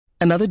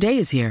Another day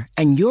is here,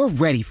 and you're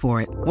ready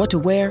for it. What to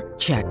wear?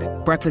 Check.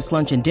 Breakfast,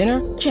 lunch, and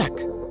dinner? Check.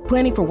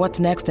 Planning for what's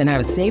next and how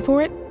to save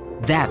for it?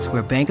 That's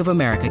where Bank of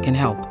America can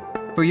help.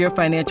 For your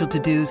financial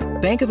to-dos,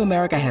 Bank of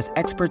America has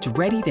experts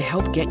ready to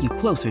help get you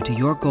closer to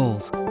your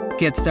goals.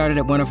 Get started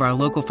at one of our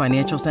local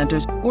financial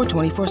centers or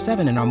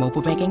 24/7 in our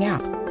mobile banking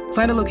app.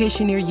 Find a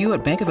location near you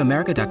at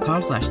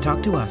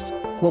bankofamerica.com/talktous.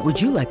 What would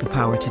you like the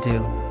power to do?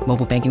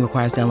 Mobile banking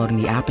requires downloading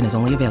the app and is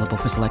only available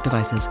for select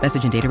devices.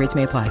 Message and data rates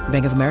may apply.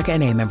 Bank of America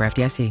N.A., member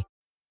FDIC.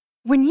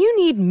 When you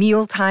need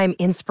mealtime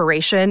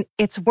inspiration,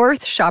 it's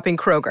worth shopping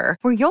Kroger,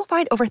 where you'll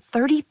find over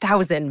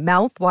 30,000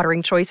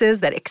 mouth-watering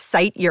choices that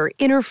excite your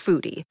inner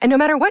foodie. And no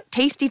matter what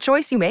tasty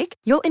choice you make,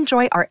 you'll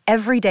enjoy our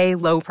everyday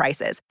low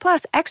prices,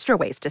 plus extra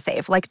ways to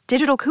save, like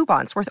digital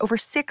coupons worth over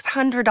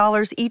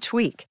 $600 each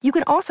week. You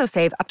can also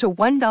save up to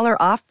 $1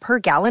 off per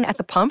gallon at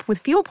the pump with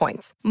fuel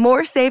points.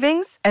 More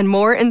savings and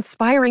more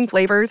inspiring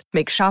flavors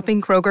make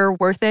shopping Kroger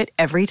worth it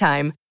every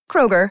time.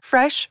 Kroger,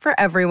 fresh for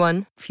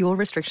everyone. Fuel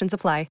restrictions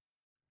apply.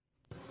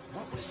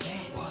 What was that?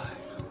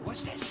 What?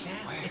 What's that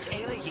sound? Where? It's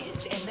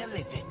aliens and they're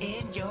living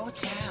in your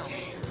town.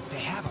 Damn. They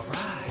have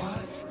arrived.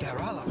 What? They're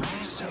all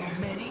around. So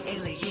many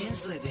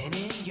aliens living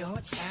in your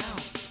town.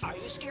 Are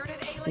you scared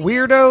of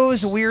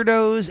aliens?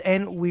 Weirdos,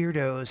 and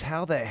weirdos.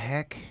 How the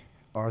heck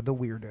are the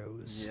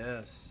weirdos?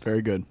 Yes.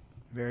 Very good.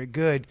 Very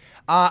good.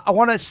 I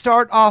want to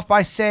start off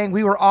by saying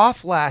we were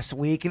off last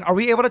week, and are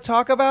we able to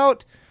talk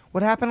about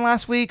what happened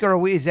last week,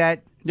 or is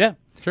that... Yeah.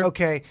 Sure.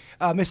 Okay.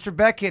 Mr.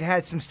 Beckett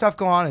had some stuff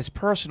going on in his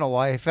personal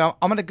life. I'm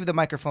going to give the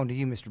microphone to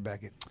you, Mr.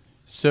 Beckett.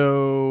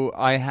 So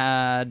I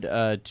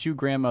had two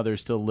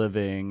grandmothers still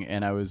living,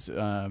 and I was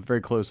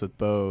very close with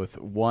both.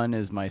 One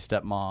is my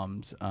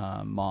stepmom's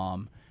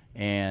mom,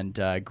 and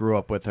grew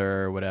up with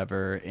her,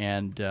 whatever.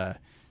 And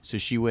so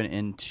she went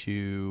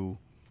into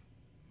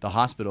the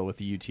hospital with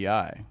a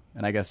UTI.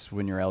 And I guess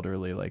when you're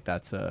elderly, like,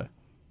 that's a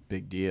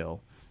big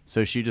deal.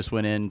 So she just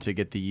went in to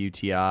get the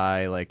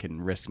UTI, like,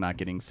 and risk not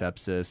getting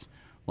sepsis.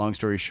 Long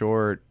story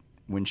short,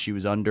 when she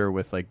was under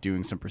with, like,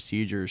 doing some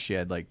procedures, she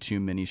had, like,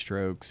 2 mini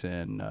strokes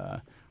and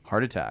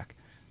heart attack.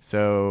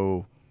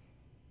 So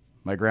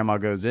my grandma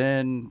goes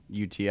in,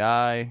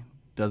 UTI,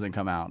 doesn't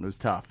come out. It was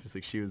tough. It's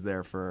like she was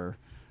there for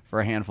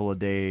a handful of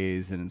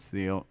days, and it's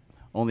the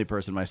only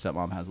person my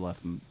stepmom has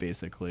left,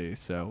 basically.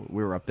 So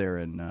we were up there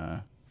in,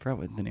 I forgot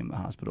what the name of the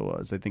hospital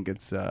was. I think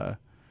it's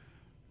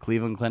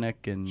Cleveland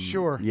Clinic. And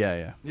Sure.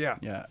 Yeah,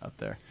 up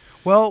there.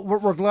 Well,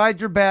 we're glad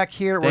you're back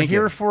here. We're Thank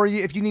here you. for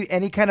you. If you need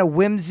any kind of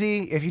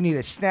whimsy, if you need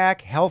a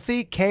snack,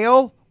 healthy,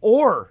 kale,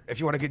 or if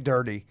you want to get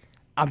dirty,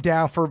 I'm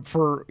down for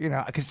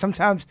because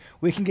sometimes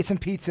we can get some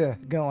pizza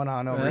going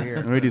on over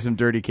here. We do some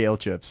dirty kale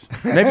chips.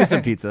 Maybe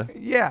some pizza.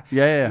 Yeah.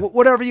 Yeah.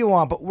 Whatever you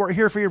want, but we're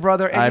here for your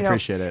brother. And, I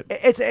appreciate it.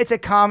 It's a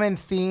common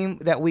theme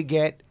that we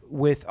get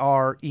with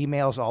our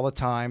emails all the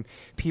time.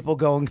 People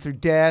going through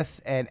death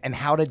and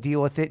how to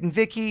deal with it. And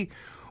Vickie,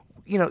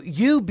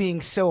 you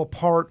being so a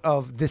part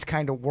of this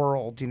kind of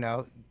world,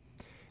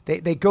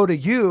 they go to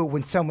you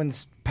when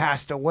someone's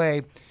passed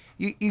away.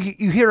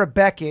 You hear a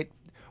Beckett.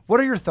 What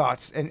are your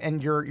thoughts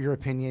and your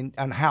opinion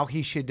on how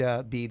he should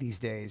be these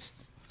days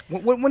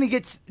when he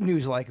gets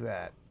news like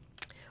that?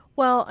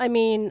 Well, I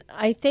mean,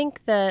 I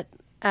think that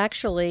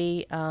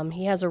actually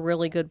he has a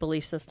really good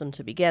belief system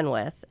to begin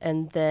with.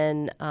 And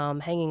then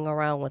hanging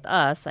around with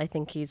us, I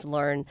think he's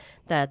learned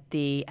that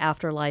the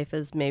afterlife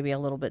is maybe a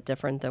little bit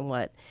different than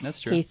what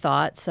he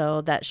thought.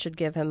 So that should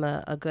give him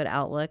a good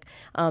outlook.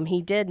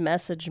 He did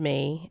message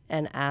me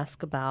and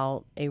ask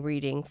about a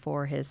reading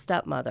for his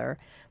stepmother.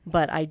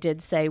 But I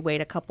did say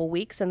wait a couple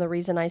weeks, and the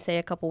reason I say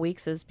a couple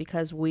weeks is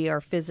because we are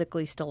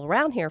physically still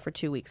around here for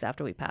 2 weeks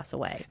after we pass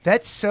away.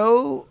 That's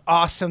so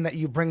awesome that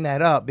you bring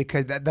that up,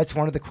 because that's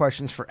one of the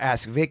questions for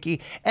Ask Vickie.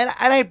 And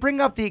I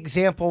bring up the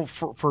example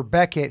for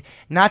Beckett,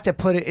 not to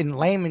put it in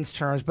layman's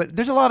terms, but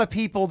there's a lot of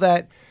people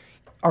that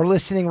are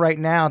listening right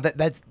now that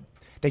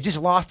they just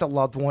lost a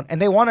loved one,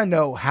 and they want to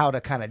know how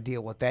to kind of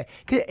deal with that.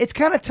 'Cause it's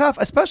kind of tough,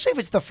 especially if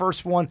it's the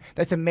first one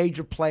that's a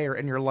major player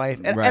in your life.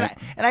 And, Right.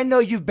 and I know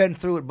you've been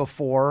through it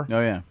before. Oh,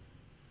 yeah.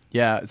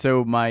 Yeah,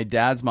 so my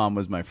dad's mom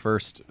was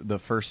the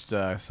first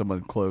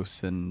someone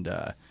close, and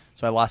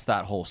so I lost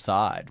that whole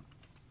side.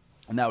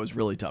 And that was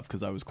really tough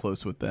because I was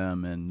close with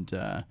them. And,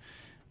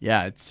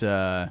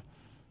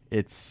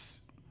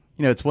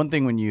 it's one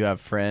thing when you have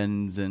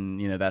friends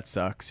and, that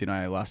sucks.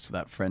 I lost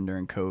that friend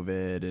during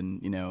COVID,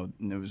 and,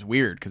 and it was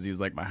weird because he was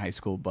like my high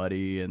school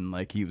buddy, and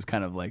like he was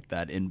kind of like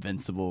that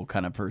invincible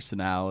kind of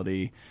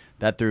personality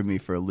that threw me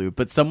for a loop.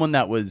 But someone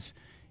that was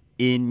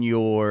in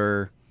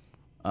your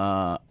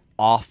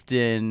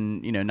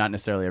often, not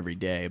necessarily every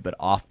day, but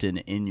often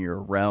in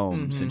your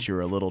realm since you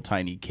were a little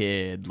tiny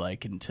kid,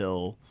 like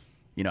until,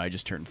 I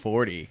just turned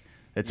 40.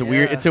 It's a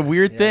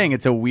weird thing.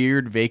 It's a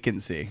weird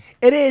vacancy.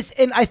 It is.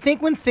 And I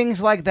think when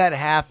things like that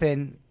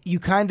happen, you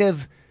kind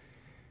of,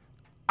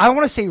 I don't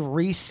want to say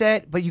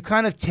reset, but you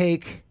kind of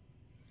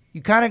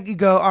you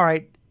go, all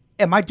right,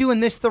 am I doing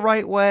this the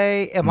right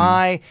way? Am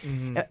I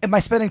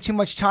spending too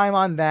much time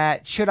on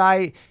that? Should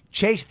I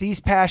chase these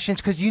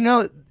passions? Because,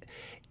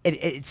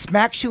 it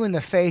smacks you in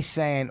the face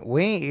saying,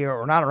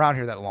 we're not around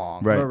here that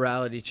long. Right.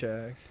 Morality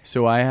check.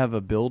 So I have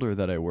a builder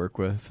that I work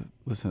with.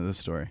 Listen to this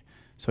story.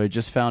 So I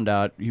just found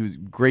out he was a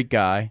great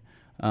guy,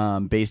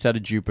 based out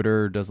of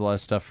Jupiter, does a lot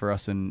of stuff for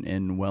us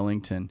in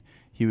Wellington.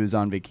 He was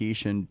on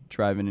vacation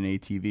driving an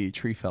ATV,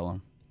 tree fell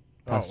him,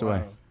 passed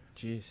away.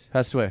 Jeez.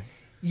 Passed away.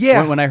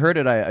 Yeah. When I heard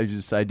it, I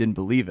didn't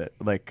believe it.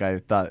 Like I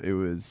thought it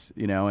was,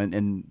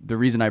 and the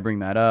reason I bring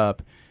that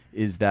up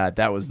is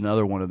that was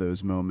another one of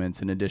those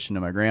moments in addition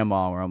to my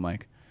grandma where I'm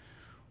like,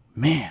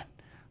 man,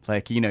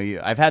 like,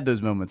 I've had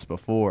those moments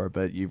before,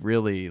 but you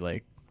really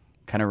like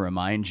kind of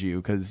remind you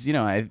because,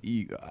 I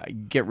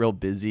get real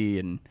busy,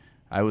 and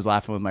I was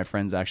laughing with my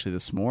friends actually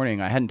this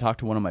morning. I hadn't talked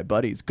to one of my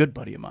buddies, good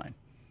buddy of mine,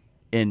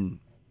 in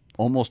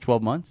almost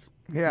 12 months.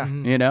 Yeah.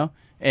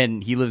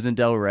 And he lives in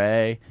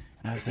Delray.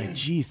 And I was like,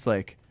 geez,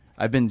 like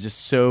I've been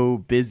just so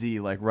busy,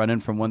 like running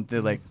from one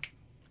thing, like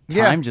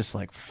time just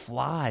like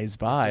flies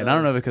by. And I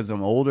don't know because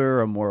I'm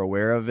older, I'm more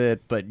aware of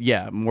it. But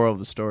yeah, moral of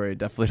the story,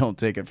 definitely don't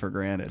take it for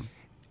granted.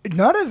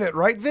 None of it,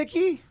 right,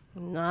 Vickie?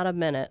 Not a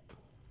minute.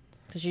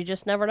 Because you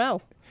just never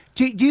know.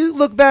 Do you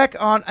look back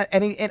on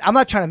any? And I'm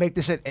not trying to make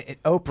this an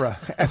Oprah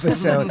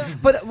episode,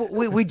 but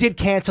we did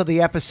cancel the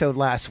episode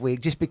last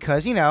week just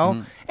because,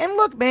 And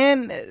look,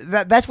 man,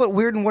 that's what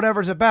Weird and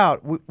Whatever's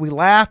about. We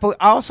laugh, but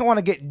I also want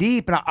to get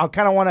deep, and I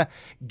kind of want to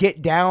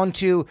get down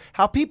to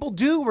how people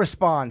do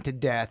respond to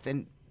death,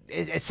 and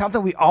it's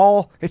something we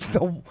all. It's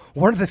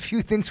one of the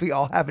few things we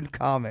all have in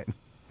common.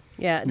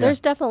 Yeah, there's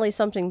definitely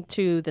something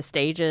to the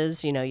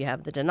stages. You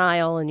have the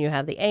denial and you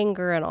have the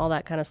anger and all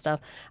that kind of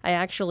stuff. I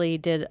actually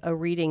did a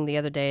reading the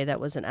other day that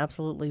was an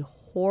absolutely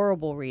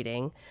horrible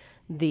reading.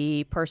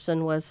 The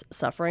person was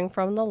suffering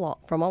from a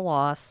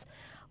loss.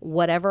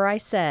 Whatever I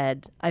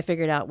said, I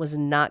figured out was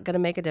not going to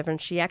make a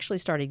difference. She actually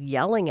started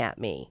yelling at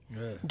me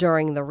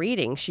during the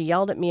reading. She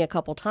yelled at me a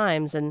couple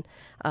times, and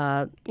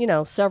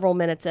several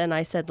minutes in,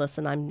 I said,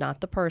 "Listen, I'm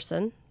not the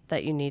person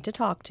that you need to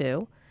talk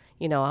to.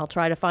 I'll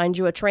try to find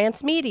you a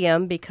trance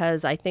medium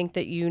because I think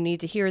that you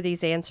need to hear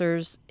these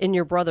answers in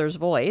your brother's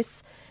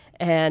voice.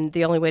 And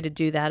the only way to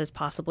do that is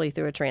possibly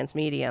through a trance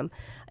medium."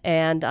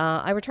 And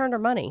I returned her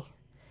money.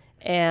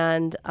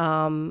 And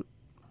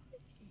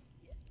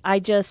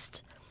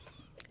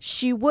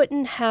she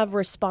wouldn't have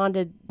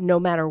responded no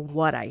matter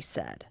what I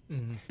said.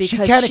 Mm-hmm.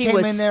 Because she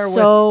was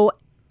so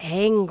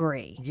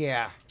angry.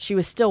 Yeah. She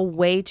was still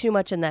way too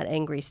much in that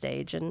angry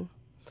stage. And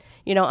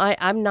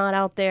I'm not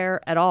out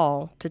there at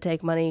all to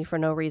take money for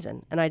no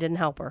reason, and I didn't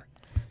help her,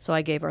 so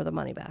I gave her the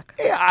money back.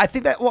 Yeah, I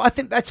think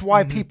that's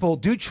why people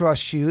do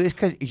trust you, is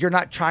because you're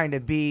not trying to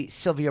be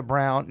Sylvia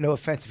Brown. No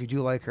offense if you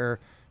do like her.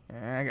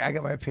 I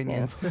got my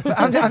opinions.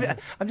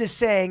 I'm just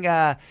saying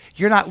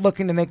you're not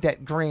looking to make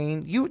that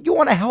green. You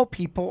want to help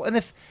people, and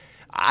if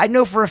I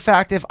know for a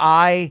fact if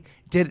I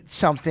did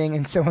something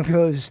and someone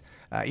goes,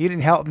 you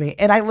didn't help me,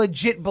 and I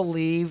legit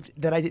believed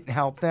that I didn't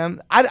help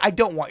them, I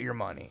don't want your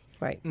money.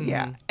 Right.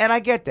 Yeah, and I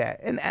get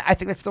that, and I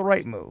think that's the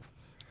right move.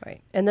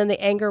 Right. And then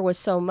the anger was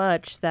so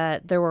much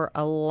that there were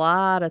a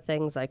lot of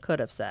things I could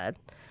have said,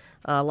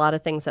 a lot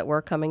of things that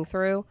were coming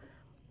through,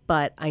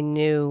 but I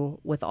knew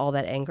with all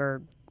that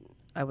anger,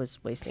 I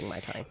was wasting my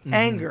time. Mm-hmm.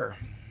 Anger.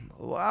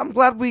 Well, I'm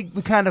glad we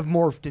kind of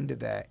morphed into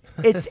that.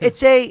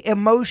 It's a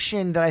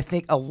emotion that I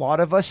think a lot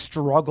of us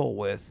struggle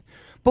with,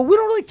 but we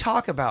don't really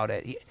talk about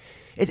it.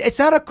 It's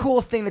not a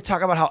cool thing to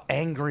talk about how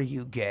angry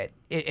you get.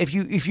 If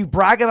you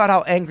brag about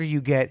how angry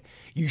you get,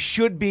 you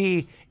should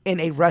be in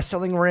a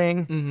wrestling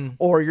ring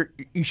or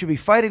you should be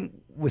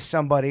fighting with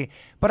somebody.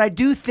 But I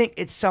do think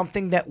it's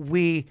something that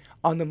we,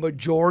 on the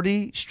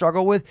majority,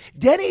 struggle with.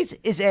 Dennys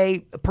is a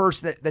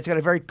person that's got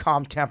a very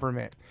calm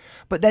temperament.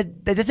 But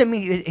that doesn't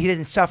mean he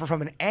doesn't suffer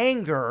from an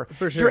anger.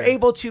 For sure. You're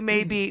able to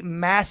maybe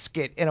mask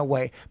it in a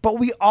way. But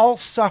we all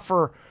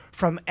suffer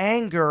from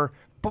anger,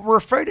 but we're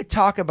afraid to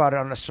talk about it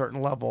on a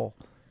certain level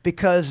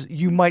because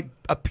you might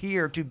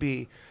appear to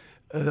be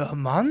a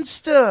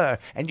monster,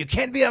 and you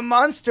can't be a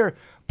monster.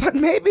 But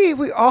maybe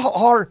we all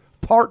are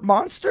part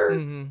monster.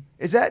 Mm-hmm.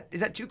 Is that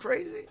too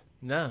crazy?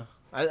 No,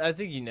 I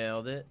think you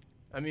nailed it.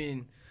 I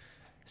mean,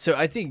 so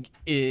I think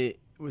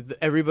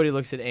everybody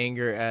looks at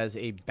anger as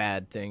a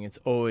bad thing. It's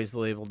always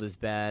labeled as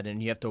bad,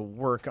 and you have to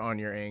work on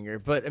your anger.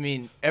 But I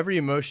mean, every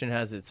emotion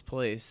has its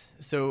place.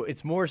 So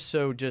it's more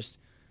so just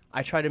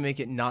I try to make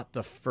it not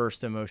the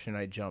first emotion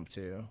I jump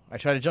to. I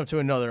try to jump to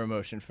another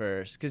emotion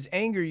first. Because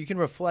anger, you can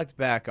reflect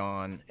back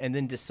on and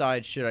then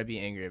decide, should I be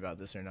angry about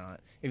this or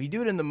not? If you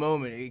do it in the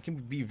moment, it can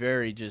be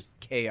very just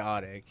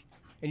chaotic.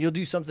 And you'll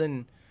do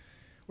something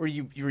where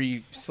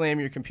you slam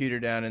your computer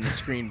down and the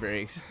screen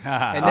breaks.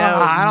 And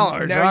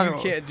now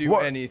you can't do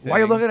anything. Why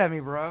are you looking at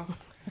me, bro?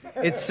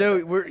 It's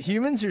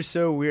humans are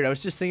so weird. I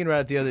was just thinking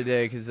about it the other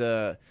day because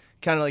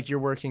kind of like you're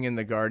working in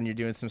the garden, you're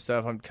doing some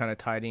stuff. I'm kind of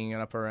tidying it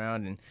up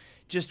around, and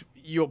just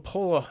you'll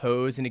pull a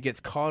hose and it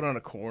gets caught on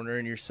a corner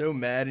and you're so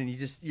mad and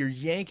you're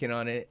yanking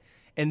on it,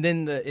 and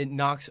then it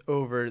knocks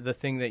over the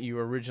thing that you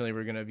originally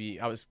were going to be.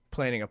 I was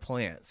planting a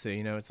plant, so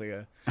it's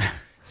like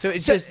So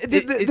it's So just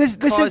th- th- this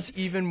caused is-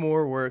 even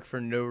more work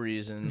for no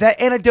reason. That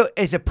anecdote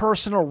is a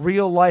personal,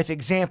 real-life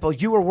example.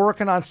 You were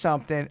working on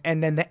something,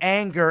 and then the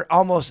anger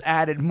almost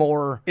added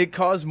more. It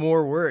caused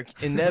more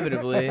work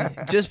inevitably,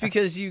 just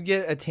because you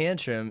get a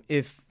tantrum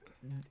if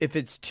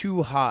it's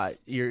too hot.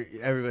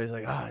 Everybody's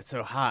like, oh, it's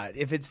so hot.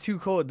 If it's too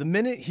cold, the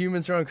minute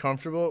humans are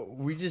uncomfortable,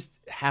 we just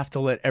have to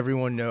let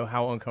everyone know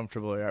how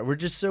uncomfortable they are. We're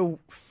just so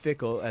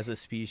fickle as a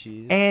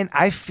species. And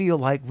I feel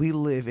like we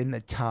live in the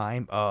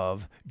time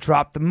of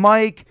drop the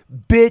mic,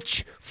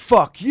 bitch,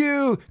 fuck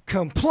you,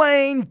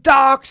 complain,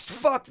 doxed,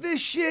 fuck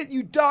this shit,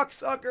 you dox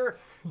sucker.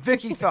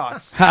 Vickie,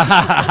 thoughts?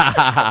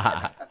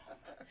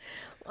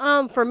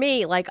 For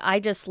me, like I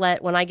just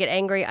when I get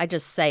angry, I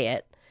just say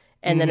it,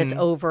 and then it's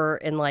over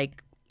in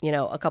like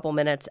a couple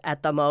minutes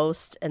at the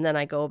most, and then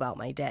I go about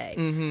my day.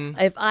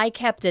 If I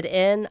kept it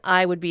in,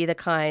 I would be the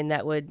kind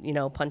that would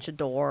punch a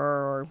door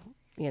or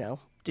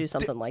do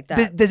something like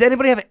that. Does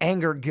anybody have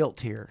anger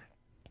guilt here?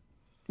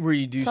 Where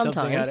you do something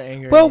out of Sometimes.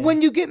 anger. Well,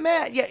 when you get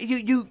mad, yeah,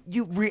 you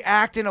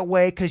react in a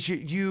way because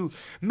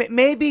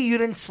maybe you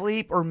didn't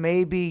sleep, or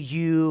maybe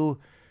you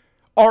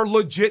are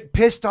legit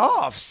pissed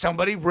off.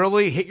 Somebody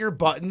really hit your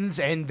buttons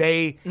and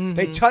they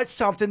touched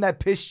something that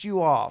pissed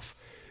you off.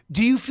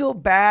 Do you feel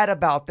bad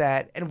about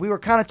that? And we were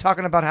kind of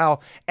talking about how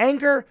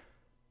anger,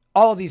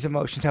 all of these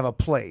emotions have a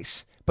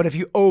place, but if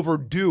you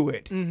overdo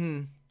it,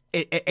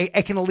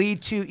 it can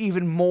lead to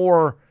even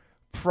more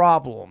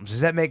problems. Does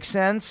that make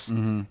sense?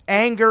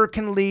 Anger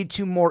can lead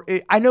to more.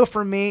 I know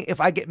for me, if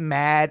I get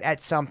mad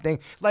at something,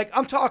 like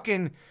I'm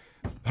talking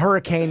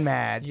hurricane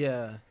mad,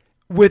 yeah.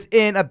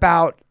 within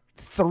about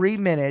 3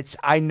 minutes,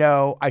 I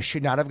know I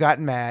should not have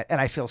gotten mad,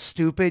 and I feel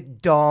stupid,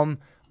 dumb,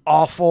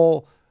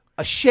 awful,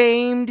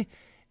 ashamed.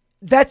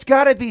 That's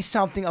got to be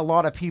something a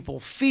lot of people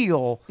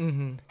feel.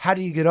 How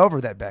do you get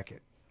over that,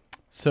 Beckett?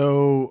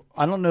 So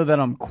I don't know that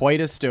I'm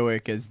quite as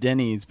stoic as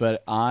Dennys,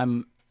 but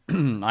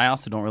I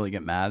also don't really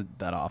get mad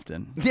that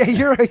often. Yeah,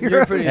 you're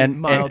pretty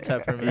mild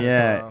temperament. Yeah,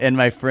 as well. and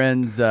my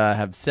friends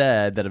have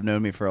said that have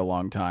known me for a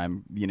long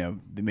time.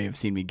 They may have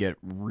seen me get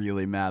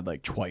really mad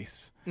like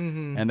twice,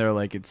 and they're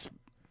like, it's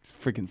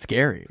freaking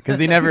scary because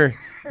they never,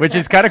 which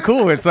is kind of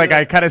cool. It's like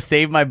I kind of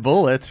save my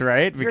bullets,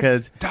 right?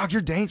 Because dog,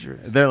 you're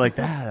dangerous. they're like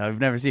that. I've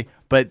never seen,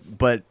 but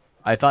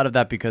I thought of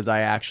that because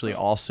I actually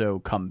also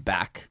come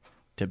back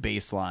to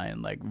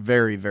baseline like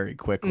very, very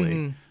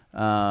quickly.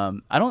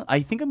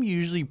 I think I'm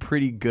usually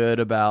pretty good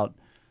about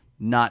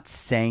not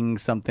saying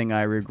something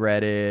I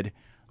regretted.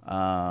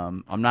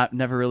 I'm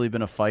never really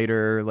been a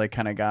fighter like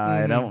kind of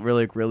guy. I don't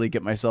really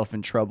get myself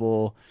in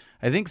trouble.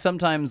 I think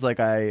sometimes like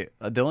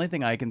the only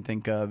thing I can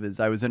think of is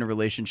I was in a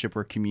relationship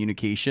where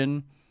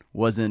communication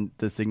wasn't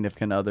the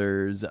significant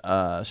other's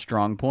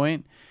strong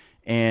point.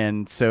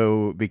 And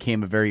so it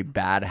became a very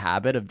bad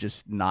habit of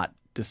just not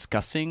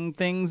discussing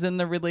things in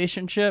the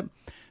relationship.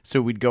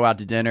 So we'd go out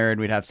to dinner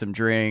and we'd have some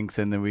drinks,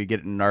 and then we'd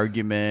get in an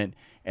argument,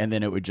 and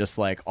then it would just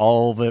like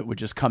all of it would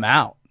just come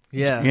out.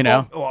 Yeah.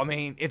 Well, I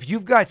mean, if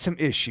you've got some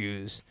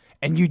issues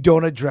and you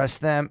don't address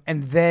them,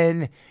 and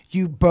then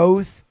you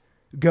both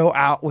go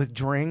out with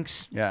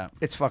drinks, Yeah.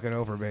 it's fucking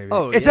over, baby.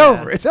 Oh, it's yeah.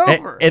 over. It's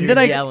over. And then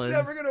You're I yelling. It's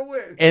never gonna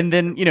win. And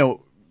then,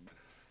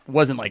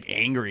 wasn't like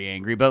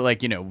angry, but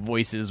like,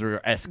 voices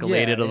were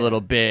escalated a little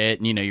bit.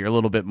 And, you're a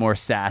little bit more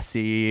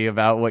sassy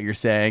about what you're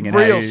saying. And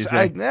how Real. you're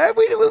saying.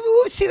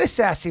 We've seen a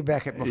sassy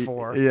Beckett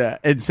before. Yeah.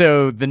 And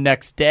so the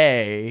next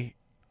day,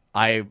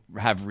 I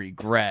have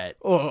regret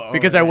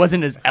because I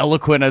wasn't as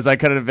eloquent as I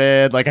could have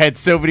been. Like, I had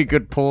so many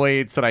good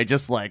points, and I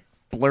just like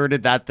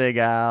blurted that thing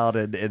out,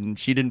 and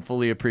she didn't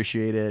fully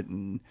appreciate it.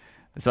 And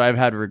so I've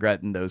had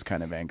regret in those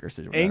kind of anger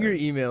situations. Anger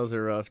emails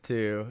are rough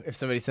too. If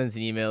somebody sends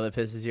an email that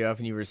pisses you off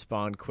and you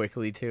respond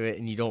quickly to it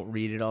and you don't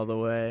read it all the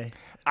way.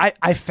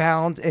 I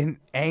found an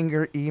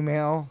anger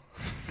email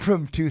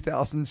from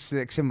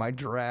 2006 in my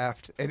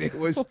draft, and it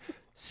was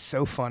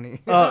so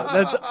funny.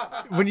 That's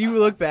when you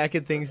look back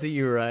at things that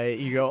you write,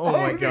 you go, "Oh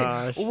my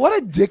gosh,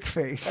 what a dick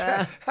face!"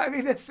 I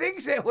mean, the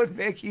things that would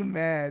make you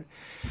mad.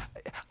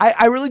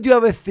 I really do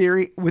have a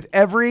theory. With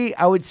every,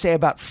 I would say,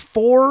 about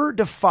 4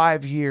 to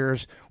 5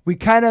 years, we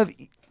kind of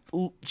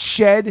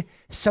shed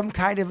some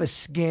kind of a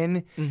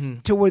skin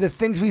to where the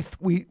things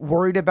we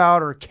worried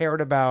about or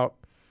cared about,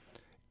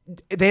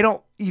 they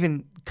don't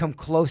even come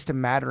close to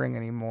mattering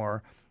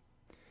anymore.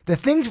 The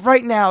things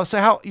right now. So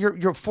how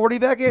you're 40,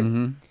 Beckett?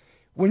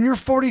 When you're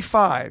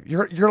 45,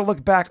 you're gonna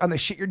look back on the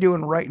shit you're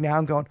doing right now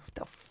and going, "What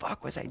the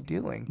fuck was I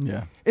doing?"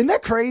 Yeah. Isn't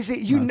that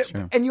crazy? That's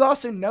true. And you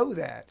also know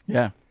that.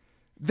 Yeah.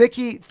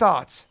 Vickie,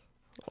 thoughts?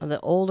 Well, the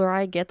older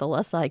I get, the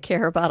less I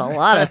care about a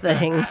lot of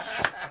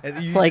things.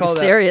 And you Like, call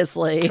that-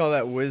 seriously. call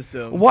that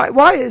wisdom."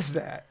 Why is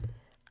that?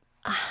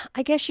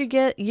 I guess you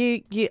get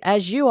you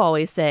as you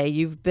always say,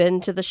 you've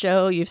been to the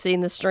show, you've seen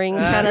the strings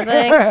kind of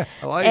thing.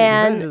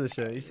 Been to the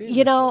show. You've seen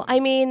You the know, show. I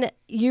mean,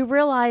 you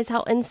realize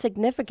how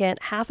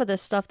insignificant half of the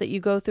stuff that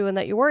you go through and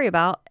that you worry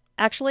about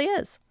actually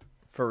is.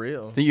 For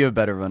real. I think you have a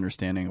better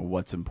understanding of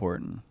what's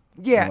important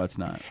Yeah. and what's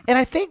not. And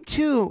I think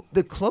too,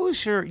 the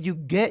closer you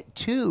get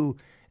to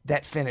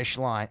that finish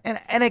line,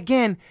 and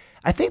again,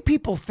 I think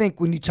people think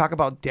when you talk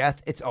about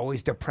death, it's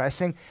always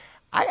depressing.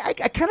 I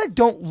kind of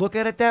don't look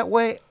at it that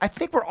way. I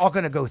think we're all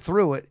going to go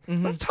through it.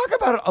 Let's talk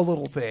about it a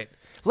little bit.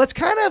 Let's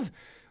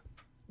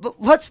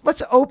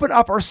open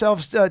up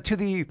ourselves to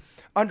the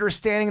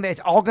understanding that it's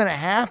all going to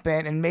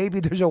happen, and maybe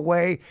there's a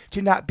way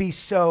to not be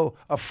so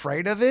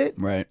afraid of it.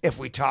 Right. If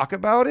we talk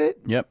about it.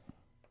 Yep.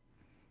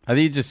 I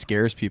think it just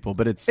scares people,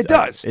 but it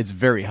does. It's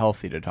very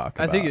healthy to talk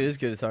about. I think it is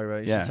good to talk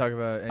about. You should talk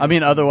about. I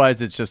mean,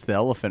 otherwise it's just the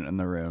elephant in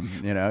the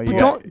room, you know.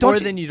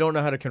 Then you don't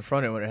know how to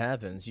confront it when it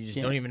happens. You just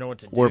don't even know what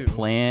to do. Or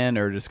plan,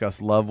 or discuss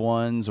loved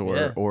ones,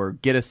 or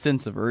get a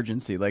sense of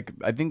urgency. Like,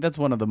 I think that's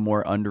one of the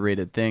more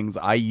underrated things.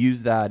 I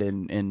use that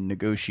in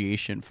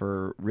negotiation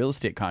for real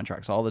estate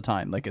contracts all the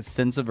time. Like, a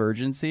sense of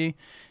urgency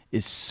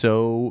is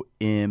so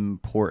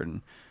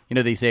important. You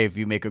know, they say if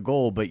you make a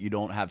goal, but you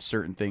don't have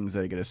certain things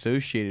that get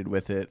associated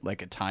with it,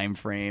 like a time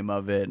frame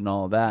of it and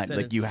all that,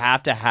 like you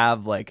have to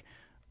have like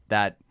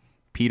that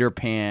Peter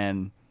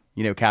Pan,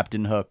 you know,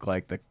 Captain Hook,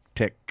 like the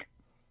tick,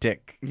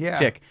 tick,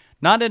 tick.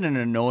 Not in an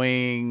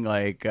annoying,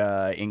 like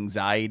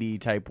anxiety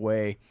type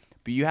way,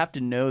 but you have to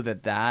know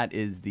that that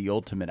is the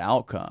ultimate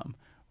outcome.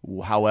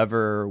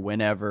 However,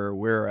 whenever,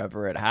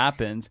 wherever it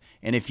happens,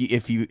 and if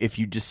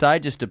you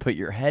decide just to put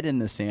your head in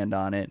the sand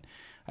on it,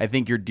 I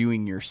think you're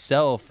doing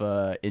yourself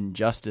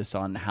injustice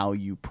on how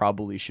you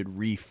probably should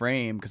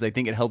reframe, because I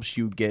think it helps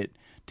you get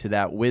to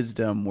that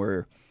wisdom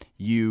where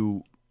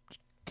you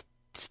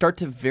start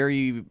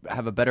to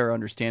have a better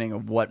understanding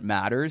of what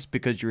matters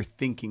because you're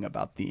thinking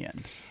about the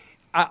end.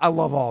 I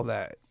love all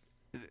that.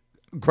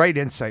 Great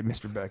insight,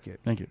 Mr.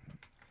 Beckett. Thank you.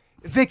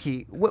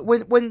 Vickie,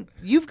 when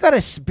you've got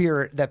a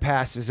spirit that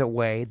passes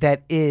away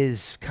that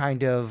is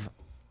kind of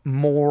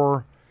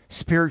more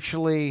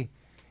spiritually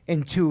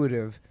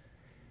intuitive,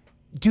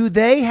 do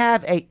they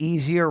have a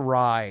easier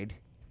ride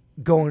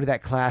going to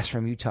that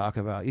classroom you talk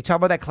about? You talk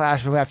about that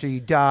classroom after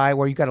you die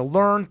where you got to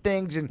learn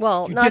things. And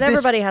well, not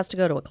everybody has to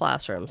go to a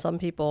classroom. Some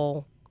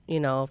people, you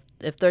know,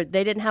 if they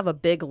didn't have a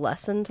big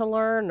lesson to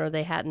learn, or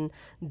they hadn't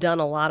done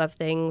a lot of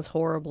things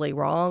horribly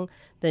wrong,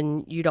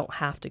 then you don't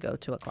have to go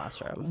to a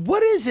classroom.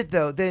 What is it,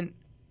 though? Then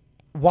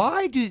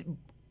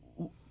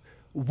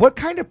what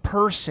kind of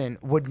person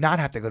would not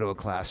have to go to a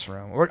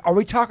classroom? Or are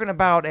we talking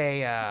about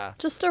a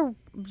just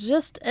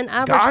an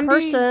average Gandhi?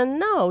 person?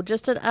 No,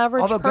 just an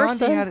average although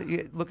person. Gandhi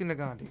had look into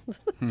Gandhi.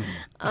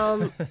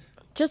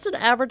 Just an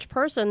average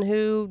person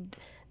who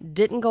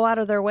didn't go out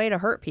of their way to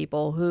hurt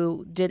people,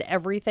 who did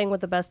everything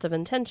with the best of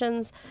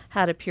intentions,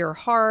 had a pure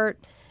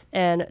heart,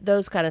 and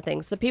those kind of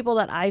things. The people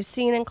that I've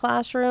seen in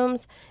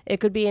classrooms, it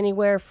could be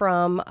anywhere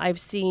from, I've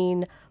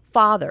seen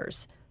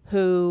fathers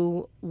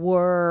who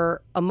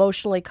were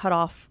emotionally cut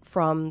off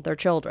from their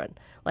children,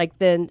 like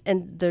in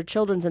their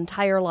children's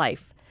entire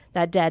life.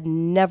 That dad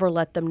never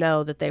let them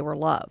know that they were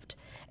loved.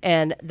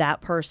 And that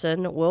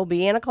person will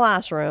be in a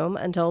classroom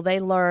until they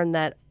learn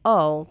that,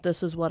 oh,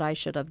 this is what I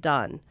should have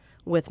done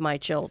with my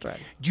children.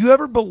 Do you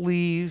ever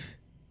believe,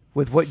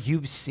 with what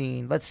you've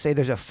seen, let's say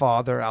there's a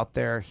father out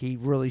there, he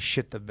really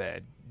shit the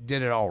bed,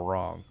 did it all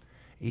wrong.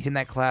 He's in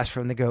that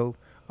classroom, they go,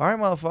 all right,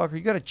 motherfucker,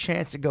 you got a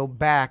chance to go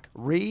back,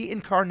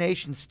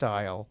 reincarnation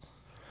style,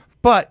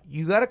 but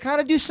you got to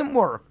kind of do some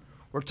work.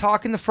 We're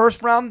talking the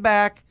first round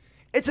back.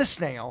 It's a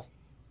snail.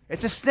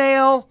 It's a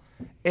snail.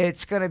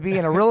 It's going to be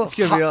in a real... It's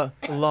going to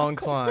be a long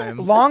climb.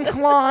 Long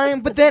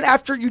climb, but then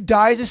after you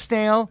die as a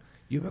snail,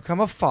 you become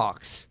a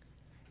fox.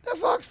 That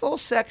fox is a little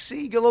sexy.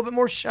 You get a little bit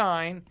more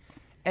shine,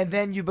 and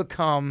then you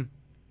become...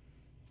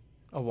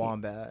 A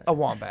wombat. A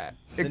wombat.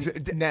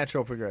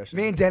 Natural progression.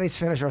 Me and Dennys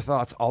finish our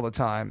thoughts all the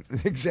time.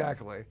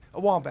 Exactly.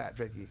 A wombat,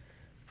 Vickie.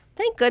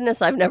 Thank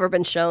goodness I've never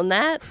been shown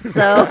that.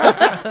 So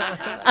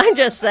I'm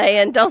just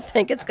saying, don't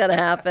think it's going to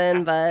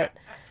happen, but,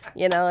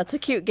 you know, it's a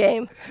cute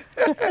game.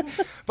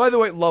 By the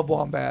way, love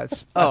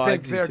wombats. Oh, I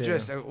think I do they're too.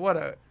 just what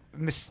a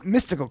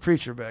mystical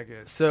creature,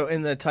 Beckett. So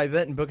in the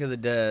Tibetan Book of the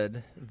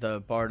Dead,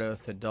 the Bardo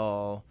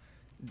Thadal,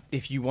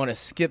 if you want to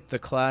skip the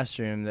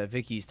classroom that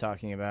Vickie's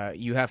talking about,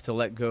 you have to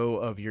let go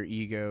of your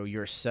ego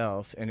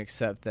yourself and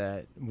accept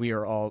that we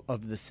are all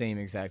of the same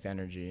exact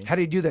energy. How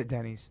do you do that,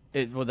 Dennys?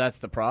 Well, that's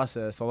the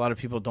process. A lot of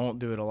people don't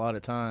do it a lot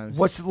of times.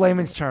 What's the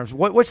layman's terms?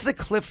 What's the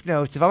Cliff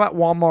Notes? If I'm at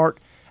Walmart,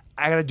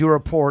 I got to do a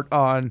report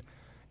on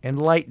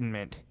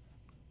enlightenment.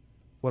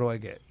 What do I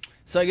get?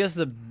 So I guess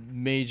the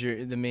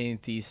main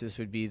thesis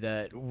would be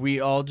that we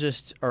all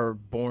just are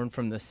born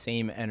from the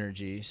same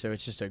energy. So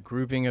it's just a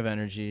grouping of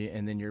energy,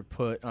 and then you're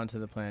put onto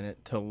the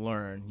planet to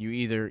learn. You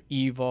either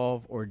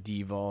evolve or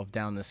devolve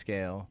down the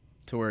scale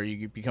to where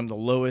you become the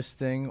lowest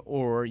thing,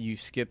 or you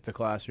skip the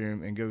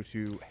classroom and go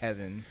to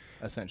heaven,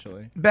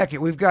 essentially. Beckett,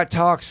 we've got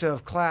talks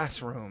of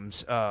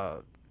classrooms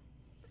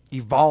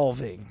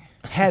evolving,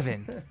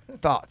 heaven.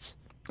 Thoughts?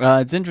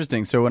 It's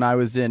interesting. So when I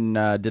was did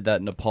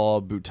that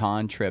Nepal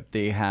Bhutan trip,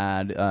 they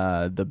had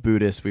the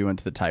Buddhists. We went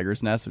to the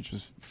Tiger's Nest, which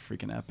was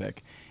freaking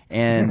epic.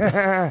 And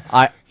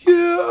I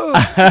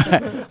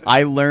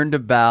I learned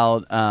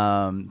about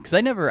because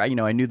I never I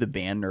knew the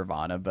band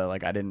Nirvana, but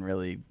like I didn't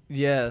really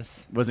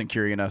wasn't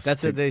curious enough.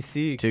 That's what they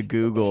seek to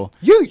Google.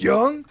 You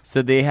young.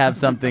 So they have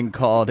something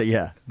called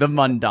the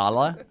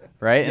mandala.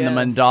 Right? And the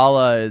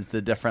mandala is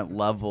the different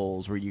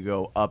levels where you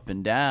go up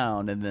and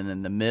down. And then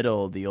in the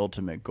middle, the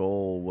ultimate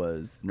goal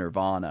was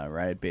nirvana,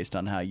 right? Based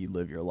on how you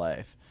live your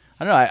life.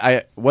 I don't know.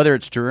 I whether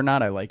it's true or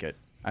not, I like it.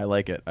 I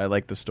like it. I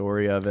like the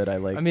story of it.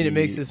 It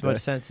makes as much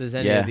sense as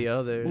any of the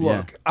others.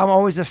 Look, I'm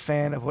always a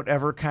fan of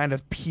whatever kind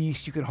of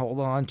peace you can hold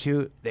on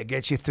to that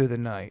gets you through the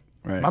night.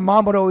 Right. My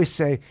mom would always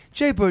say,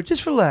 Jay Bird,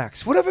 just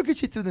relax. Whatever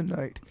gets you through the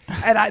night.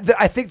 And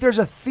I think there's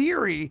a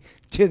theory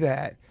to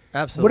that.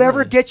 Absolutely.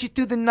 Whatever gets you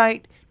through the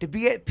night, to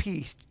be at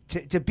peace,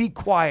 to be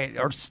quiet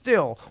or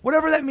still,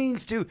 whatever that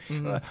means to.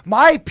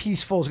 My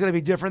peaceful is going to be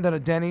different than a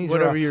Dennys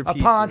whatever or your a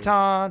peace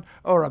Ponton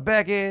or a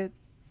Beckett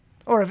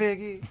or a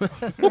Vickie.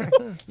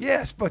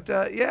 Yes, but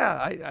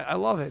I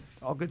love it.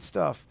 All good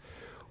stuff.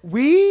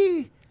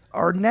 We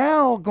are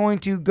now going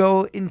to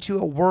go into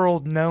a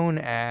world known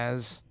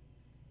as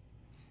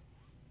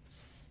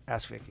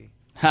Ask Vickie.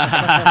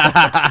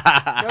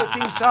 No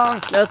theme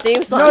song. No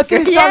theme song. No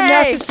theme song Yay!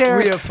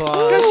 necessary. We applaud.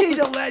 Because she's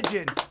a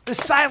legend. The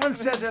silence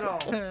says it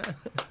all.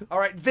 All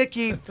right,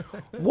 Vickie,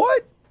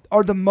 what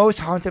are the most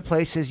haunted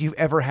places you've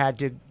ever had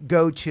to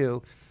go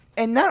to?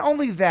 And not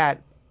only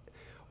that,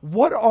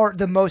 what are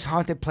the most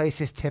haunted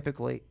places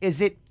typically?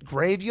 Is it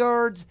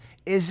graveyards?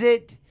 Is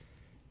it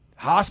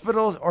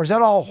hospitals? Or is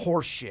that all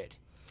horse shit?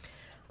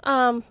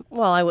 Well,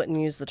 I wouldn't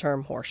use the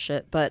term horse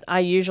shit, but I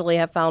usually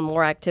have found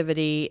more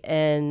activity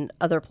in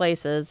other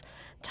places.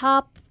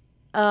 Top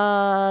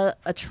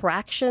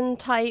attraction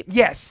type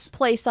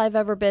place I've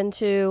ever been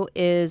to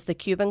is the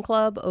Cuban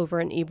Club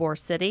over in Ybor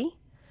City.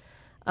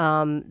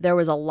 There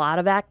was a lot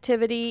of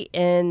activity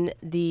in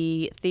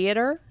the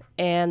theater,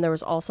 and there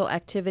was also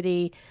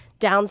activity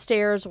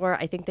downstairs where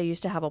I think they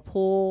used to have a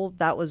pool.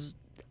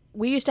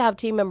 We used to have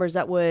team members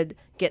that would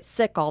get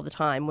sick all the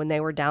time when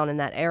they were down in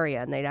that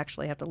area, and they'd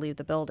actually have to leave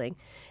the building,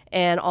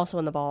 and also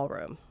in the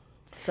ballroom.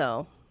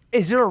 So,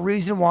 is there a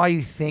reason why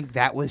you think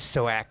that was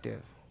so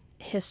active?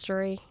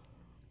 History.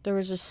 There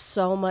was just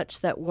so much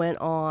that went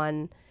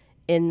on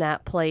in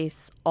that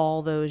place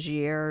all those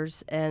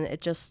years, and it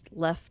just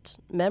left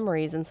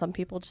memories, and some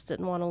people just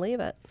didn't want to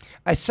leave it.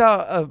 I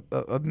saw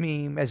a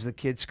meme, as the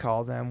kids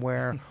call them,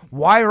 where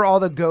why are all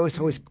the ghosts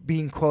always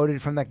being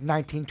quoted from like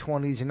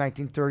 1920s and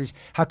 1930s?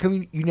 How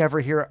come you never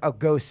hear a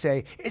ghost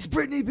say, "It's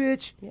Britney,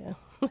 bitch"? Yeah.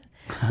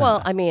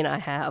 Well, I mean, I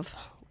have.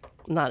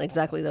 Not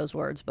exactly those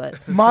words,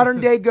 but...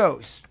 Modern day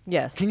ghosts.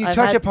 Yes. Can you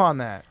touch upon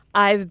that?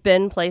 I've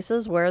been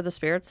places where the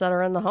spirits that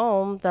are in the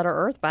home that are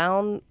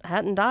earthbound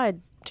hadn't died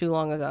too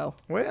long ago.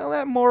 Well,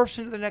 that morphs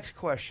into the next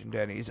question,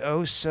 Dennys.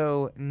 Oh,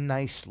 so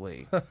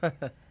nicely.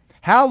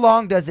 How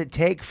long does it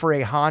take for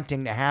a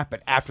haunting to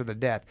happen after the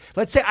death?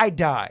 Let's say I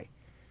die.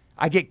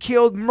 I get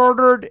killed,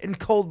 murdered in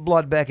cold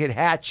blood, Beckett,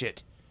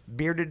 hatchet,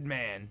 bearded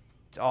man.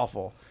 It's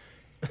awful.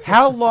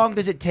 How long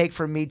does it take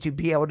for me to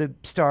be able to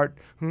start...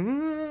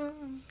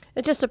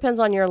 It just depends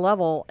on your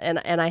level, and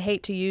I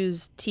hate to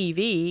use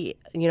TV,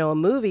 a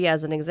movie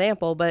as an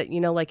example, but,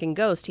 like in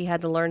Ghost, he had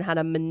to learn how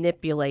to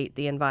manipulate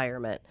the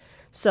environment.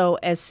 So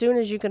as soon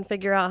as you can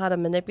figure out how to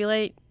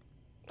manipulate,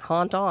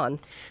 haunt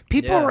on.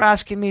 People are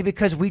asking me,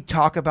 because we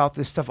talk about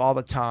this stuff all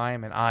the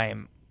time, and I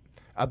am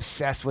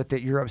obsessed with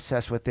it, you're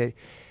obsessed with it.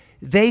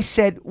 They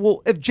said,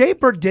 well, if Jay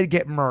Bird did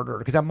get murdered,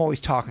 because I'm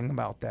always talking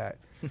about that,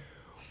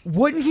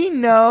 wouldn't he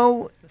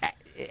know...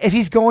 If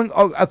he's going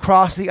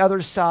across the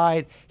other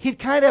side, he'd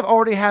kind of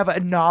already have a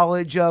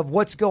knowledge of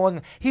what's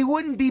going. He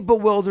wouldn't be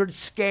bewildered,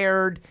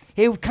 scared.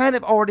 He would kind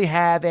of already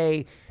have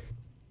a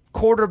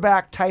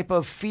quarterback type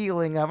of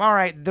feeling of, all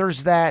right,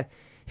 there's that.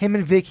 Him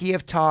and Vickie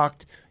have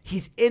talked.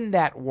 He's in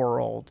that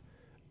world.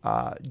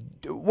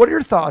 What are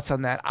your thoughts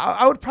on that?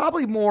 I would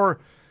probably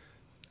more...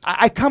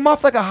 I come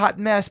off like a hot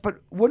mess, but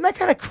wouldn't I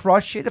kind of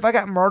crush it if I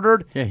got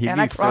murdered? Yeah, he'd and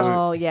be I crossed?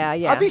 Oh, yeah.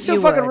 I'd be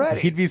so fucking ready.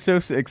 He'd be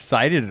so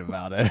excited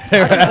about it.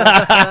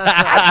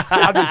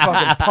 I'd be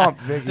fucking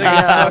pumped, Vickie.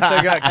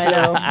 I got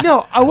killed.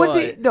 No, I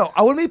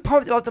wouldn't be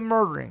pumped about the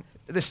murdering.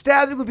 The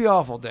stabbing would be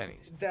awful,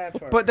 Dennys. That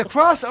part. But the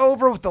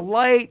crossover with the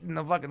light and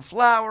the fucking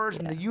flowers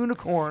and the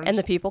unicorns And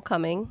the people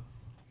coming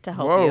to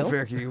help Whoa, you.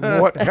 Vickie,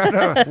 what kind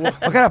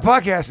of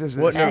podcast is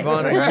this? What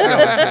Nirvana are you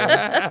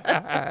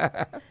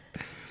going to?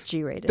 It's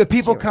G-rated. The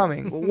people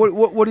G-rated. coming.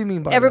 What do you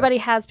mean by Everybody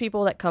has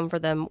people that come for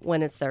them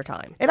when it's their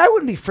time. that? And I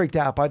wouldn't be freaked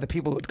out by the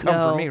people who'd come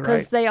for me, right?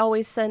 because they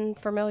always send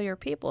familiar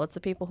people. It's the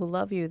people who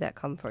love you that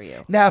come for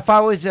you. Now, if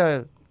I was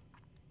a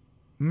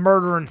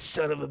murdering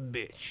son of a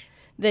bitch,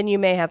 Then you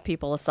may have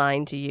people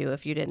assigned to you.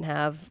 If you didn't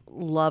have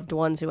loved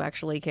ones who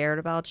actually cared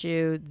about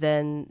you,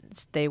 then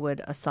they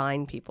would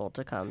assign people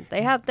to come.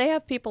 They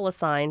have people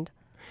assigned.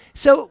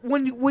 so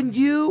when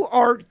you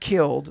are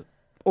killed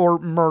or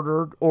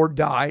murdered or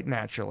died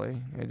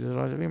naturally, it doesn't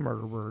have to be a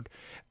murder word.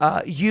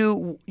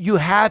 You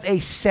have a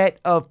set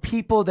of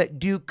people that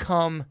do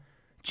come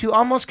to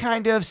almost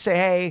kind of say,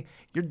 "Hey,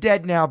 you're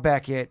dead now,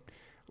 Beckett.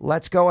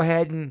 Let's go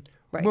ahead and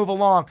Right. move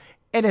along.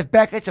 And if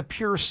Beckett's a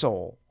pure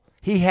soul,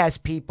 he has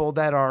people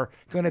that are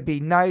going to be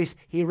nice.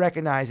 He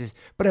recognizes.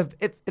 But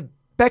if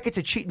Beckett's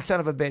a cheating son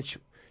of a bitch,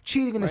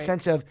 cheating in the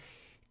sense of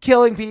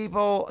killing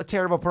people, a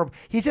terrible person,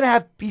 he's gonna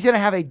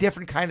have a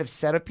different kind of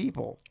set of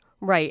people.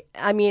 Right.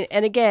 I mean,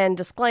 and again,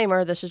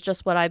 disclaimer, this is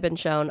just what I've been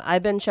shown.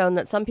 I've been shown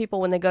that some people,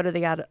 when they go to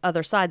the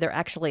other side, they're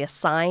actually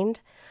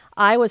assigned.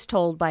 I was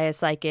told by a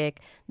psychic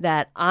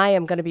that I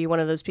am going to be one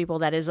of those people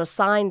that is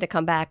assigned to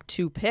come back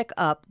to pick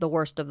up the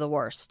worst of the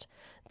worst.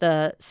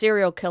 The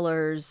serial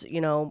killers,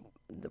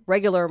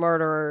 regular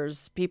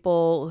murderers,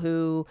 people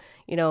who,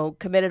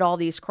 committed all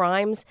these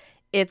crimes.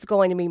 It's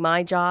going to be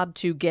my job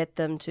to get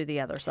them to the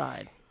other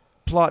side.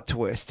 Plot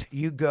twist.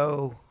 You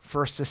go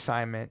first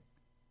assignment.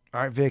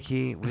 All right,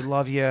 Vickie, we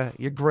love you.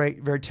 You're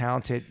great, very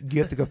talented.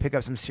 You have to go pick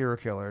up some serial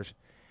killers.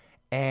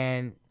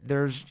 And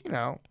there's,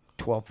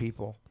 12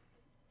 people.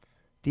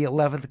 The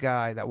 11th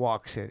guy that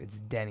walks in, it's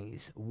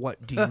Dennys.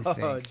 What do you think?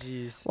 Oh,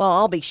 jeez. Well,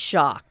 I'll be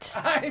shocked.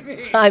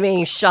 I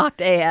mean,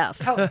 shocked AF.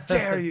 How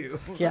dare you?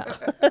 Yeah.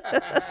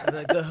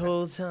 Like the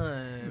whole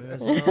time. It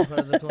was all part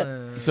of the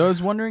plan. So I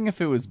was wondering if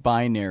it was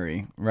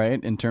binary,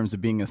 right, in terms of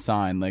being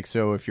assigned. Like,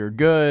 so if you're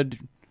good,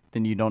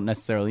 then you don't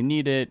necessarily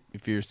need it.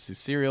 If you're a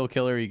serial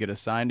killer, you get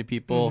assigned to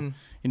people.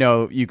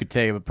 Mm-hmm. You could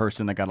take a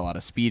person that got a lot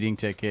of speeding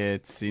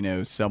tickets,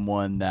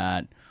 someone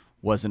that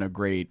wasn't a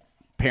great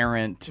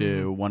parent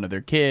to one of their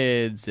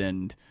kids,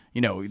 and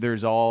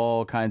there's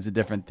all kinds of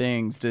different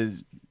things.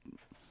 Does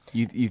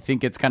you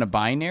think it's kind of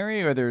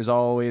binary, or there's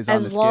always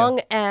on the As scale?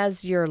 long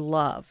as you're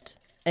loved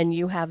and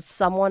you have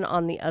someone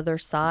on the other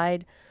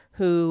side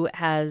who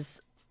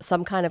has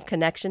some kind of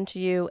connection to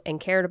you and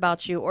cared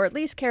about you, or at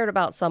least cared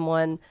about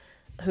someone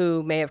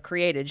who may have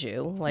created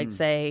you, like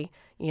say,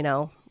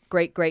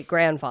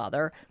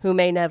 great-great-grandfather who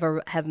may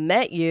never have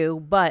met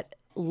you but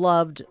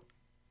loved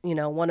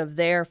one of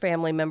their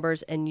family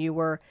members, and you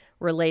were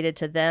related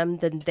to them,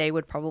 then they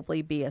would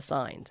probably be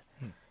assigned.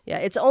 Yeah,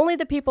 it's only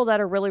the people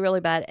that are really, really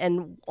bad.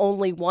 And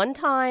only one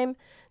time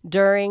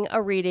during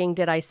a reading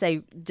did I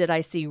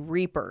see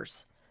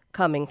reapers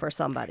coming for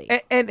somebody.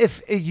 And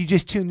if you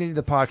just tuned into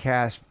the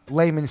podcast,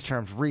 layman's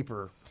terms,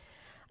 reaper.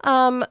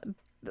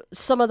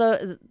 Some of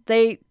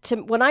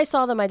when I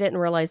saw them, I didn't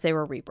realize they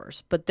were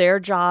reapers. But their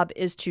job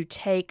is to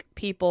take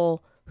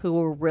people who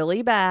were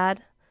really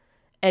bad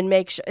and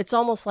make sure it's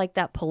almost like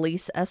that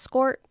police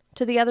escort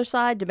to the other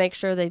side to make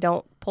sure they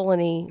don't pull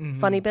any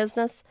funny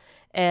business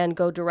and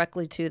go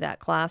directly to that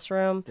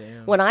classroom.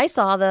 Damn. When I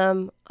saw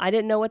them, I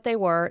didn't know what they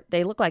were.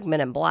 They looked like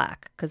Men in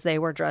Black because they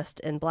were dressed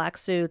in black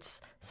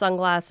suits,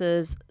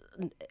 sunglasses,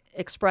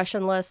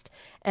 expressionless.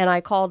 And I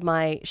called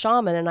my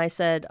shaman and I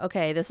said,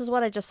 okay, this is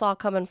what I just saw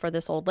coming for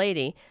this old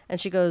lady. And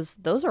she goes,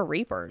 those are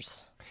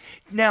reapers.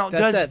 Now,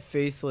 That's that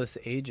faceless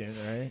agent,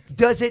 right?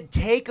 does it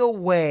take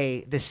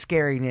away the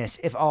scariness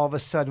if all of a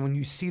sudden when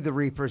you see the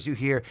reapers, you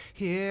hear,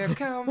 here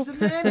comes the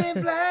Men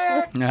in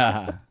Black?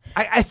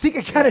 I think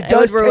it kind of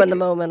does. It would ruin the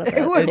moment of it.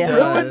 It would Yeah.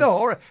 ruin the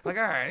horror. Like,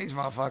 all right, these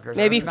motherfuckers.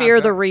 Maybe are not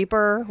Fear the good.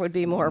 Reaper would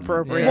be more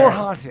appropriate. More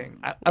haunting.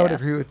 I would Yeah.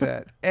 agree with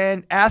that.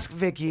 And ask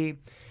Vickie,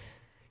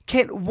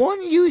 can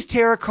one use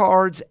tarot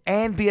cards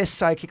and be a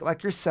psychic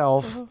like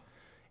yourself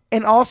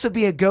and also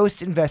be a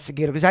ghost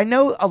investigator? Because I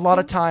know a lot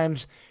of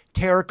times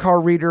tarot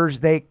card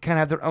readers, they kind of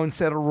have their own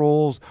set of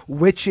rules.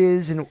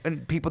 Witches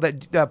and people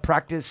that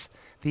practice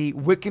the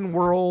Wiccan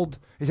world.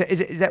 Is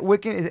that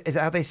Wiccan? Is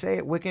that how they say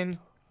it? Wiccan?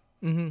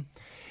 Mm-hmm.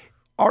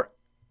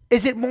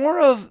 Is it more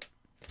of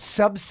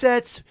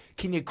subsets?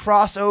 Can you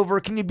cross over?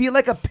 Can you be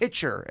like a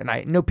pitcher? And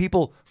I know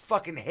people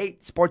fucking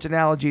hate sports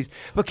analogies,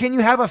 but can you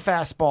have a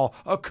fastball,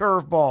 a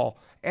curveball,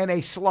 and a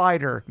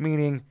slider,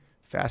 meaning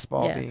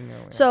fastball Yeah. being...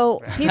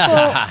 So people,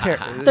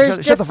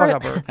 Shut the fuck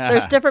up, Bert.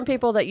 there's different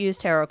people that use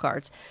tarot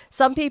cards.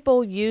 Some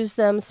people use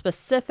them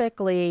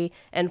specifically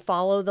and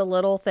follow the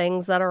little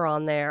things that are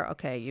on there.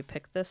 Okay, you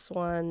pick this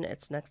one,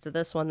 it's next to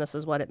this one, this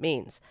is what it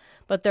means.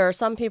 But there are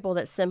some people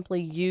that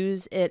simply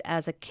use it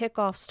as a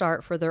kickoff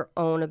start for their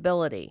own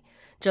ability.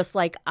 Just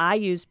like I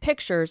use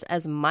pictures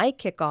as my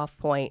kickoff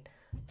point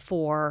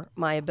for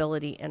my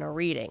ability in a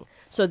reading.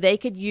 So they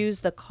could use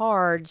the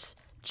cards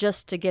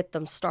just to get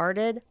them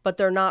started, but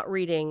they're not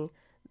reading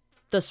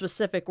the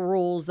specific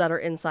rules that are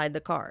inside the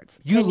cards.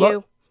 You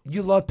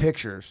love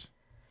pictures.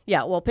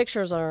 Yeah, well,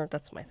 pictures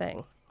that's my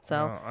thing.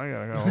 So I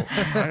gotta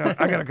go.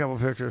 I got a couple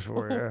pictures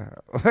for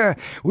you.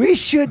 We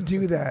should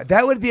do that.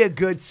 That would be a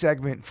good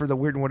segment for the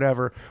Weird and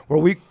Whatever, where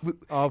we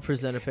I'll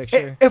present a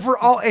picture. if we're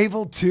all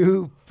able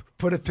to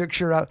put a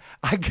picture up.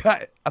 I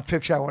got a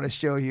picture I want to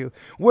show you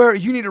where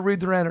you need to read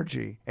their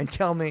energy and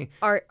tell me,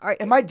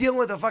 am I dealing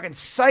with a fucking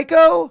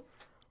psycho?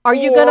 Are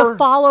you going to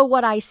follow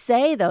what I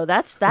say, though?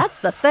 That's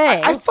the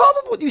thing. I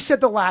followed what you said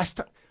the last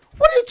time.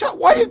 What are you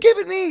why are you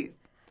giving me?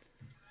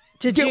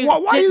 Did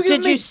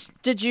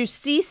you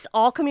cease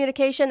all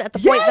communication at the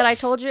point that I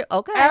Yes! told you?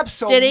 Okay.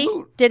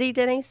 Absolute. Did he,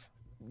 Denny's?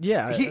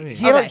 Yeah.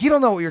 He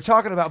don't know what you're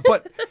talking about,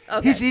 but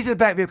he's in the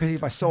back because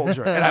he's my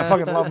soldier, and I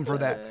fucking love him for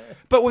that.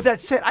 But with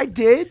that said,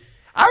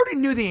 I already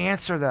knew the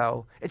answer,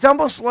 though. It's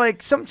almost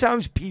like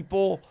sometimes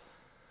people...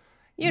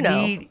 You know.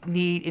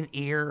 need an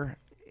ear.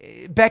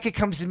 Beckett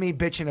comes to me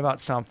bitching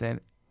about something.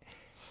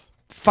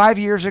 5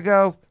 years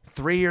ago,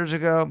 3 years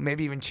ago,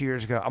 maybe even 2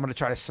 years ago, I'm going to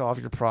try to solve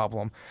your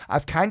problem.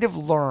 I've kind of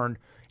learned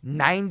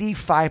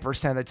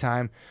 95% of the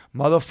time,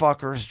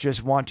 motherfuckers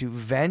just want to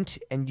vent,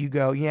 and you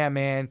go, yeah,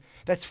 man,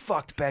 that's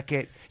fucked,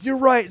 Beckett. You're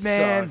right,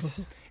 man.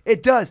 Sucks.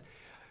 It does.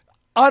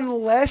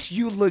 Unless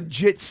you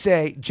legit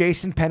say,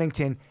 Jason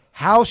Pennington,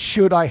 how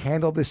should I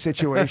handle this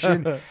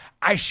situation?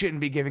 I shouldn't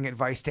be giving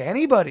advice to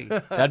anybody.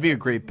 That'd be a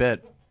great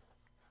bit.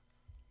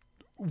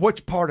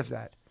 Which part of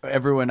that?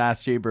 Everyone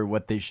asks Jaber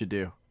what they should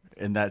do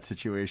in that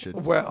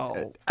situation.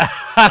 Well,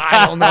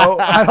 I don't know.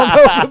 I don't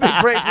know if it would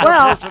be great for the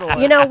personal Well, life.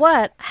 you know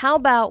what? How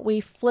about we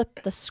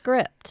flip the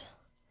script,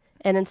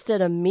 and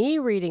instead of me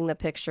reading the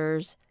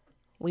pictures,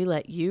 we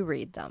let you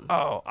read them.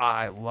 Oh,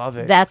 I love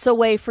it. That's a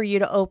way for you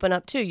to open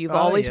up too. You've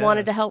always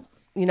wanted to yes. help,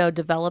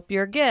 develop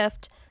your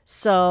gift,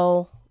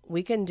 so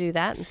we can do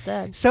that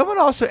instead. Someone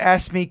also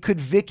asked me, could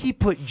Vickie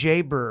put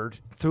Jaybird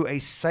through a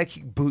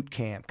psychic boot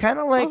camp? Kind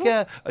of like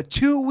a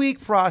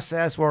 2-week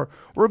process where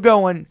we're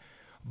going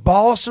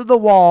balls to the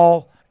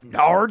wall,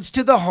 nards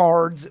to the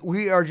hards.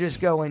 We are just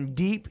going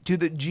deep to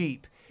the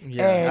Jeep.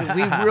 Yeah. And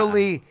we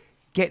really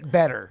get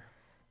better.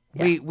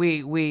 Yeah.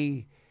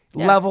 We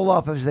level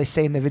up, as they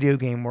say in the video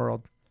game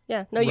world.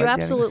 Yeah, no, you Right,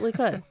 Dennys? absolutely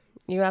could.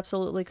 You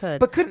absolutely could.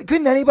 But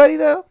couldn't anybody,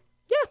 though?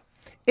 yeah,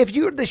 If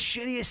you're the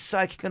shittiest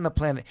psychic on the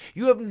planet,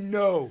 you have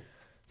no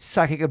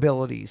psychic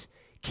abilities.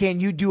 Can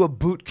you do a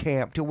boot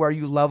camp to where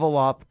you level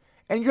up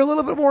and you're a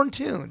little bit more in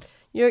tune?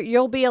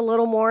 you'll be a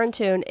little more in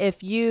tune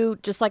if you,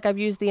 just like I've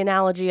used the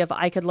analogy of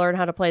I could learn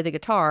how to play the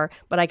guitar,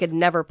 but I could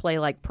never play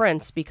like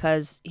Prince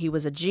because he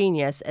was a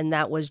genius and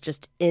that was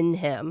just in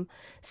him.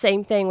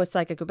 Same thing with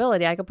psychic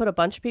ability. I could put a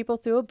bunch of people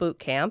through a boot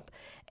camp,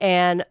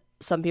 and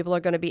some people are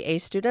going to be A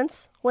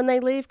students when they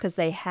leave because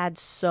they had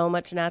so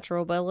much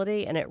natural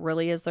ability and it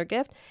really is their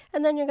gift.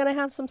 And then you're going to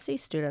have some C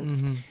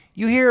students.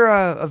 You hear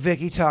a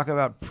Vickie talk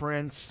about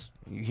Prince.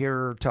 You hear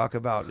her talk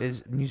about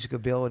his music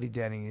ability,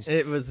 Dennys.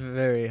 It was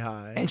very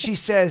high. And she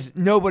says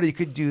nobody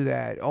could do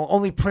that.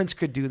 Only Prince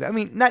could do that. I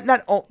mean, not.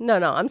 No,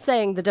 I'm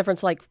saying the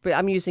difference, like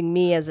I'm using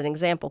me as an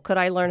example. Could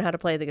I learn how to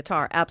play the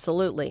guitar?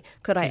 Absolutely.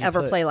 Could I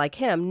ever play like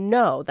him?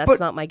 No, that's But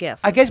not my gift.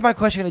 I guess my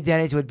question to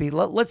Dennys would be: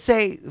 let's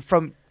say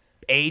from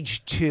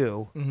age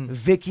 2,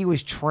 Vickie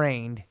was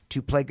trained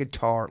to play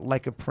guitar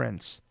like a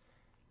Prince.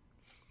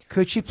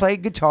 Could she play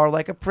guitar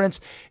like a Prince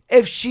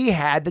if she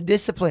had the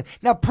discipline?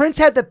 Now, Prince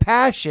had the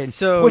passion,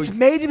 So which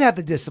made him have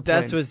the discipline.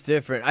 That's what's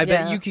different. I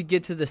Yeah. bet you could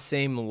get to the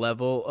same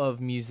level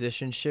of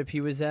musicianship he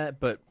was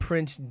at, but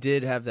Prince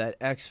did have that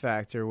X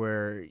factor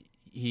where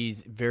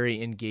he's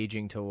very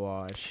engaging to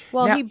watch.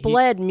 Well, Now, he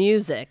bled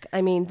music.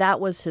 I mean, that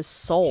was his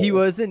soul. He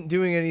wasn't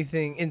doing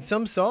anything. In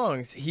some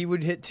songs, he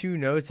would hit 2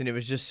 notes, and it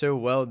was just so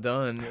well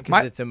done My-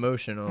 because it's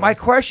emotional. My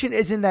question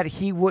isn't that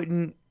he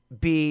wouldn't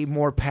be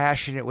more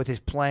passionate with his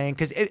playing,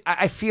 because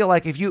I feel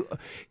like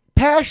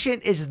passion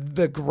is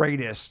the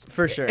greatest.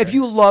 For sure. If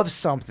you love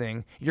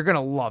something, you're going to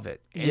love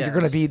it. And you're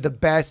going to Yes. be the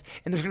best,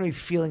 and there's going to be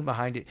feeling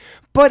behind it.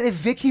 But if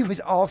Vickie was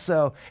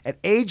also, at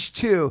age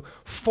 2,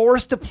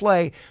 forced to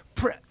play,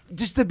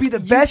 just to be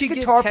the You best could get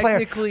guitar player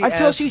technically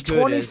until as she's good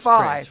as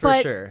 25. Prince, for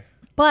But- sure.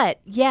 But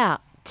yeah,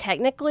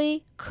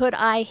 technically, could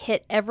I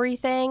hit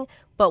everything?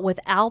 But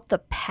without the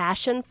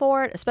passion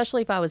for it,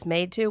 especially if I was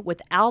made to,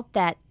 without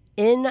that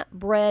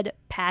inbred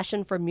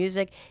passion for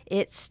music,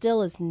 it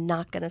still is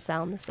not going to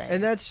sound the same.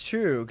 And that's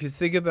true, because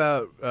think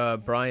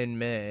about Brian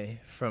May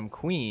from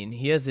Queen.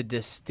 He has a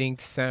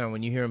distinct sound.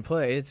 When you hear him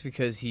play, it's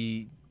because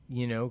he,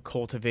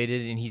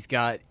 cultivated, and he's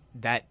got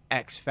that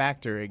X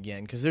factor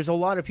again. Because there's a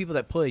lot of people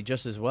that play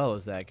just as well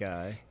as that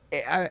guy.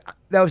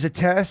 That was a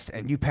test,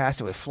 and you passed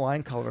it with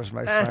flying colors,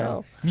 my friend.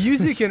 know.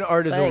 Music and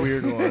art is a Thanks.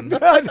 weird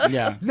one.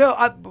 Yeah.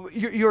 No,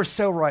 you're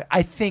so right.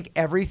 I think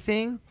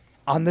everything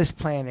on this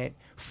planet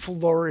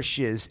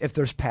flourishes if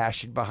there's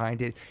passion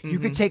behind it. You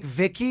could take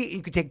Vickie,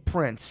 you could take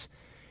Prince.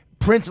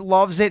 Prince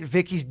loves it,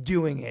 Vickie's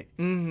doing it.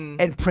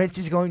 And Prince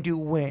is going to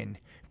win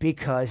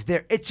because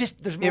there's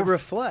It more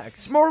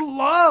reflects. it's more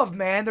love,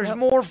 man. There's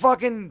more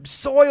fucking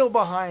soil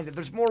behind it.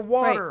 There's more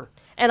water. Right.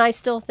 And I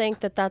still think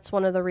that that's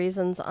one of the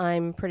reasons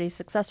I'm pretty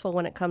successful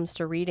when it comes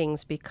to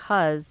readings,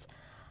 because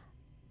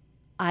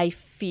I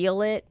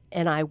feel it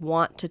and I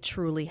want to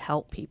truly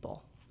help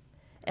people.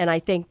 And I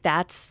think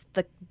that's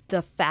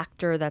the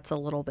factor that's a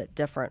little bit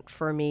different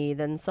for me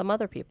than some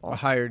other people. A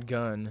hired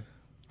gun.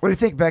 What do you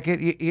think,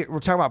 Beckett? We're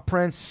talking about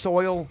Prince,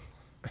 soil,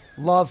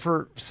 love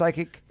for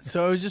psychic.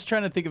 So I was just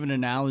trying to think of an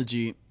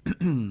analogy.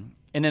 And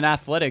in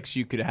athletics,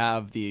 you could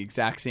have the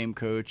exact same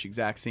coach,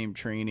 exact same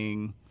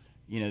training,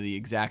 the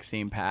exact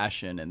same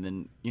passion, and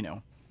then,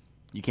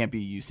 you can't be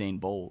Usain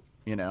Bolt,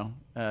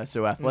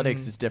 So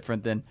athletics is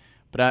different than,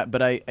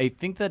 but I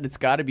think that it's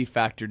got to be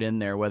factored in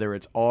there, whether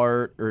it's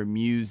art or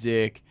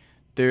music.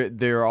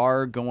 There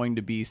are going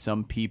to be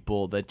some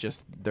people that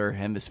just their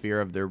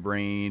hemisphere of their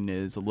brain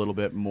is a little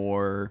bit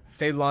more.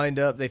 They lined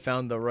up. They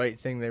found the right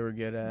thing they were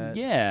good at.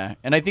 Yeah,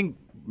 and I think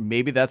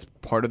maybe that's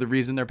part of the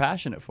reason they're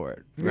passionate for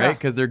it, right?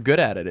 Because they're good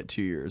at it at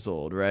 2 years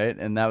old, right?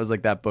 And that was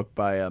like that book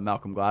by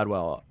Malcolm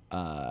Gladwell,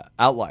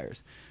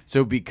 Outliers.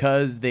 So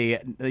because they,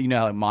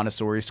 like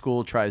Montessori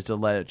school tries to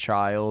let a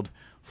child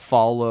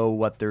follow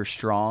what they're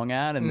strong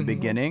at in the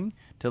beginning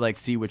to like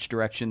see which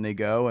direction they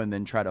go and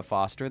then try to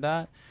foster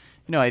that.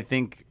 I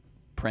think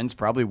Prince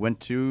probably went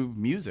to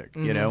music,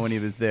 when he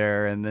was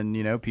there, and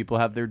then people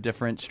have their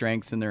different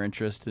strengths and their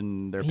interests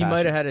and their. He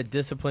might have had a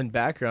disciplined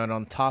background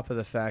on top of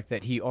the fact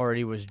that he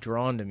already was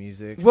drawn to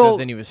music, Well, so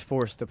then he was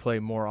forced to play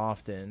more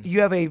often.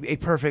 You have a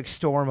perfect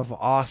storm of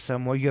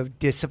awesome where you have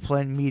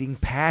discipline meeting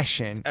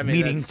passion,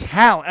 meeting that's-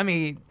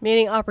 talent.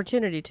 Meaning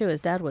opportunity too. His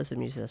dad was a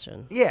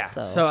musician. Yeah.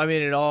 So I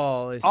mean, it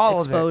all is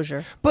all of it.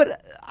 exposure.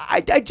 But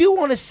I do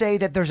want to say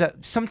that there's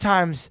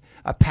sometimes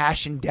a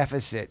passion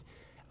deficit.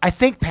 I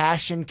think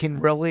passion can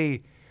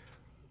really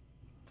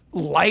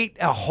light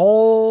a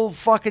whole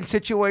fucking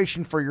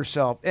situation for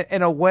yourself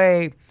in a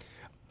way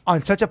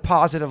on such a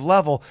positive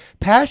level.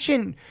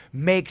 Passion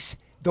makes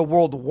the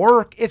world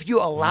work if you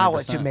allow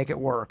it to 100%. make it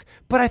work.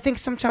 But I think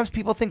sometimes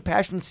people think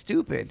passion's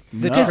stupid.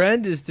 The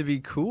trend is to be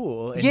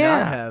cool and Yeah.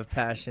 not have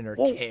passion or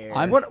Well, care.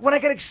 when I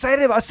get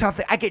excited about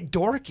something, I get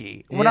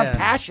dorky. When I'm Yeah.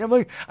 passionate, I'm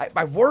like,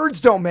 my words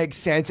don't make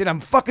sense, and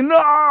I'm fucking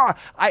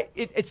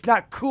it's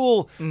not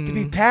cool to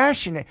be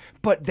passionate,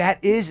 but that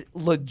is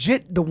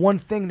legit the one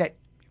thing that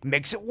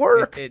makes it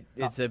work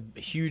it's a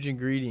huge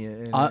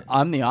ingredient in it.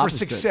 I'm the for opposite.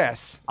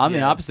 success. I'm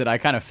the opposite. I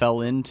kind of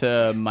fell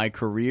into my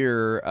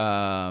career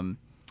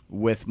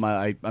with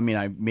I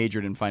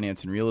majored in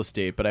finance and real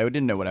estate, but I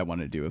didn't know what I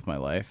wanted to do with my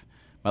life.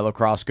 My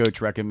lacrosse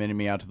coach recommended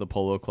me out to the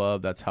polo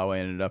club. That's how I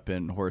ended up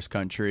in horse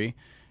country.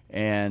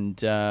 And,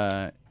 who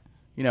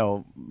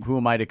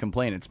am I to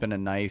complain? It's been a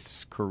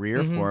nice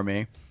career for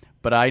me.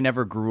 But I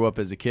never grew up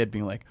as a kid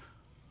being like,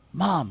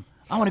 Mom,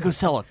 I want to go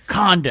sell a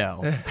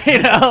condo.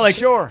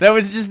 Sure. That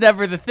was just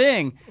never the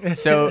thing.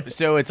 So it's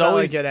Not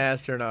always like an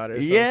astronaut or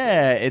something.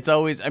 yeah, it's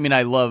always. I mean,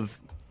 I love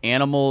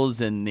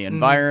animals and the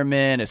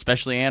environment,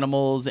 especially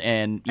animals,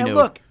 and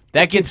Look,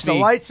 that it keeps gets the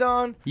me. lights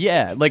on.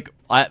 Yeah,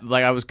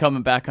 I was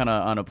coming back on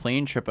a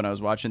plane trip and I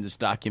was watching this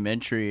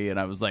documentary and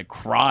I was like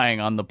crying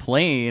on the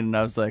plane and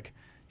I was like,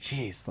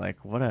 "Jeez, like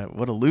what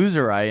a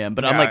loser I am."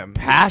 But I'm Yeah, like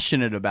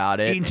passionate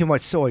about it. Eating too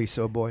much soy,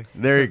 so boy.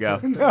 There you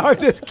go. No, I'm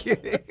just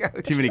kidding.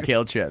 Too many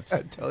kale chips.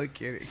 I'm totally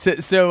kidding.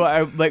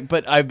 So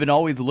but I've been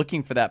always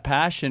looking for that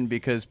passion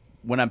because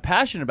when I'm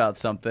passionate about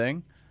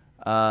something,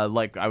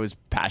 like I was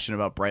passionate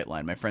about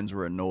Brightline. My friends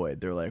were annoyed.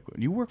 They're like,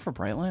 "You work for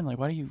Brightline? Like,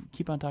 why do you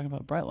keep on talking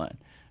about Brightline?"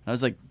 And I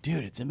was like,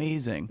 "Dude, it's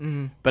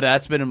amazing." But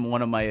that's been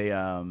one of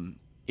my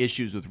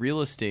issues with real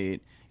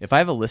estate. If I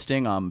have a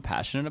listing I'm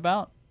passionate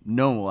about,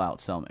 no one will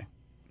outsell me.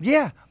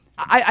 Yeah,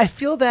 I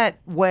feel that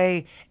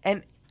way,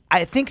 and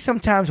I think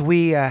sometimes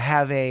we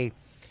have a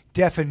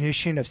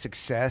definition of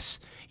success.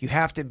 You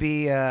have to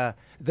be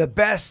the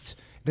best,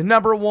 the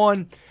number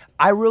one.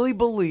 I really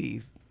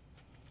believe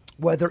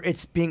whether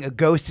it's being a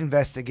ghost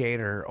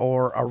investigator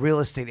or a real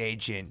estate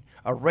agent,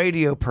 a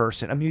radio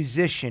person, a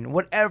musician,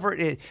 whatever it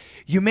is,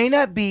 you may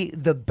not be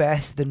the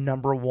best, the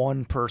number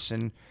one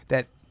person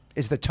that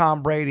is the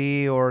Tom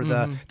Brady or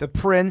the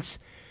Prince,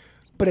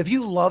 but if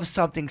you love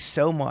something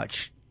so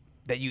much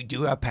that you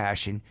do have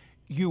passion,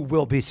 you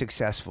will be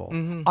successful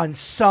on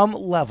some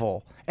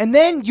level. And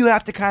then you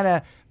have to kind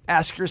of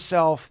ask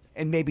yourself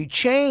and maybe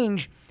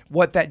change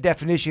what that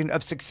definition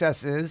of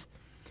success is.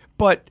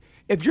 But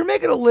if you're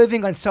making a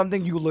living on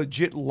something you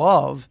legit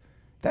love,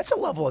 that's a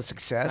level of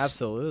success.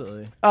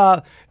 Absolutely.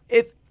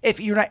 If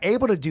you're not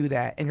able to do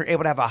that and you're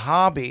able to have a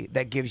hobby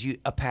that gives you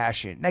a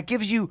passion, that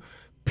gives you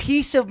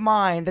peace of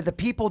mind that the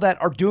people that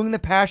are doing the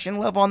passion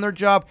level on their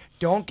job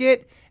don't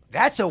get,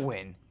 that's a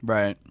win.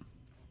 Right.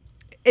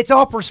 It's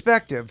all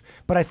perspective,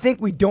 but I think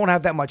we don't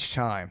have that much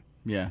time.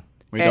 Yeah.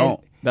 We And-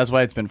 don't. That's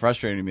why it's been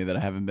frustrating to me that I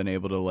haven't been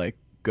able to like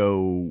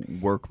go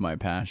work my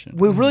passion.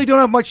 We really don't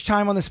have much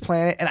time on this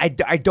planet, and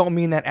I don't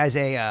mean that as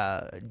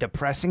a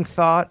depressing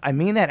thought. I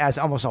mean that as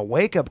almost a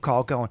wake-up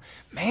call going,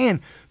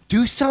 man,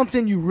 do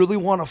something you really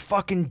want to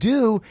fucking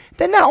do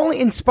that not only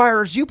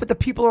inspires you, but the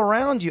people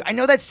around you. I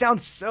know that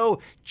sounds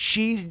so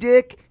cheese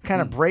dick,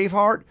 kind of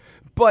Braveheart,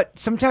 but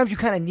sometimes you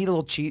kind of need a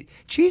little cheese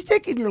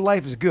dick in your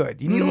life is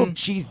good. You need a little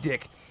cheese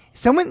dick.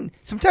 Sometimes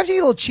you need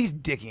a little cheese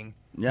dicking.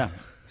 Yeah.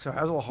 Sorry,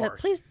 that was a little Yeah,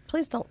 harsh.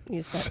 please don't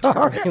use that.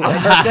 Sorry.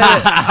 I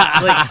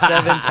said it like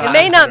 7 times. It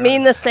may not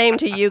mean the same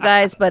to you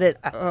guys, but it.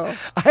 Oh.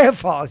 I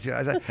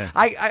apologize.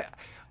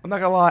 I'm not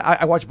gonna lie.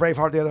 I watched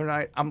Braveheart the other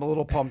night. I'm a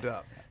little pumped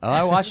up. Oh,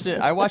 I watched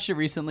it. I watched it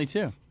recently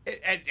too.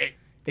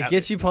 It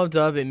gets you pumped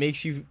up. It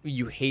makes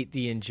you hate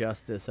the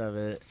injustice of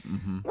it.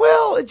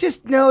 Well, it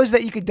just knows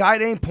that you could die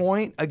at any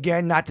point.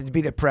 Again, not to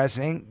be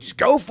depressing. Just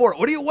go for it.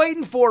 What are you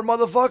waiting for,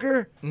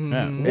 motherfucker?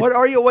 Yeah. What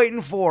are you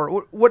waiting for?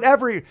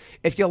 Whatever.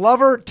 If you love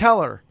her,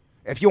 tell her.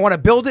 If you want to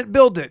build it,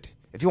 build it.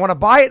 If you want to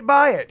buy it,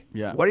 buy it.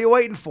 Yeah. What are you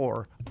waiting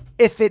for?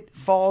 If it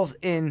falls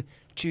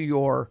into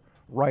your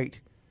right,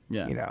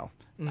 Yeah. don't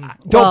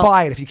Well-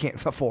 buy it if you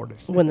can't afford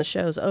it. When the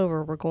show's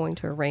over, we're going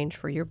to arrange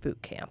for your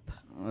boot camp.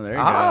 Oh, there you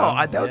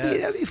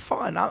That'd be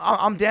fun.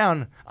 I'm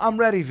down. I'm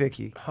ready,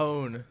 Vickie.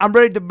 Hone. I'm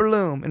ready to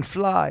bloom and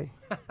fly.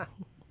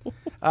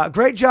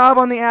 Great job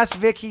on the Ask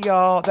Vickie,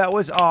 y'all. That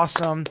was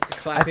awesome.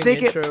 Clapping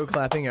intro,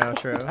 clapping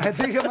outro. I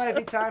think it might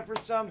be time for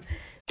some.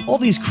 All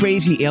these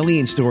crazy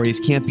alien stories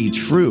can't be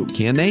true,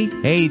 can they?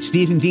 Hey, it's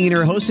Stephen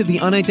Diener, host of the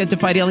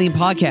Unidentified Alien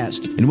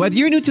Podcast. And whether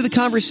you're new to the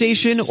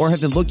conversation or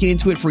have been looking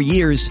into it for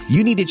years,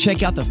 you need to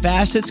check out the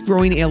fastest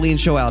growing alien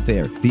show out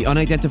there, the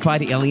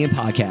Unidentified Alien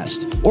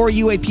Podcast, or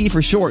UAP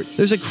for short.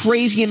 There's a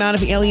crazy amount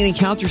of alien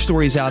encounter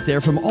stories out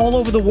there from all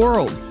over the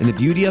world. And the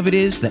beauty of it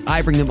is that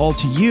I bring them all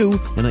to you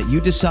and let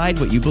you decide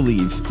what you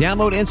believe.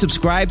 Download and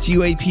subscribe to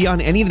UAP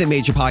on any of the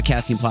major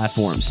podcasting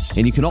platforms.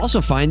 And you can also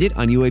find it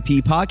on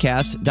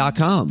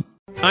UAPpodcast.com.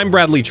 I'm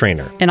Bradley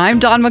Trainer. And I'm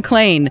Don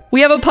McClain.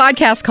 We have a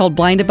podcast called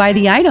Blinded by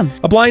the Item.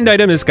 A blind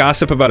item is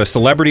gossip about a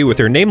celebrity with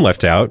their name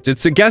left out.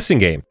 It's a guessing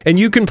game, and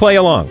you can play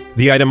along.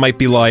 The item might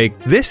be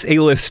like, this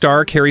A-list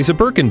star carries a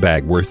Birkin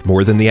bag worth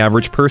more than the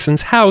average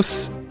person's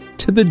house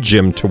to the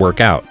gym to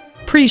work out.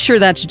 Pretty sure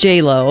that's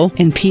J-Lo.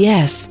 And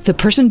P.S. the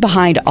person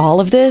behind all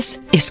of this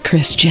is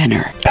Kris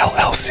Jenner,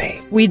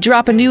 LLC. We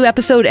drop a new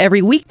episode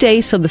every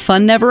weekday so the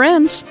fun never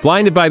ends.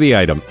 Blinded by the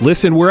Item.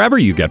 Listen wherever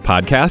you get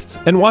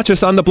podcasts and watch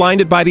us on the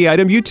Blinded by the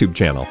Item YouTube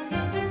channel.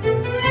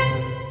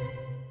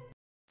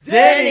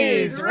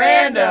 Dennys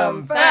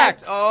Random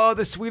Facts. Oh,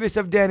 the sweetest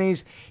of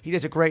Dennys. He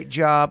does a great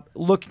job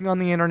looking on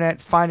the internet,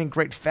 finding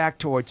great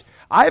factoids.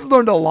 I've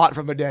learned a lot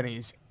from a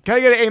Dennys. Can I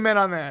get an amen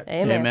on that?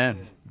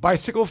 Amen.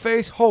 Bicycle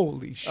face?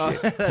 Holy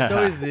shit. That's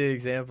always the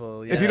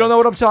example. If you don't know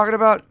what I'm talking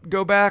about,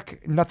 go back.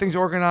 Nothing's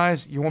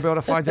organized. You won't be able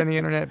to find it on the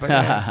internet, but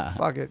yeah,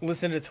 fuck it.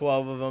 Listen to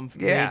 12 of them.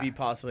 Yeah. Maybe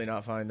possibly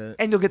not find it.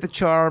 And you'll get the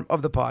charm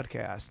of the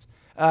podcast.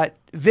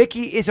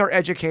 Vickie is our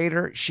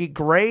educator. She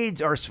grades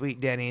our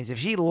sweet Dennys. If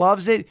she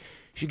loves it,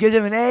 she gives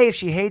him an A. If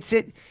she hates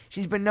it,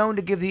 she's been known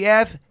to give the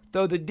F,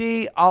 throw the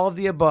D, all of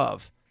the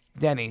above.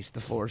 Dennys, the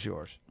floor is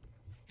yours.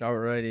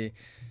 Alrighty.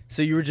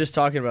 So you were just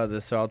talking about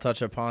this, so I'll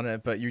touch upon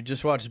it. But you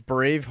just watched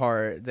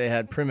Braveheart. They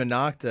had Prima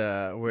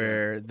Nocta,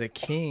 where the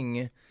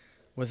king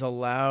was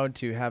allowed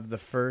to have the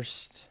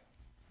first,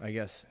 I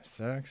guess,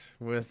 sex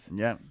with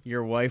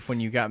your wife when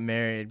you got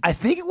married. I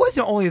think it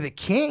wasn't only the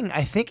king.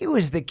 I think it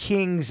was the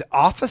king's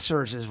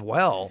officers as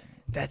well.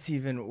 That's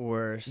even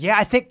worse. Yeah,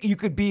 I think you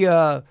could be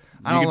a...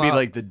 You could be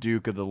like the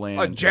Duke of the land.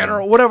 A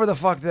general, whatever the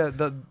fuck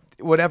the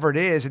whatever it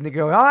is, and they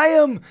go, I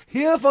am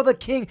here for the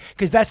king,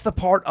 because that's the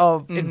part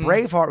of in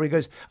Braveheart where he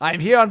goes,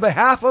 I'm here on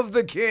behalf of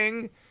the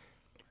king.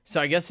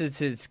 So I guess it's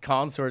his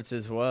consorts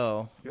as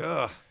well.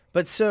 Ugh.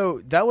 But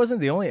so that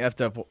wasn't the only effed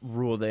up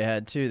rule they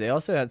had too. They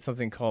also had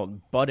something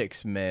called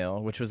buttocks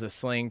mail, which was a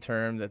slang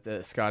term that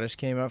the Scottish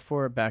came up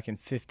for back in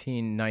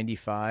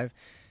 1595.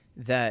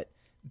 That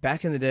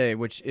back in the day,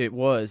 which it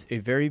was a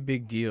very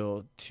big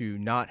deal to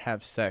not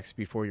have sex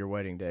before your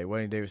wedding day.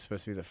 Wedding day was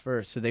supposed to be the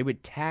first. So they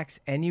would tax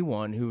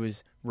anyone who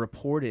was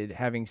reported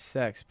having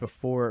sex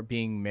before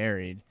being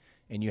married,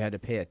 and you had to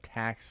pay a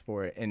tax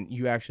for it. And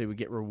you actually would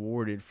get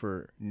rewarded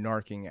for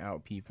narking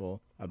out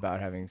people about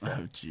having sex.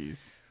 Oh, jeez.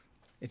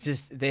 It's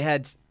just, they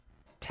had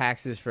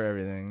taxes for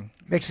everything.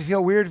 Makes me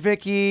feel weird,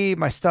 Vickie.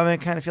 My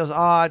stomach kind of feels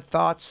odd.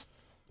 Thoughts?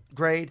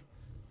 Grade?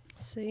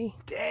 See?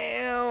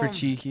 Damn. For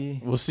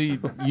cheeky. We'll see.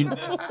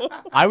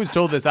 I was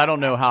told this. I don't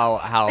know how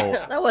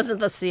That wasn't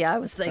the C I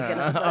was thinking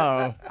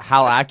of.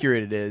 how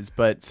accurate it is,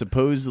 but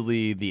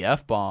supposedly the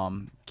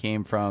F-bomb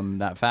came from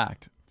that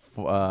fact.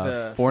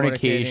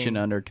 Fornication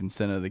under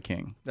consent of the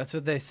king. That's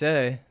what they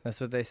say. That's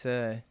what they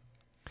say.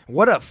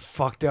 What a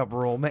fucked up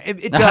rule, man.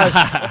 It does.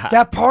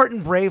 That part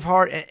in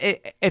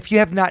Braveheart, if you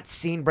have not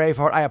seen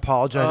Braveheart, I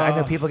apologize. I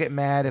know people get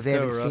mad if they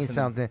haven't seen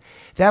something.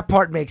 That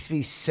part makes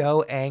me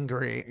so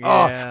angry. Yeah.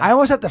 Oh, I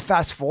almost have to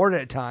fast forward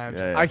it at times.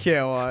 Yeah. I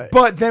can't watch.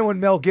 But then when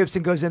Mel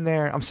Gibson goes in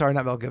there, I'm sorry,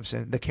 not Mel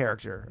Gibson, the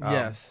character.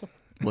 Yes.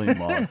 William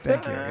Wallace.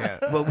 Thank you. Yeah.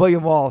 Well,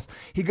 William Wallace.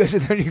 He goes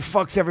in there and he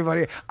fucks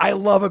everybody. I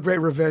love a great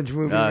revenge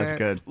movie. No, man. that's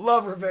good.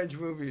 Love revenge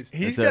movies.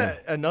 He's got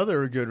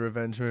another good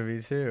revenge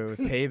movie, too.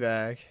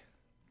 Payback.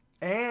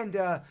 And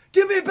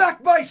give me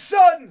back my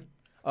son.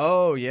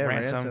 Oh, yeah.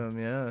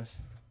 Ransom. Yes.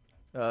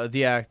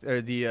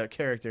 The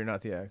character,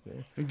 not the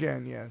actor.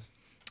 Again, yes.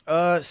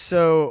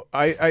 So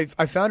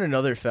I found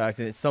another fact,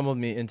 and it stumbled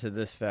me into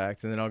this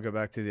fact, and then I'll go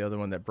back to the other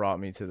one that brought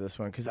me to this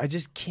one, because I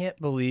just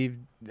can't believe,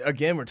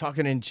 again, we're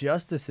talking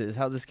injustices,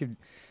 how this could...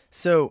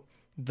 So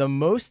the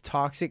most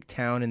toxic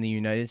town in the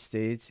United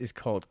States is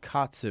called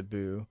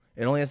Kotzebue.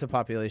 It only has a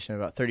population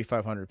of about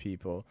 3,500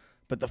 people.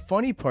 But the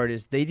funny part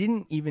is they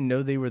didn't even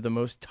know they were the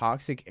most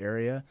toxic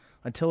area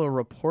until a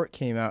report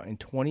came out in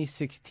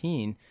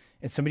 2016,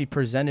 and somebody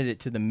presented it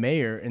to the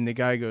mayor, and the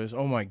guy goes,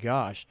 oh my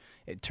gosh.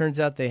 It turns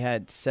out they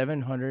had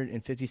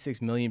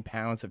 756 million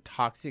pounds of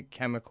toxic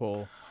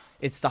chemical.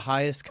 It's the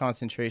highest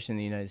concentration in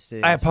the United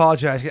States. I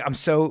apologize. I'm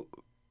so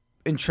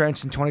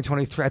entrenched in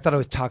 2023. I thought it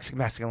was toxic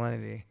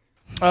masculinity.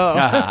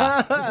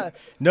 Oh.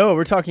 No,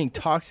 we're talking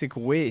toxic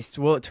waste.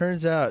 Well, it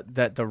turns out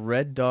that the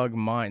Red Dog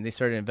Mine, they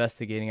started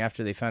investigating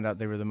after they found out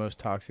they were the most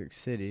toxic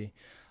city,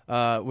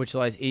 which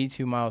lies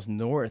 82 miles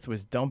north,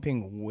 was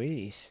dumping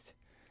waste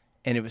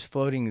and it was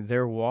floating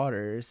their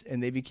waters,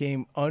 and they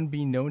became,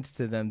 unbeknownst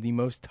to them, the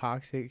most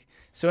toxic.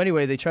 So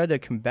anyway, they tried to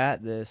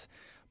combat this,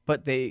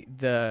 but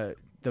the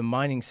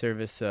mining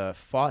service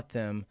fought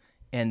them,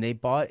 and they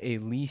bought a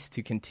lease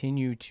to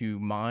continue to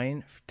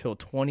mine till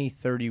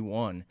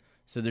 2031.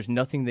 So there's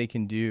nothing they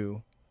can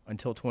do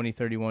until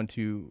 2031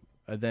 to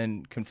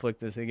then conflict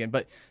this again.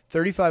 But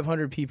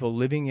 3,500 people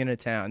living in a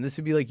town. This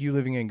would be like you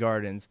living in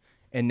Gardens,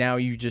 and now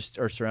you just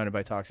are surrounded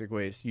by toxic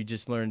waste. You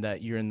just learned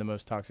that you're in the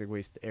most toxic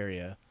waste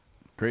area.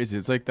 Crazy.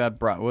 It's like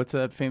that. What's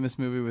that famous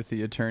movie with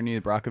the attorney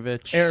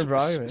Brockovich? Aaron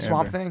Brockovich.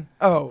 Swamp Thing?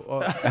 Oh.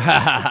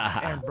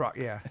 Aaron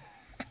yeah.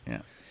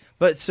 Yeah.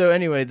 But so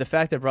anyway, the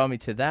fact that brought me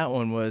to that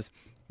one was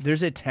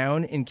there's a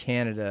town in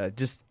Canada.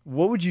 Just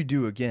what would you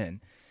do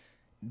again?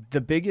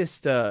 The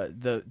biggest,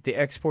 the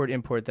export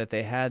import that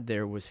they had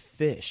there was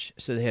fish.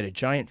 So they had a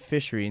giant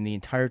fishery, and the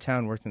entire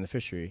town worked in the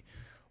fishery.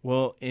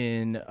 Well,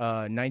 in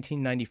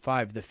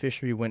 1995, the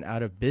fishery went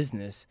out of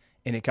business,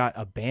 and it got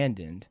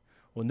abandoned.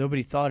 Well,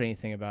 nobody thought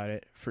anything about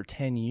it for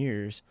 10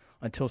 years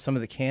until some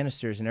of the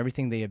canisters and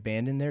everything they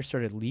abandoned there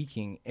started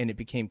leaking, and it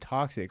became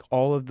toxic,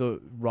 all of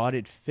the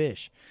rotted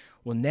fish.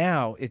 Well,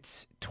 now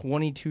it's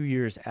 22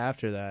 years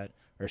after that,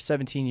 or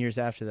 17 years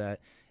after that,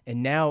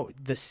 and now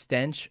the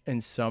stench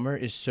in summer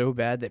is so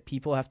bad that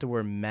people have to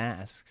wear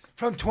masks.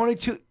 From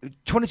 22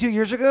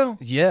 years ago?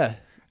 Yeah.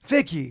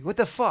 Vickie, what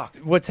the fuck?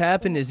 What's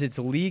happened is it's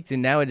leaked,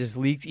 and now it just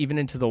leaked even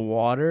into the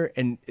water,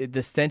 and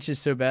the stench is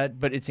so bad.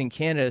 But it's in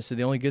Canada, so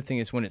the only good thing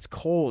is when it's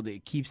cold,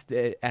 it keeps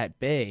it at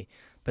bay.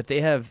 But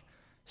they have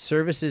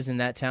services in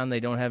that town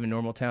they don't have in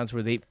normal towns,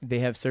 where they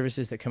have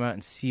services that come out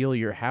and seal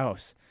your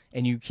house,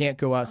 and you can't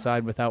go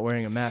outside without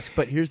wearing a mask.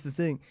 But here's the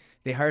thing.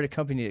 They hired a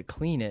company to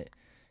clean it.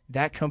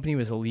 That company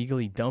was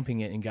illegally dumping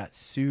it and got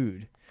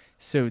sued.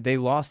 So they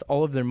lost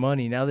all of their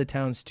money. Now the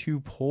town's too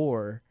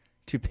poor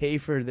to pay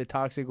for the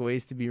toxic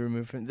waste to be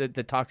removed from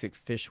the toxic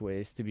fish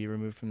waste to be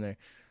removed from there.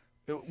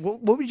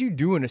 What would you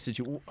do in a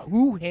situation?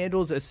 Who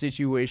handles a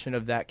situation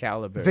of that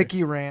caliber?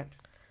 Vickie rant.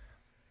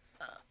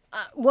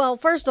 Well,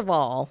 first of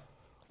all,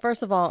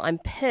 I'm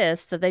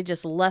pissed that they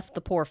just left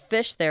the poor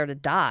fish there to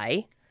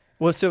die.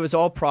 Well, so it was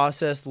all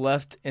processed,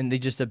 left, and they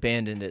just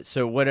abandoned it.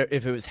 So what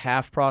if it was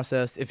half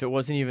processed? If it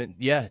wasn't even,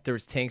 there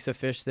was tanks of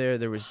fish there.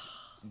 There was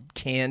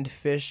canned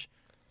fish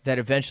that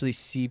eventually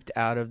seeped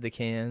out of the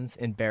cans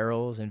in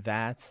barrels and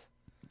vats.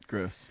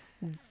 Gross.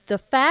 The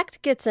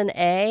fact gets an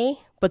A,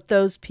 but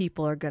those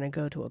people are going to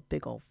go to a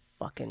big old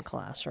fucking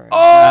classroom.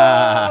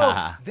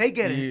 Oh! They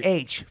get an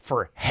H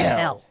for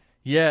hell.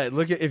 Yeah,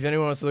 if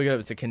anyone wants to look it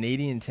up, it's a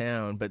Canadian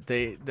town, but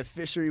the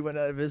fishery went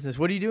out of business.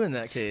 What do you do in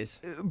that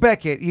case?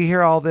 Beckett, you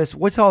hear all this.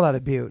 What's all that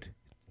about?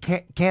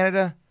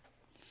 Canada?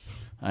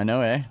 I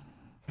know, eh?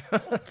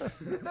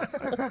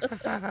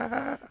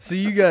 So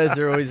you guys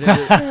are always into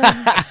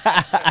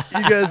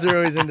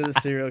the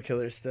serial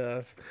killer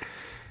stuff.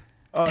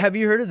 Have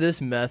you heard of this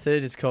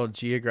method? It's called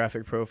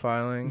geographic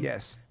profiling.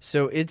 Yes.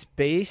 So it's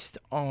based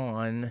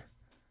on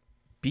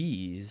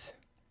bees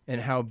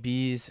and how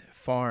bees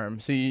farm.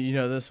 So you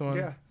know this one?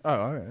 Yeah. Oh,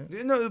 all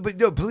right.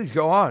 No, please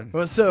go on.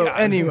 Well, so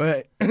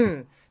anyway,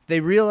 they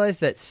realized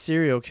that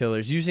serial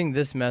killers, using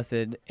this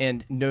method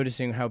and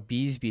noticing how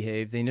bees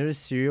behave, they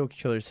noticed serial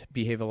killers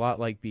behave a lot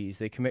like bees.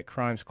 They commit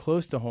crimes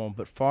close to home,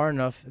 but far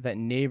enough that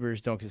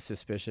neighbors don't get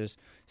suspicious,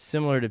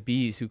 similar to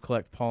bees who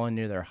collect pollen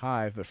near their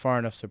hive, but far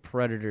enough so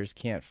predators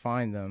can't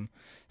find them.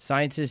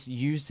 Scientists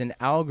used an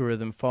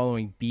algorithm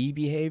following bee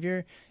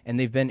behavior, and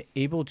they've been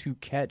able to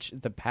catch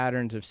the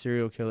patterns of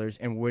serial killers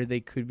and where they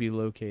could be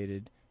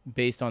located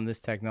based on this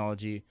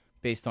technology,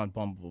 based on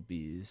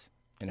bumblebees.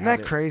 Isn't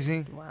that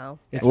crazy? Wow.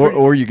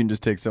 Or you can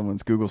just take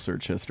someone's Google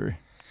search history.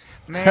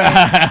 Man,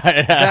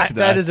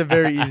 that is a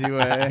very easy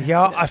way.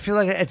 Yeah, I feel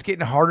like it's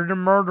getting harder to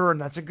murder,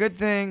 and that's a good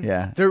thing.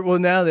 Yeah.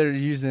 Now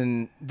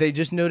they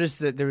just noticed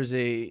that there was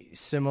a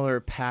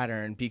similar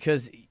pattern,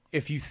 because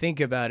if you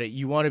think about it,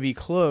 you want to be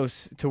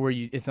close to where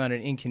it's not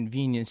an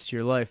inconvenience to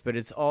your life, but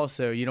it's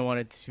also, you don't want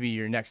it to be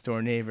your next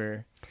door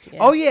neighbor. Yeah.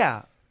 Oh,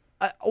 yeah.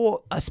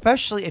 Well,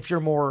 especially if you're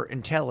more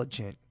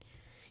intelligent.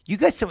 You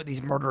got some of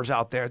these murderers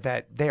out there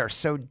that they are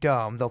so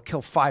dumb. They'll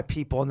kill 5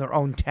 people in their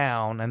own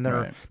town, and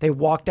they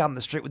walk down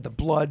the street with the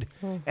blood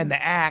and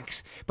the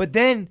axe. But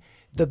then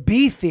the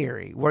bee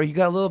theory, where you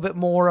got a little bit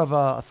more of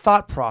a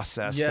thought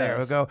process there.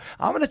 We'll go,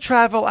 I'm going to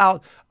travel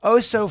out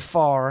so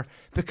far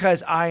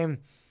because I'm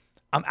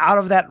out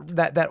of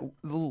that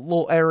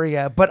little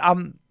area, but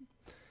I'm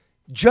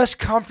just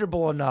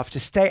comfortable enough to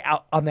stay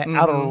out on that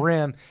outer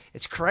rim.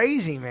 It's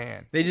crazy,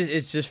 man.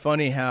 It's just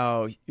funny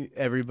how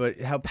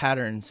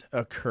patterns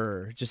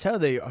occur. Just how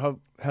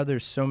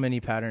there's so many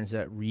patterns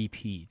that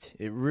repeat.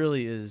 It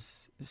really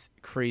is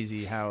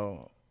crazy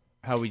how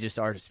we just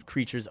are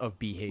creatures of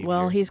behavior.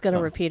 Well, he's going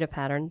to repeat a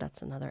pattern.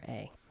 That's another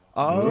A.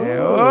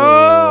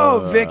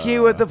 Oh,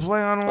 Vickie with the play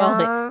on words.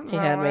 Well, he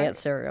had me at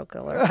serial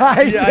killer.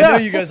 I know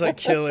you guys like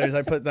killers.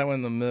 I put that one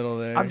in the middle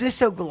there. I'm just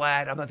so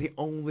glad I'm not the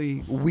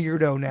only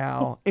weirdo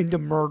now into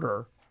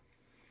murder.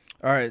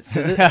 All right,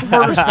 so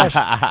Murder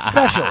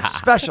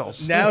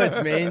specials. now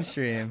it's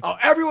mainstream. Oh,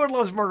 everyone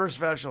loves murder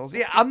specials.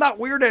 Yeah, I'm not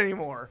weird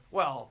anymore.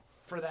 Well,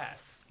 for that.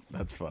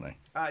 That's funny.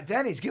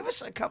 Dennys, give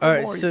us a couple All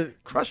right, more. so- You're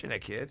crushing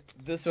it, kid.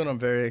 This one I'm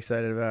very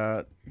excited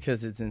about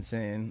because it's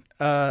insane.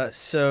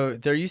 So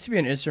there used to be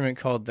an instrument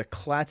called the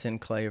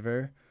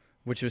Clattenclaver,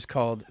 which was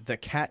called the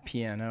cat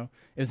piano.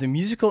 It was a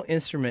musical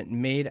instrument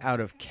made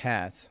out of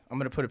cats. I'm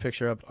going to put a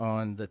picture up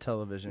on the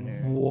television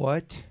here.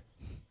 What?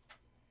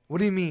 What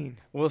do you mean?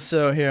 Well,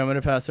 so here, I'm going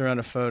to pass around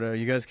a photo.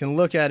 You guys can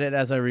look at it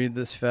as I read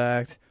this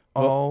fact.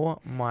 Oh,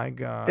 my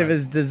God. It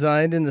was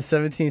designed in the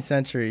 17th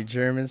century.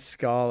 German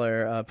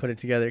scholar put it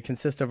together. It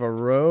consists of a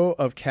row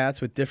of cats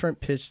with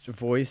different pitched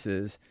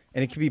voices,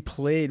 and it can be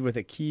played with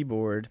a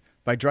keyboard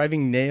by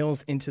driving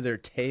nails into their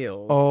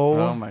tails.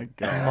 Oh my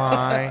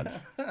God.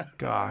 My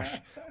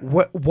gosh.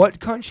 What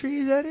country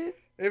is that in?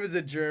 It was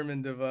a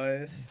German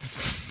device.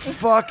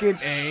 Fucking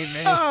A,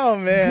 man. Oh,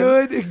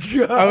 man. Good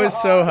God. I was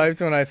so hyped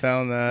when I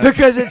found that.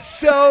 Because it's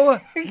so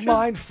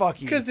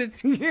mind-fucking. Because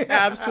it's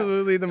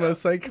absolutely the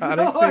most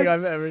psychotic thing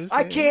I've ever seen.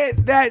 I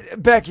can't.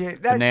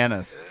 Beckett. That's,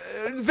 Bananas.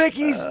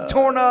 Vickie's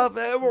torn up.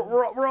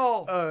 We're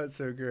all. Oh, it's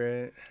so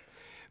great.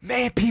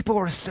 Man, people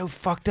are so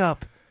fucked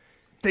up.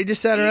 They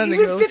just sat around and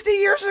Even go, 50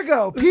 years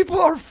ago, people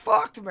are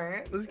fucked,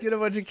 man. let's get a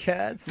bunch of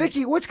cats.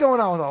 Vickie, what's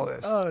going on with all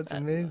this? Oh, it's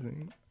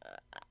amazing.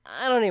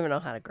 I don't even know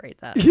how to grade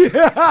that.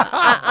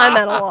 I'm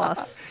at a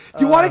loss.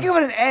 Do you want to give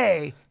it an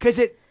A?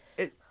 Because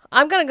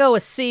I'm going to go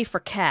with C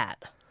for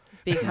cat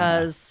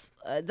because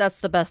that's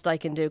the best I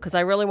can do because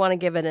I really want to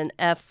give it an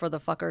F for the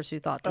fuckers who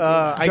thought to do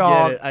that.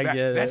 I get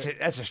it.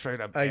 That's a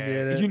straight up A. I get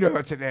it. You know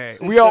it's an A.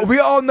 We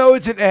all know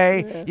it's an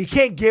A. You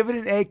can't give it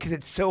an A because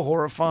it's so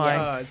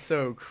horrifying. Oh, it's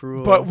so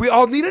cruel. But we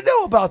all need to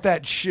know about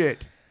that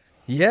shit.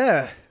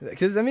 Yeah,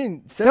 because, I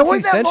mean, That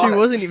wasn't 17th that century long-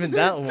 wasn't even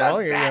that It's long not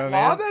ago, that man.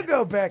 long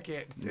ago,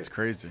 Beckett. It's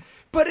crazy.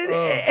 But it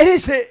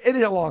is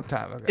a long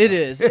time ago. It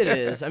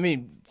is. I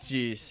mean,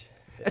 jeez.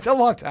 It's a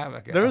long time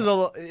ago. There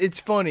was it's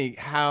funny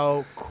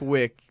how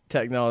quick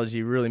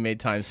technology really made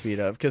time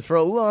speed up because for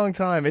a long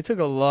time, it took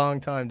a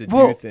long time to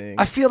do things.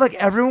 I feel like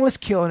everyone was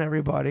killing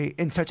everybody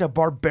in such a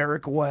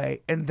barbaric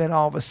way, and then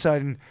all of a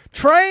sudden,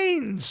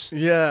 trains!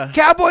 Yeah.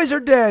 Cowboys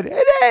are dead!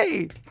 And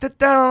hey!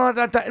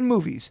 In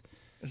movies.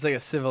 It's like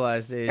a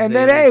civilized age. And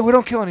then, hey, we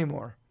don't kill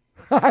anymore.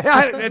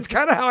 It's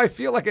kind of how I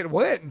feel like it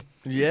went.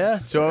 Yeah.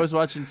 So I was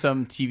watching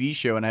some TV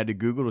show and I had to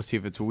Google to see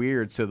if it's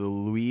weird. So the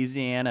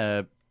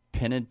Louisiana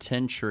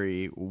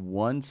Penitentiary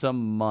once a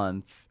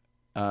month,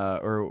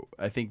 or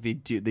I think they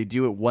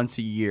do it once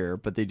a year,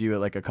 but they do it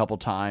like a couple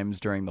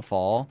times during the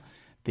fall.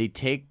 They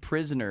take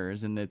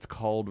prisoners and it's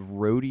called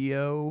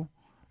rodeo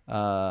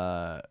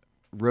poker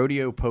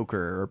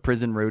or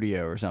prison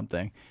rodeo or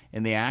something.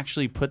 And they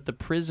actually put the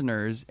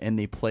prisoners and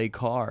they play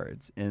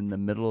cards in the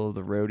middle of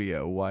the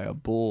rodeo while a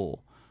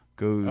bull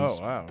goes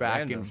back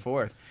Random. and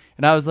forth.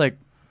 And I was like,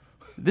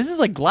 this is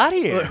like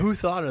Gladiator. Like, who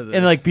thought of this?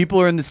 And like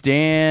people are in the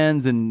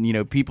stands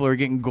and people are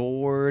getting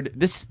gored.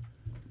 This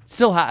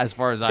still as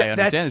far as I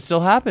understand, it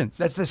still happens.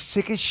 That's the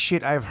sickest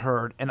shit I've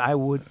heard, and I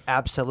would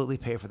absolutely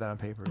pay for that on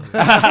pay-per-view.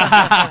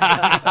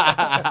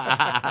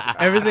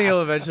 Everything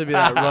will eventually be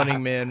that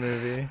Running Man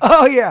movie.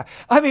 Oh, yeah.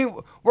 I mean,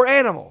 we're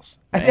animals.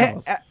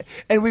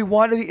 And we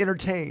want to be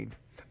entertained.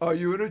 Are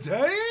you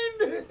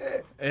entertained?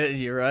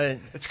 You're right.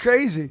 It's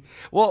crazy.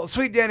 Well,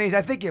 Sweet Dennys,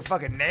 I think you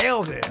fucking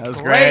nailed it. That was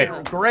great.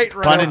 Great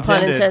round. Pun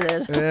intended. Pun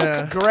intended.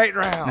 Yeah. Great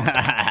round.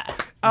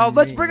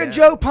 Let's bring a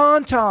Joe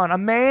Ponton, a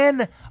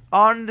man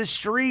on the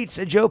streets.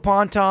 A Joe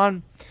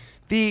Ponton,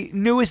 the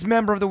newest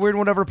member of the Weird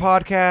Whatever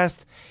podcast.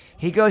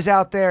 He goes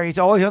out there. He's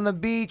always on the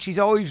beach. He's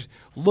always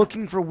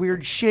looking for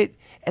weird shit.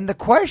 And the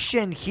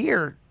question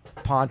here,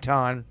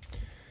 Ponton,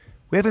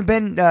 we haven't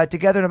been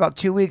together in about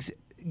 2 weeks.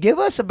 Give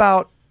us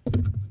about,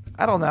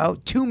 I don't know,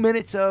 2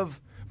 minutes of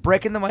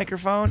breaking the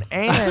microphone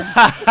and...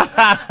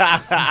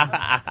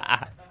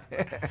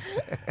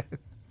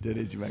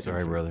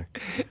 Sorry, brother.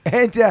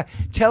 And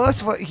tell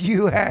us what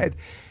you had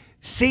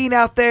seen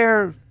out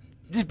there.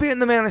 Just being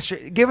the man on the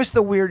street. Give us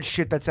the weird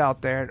shit that's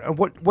out there. And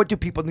what do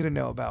people need to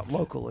know about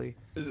locally?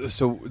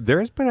 So there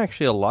has been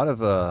actually a lot of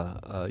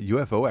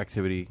UFO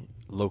activity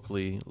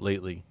locally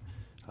lately.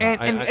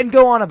 And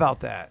go on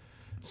about that.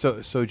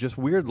 So just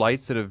weird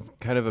lights that have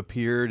kind of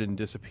appeared and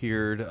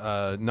disappeared.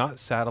 Not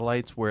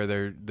satellites where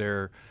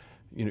they're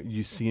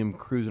you see them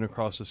cruising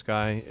across the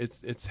sky.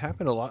 It's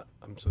happened a lot.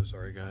 I'm so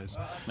sorry, guys.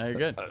 No, you're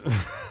good.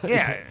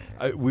 Yeah.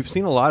 We've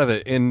seen a lot of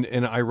it, and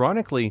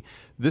ironically,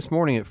 this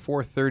morning at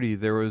 4:30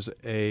 there was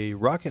a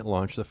rocket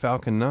launch, the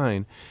Falcon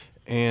 9,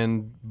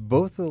 and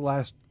both of the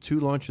last two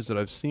launches that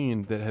I've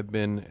seen that have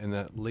been in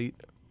that late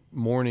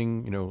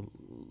morning,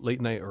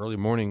 late night, early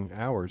morning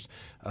hours,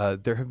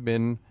 there have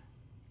been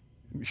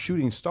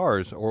shooting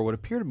stars, or what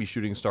appear to be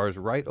shooting stars,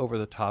 right over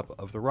the top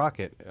of the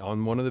rocket.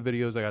 On one of the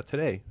videos I got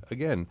today,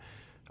 again,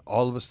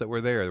 all of us that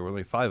were there were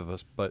only 5 of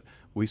us, but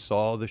we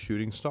saw the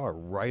shooting star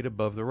right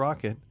above the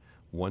rocket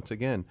once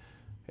again.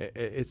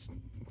 It's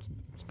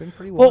been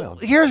pretty wild. Well,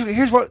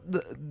 here's what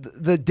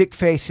the dick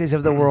faces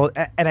of the world,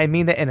 and I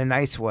mean that in a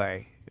nice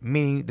way.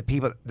 meaning the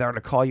people that are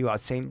going to call you out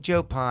saying,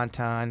 Joe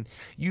Ponton,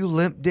 you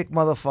limp dick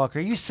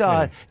motherfucker, you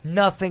saw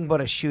nothing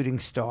but a shooting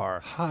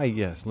star. Hi,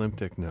 yes, limp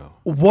dick, no.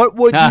 What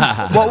would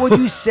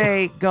you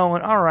say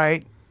going, all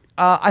right,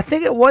 I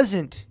think it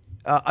wasn't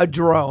a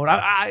drone.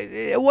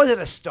 It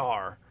wasn't a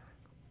star.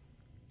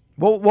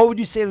 What would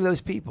you say to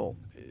those people?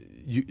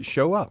 You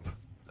show up.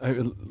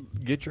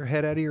 Get your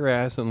head out of your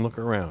ass and look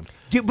around.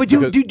 Do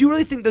you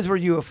really think those were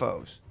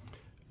UFOs?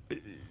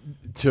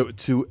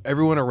 To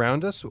everyone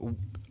around us,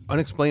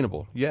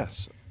 unexplainable.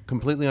 Yes,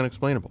 completely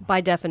unexplainable. By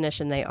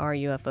definition, they are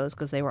UFOs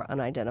because they were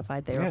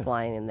unidentified. They were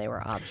flying and they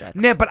were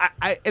objects. Yeah, but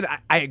I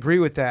agree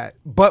with that.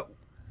 But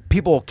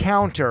people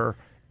counter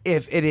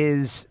if it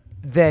is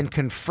then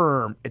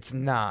confirmed it's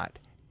not.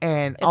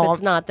 And if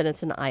it's not, then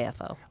it's an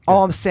IFO.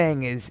 All I'm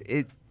saying is,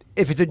 if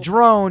it's a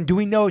drone, do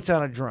we know it's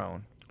on a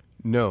drone?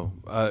 No,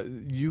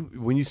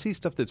 when you see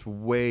stuff that's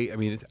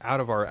it's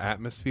out of our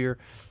atmosphere.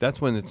 That's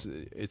when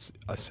it's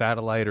a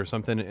satellite or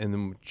something, and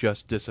then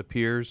just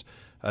disappears.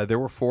 There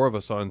were 4 of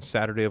us on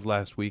Saturday of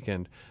last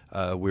weekend.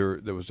 There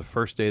was the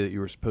first day that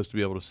you were supposed to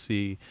be able to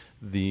see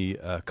the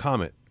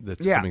comet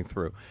that's coming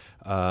through.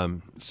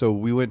 So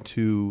we went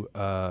to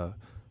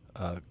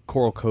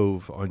Coral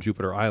Cove on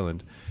Jupiter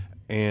Island,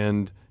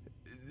 and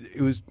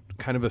it was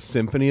kind of a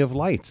symphony of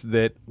lights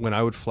that when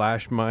I would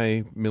flash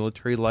my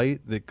military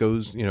light that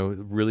goes,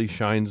 really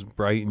shines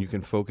bright and you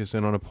can focus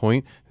in on a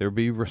point, there would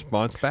be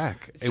response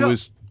back.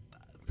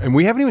 And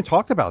we haven't even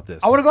talked about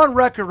this. I want to go on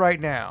record right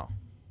now.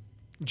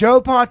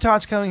 Joe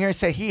Ponton's coming here and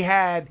say he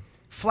had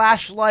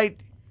flashlight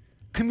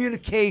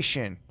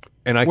communication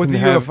with the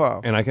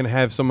UFO. And I can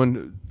have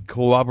someone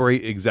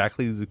corroborate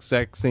exactly the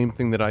exact same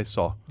thing that I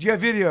saw. Do you have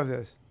video of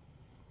this?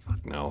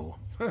 Fuck no.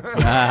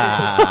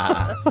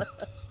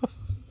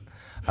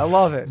 I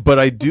love it. But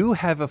I do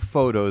have a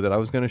photo that I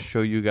was going to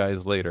show you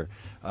guys later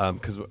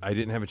because I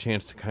didn't have a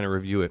chance to kind of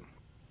review it.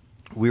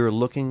 We were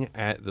looking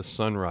at the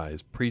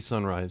sunrise,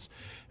 pre-sunrise,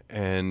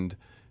 and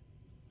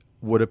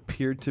what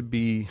appeared to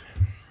be,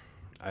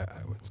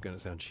 it's going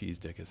to sound cheese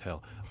dick as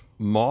hell,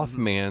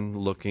 Mothman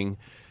looking.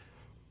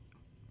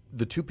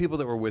 The 2 people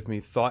that were with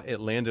me thought it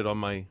landed on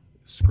my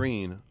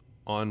screen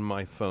on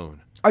my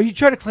phone. Are you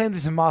trying to claim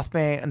there's a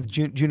Mothman in the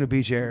Juno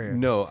Beach area?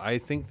 No, I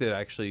think that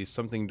actually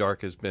something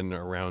dark has been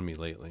around me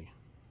lately.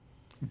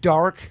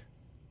 Dark?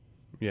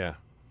 Yeah.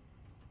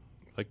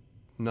 Like,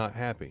 not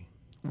happy.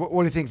 What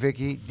do you think,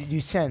 Vickie? Did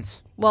you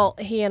sense? Well,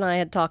 he and I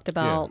had talked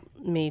about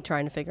me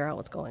trying to figure out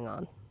what's going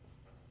on.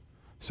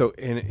 So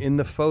in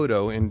the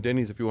photo, and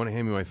Dennys, if you want to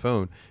hand me my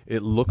phone,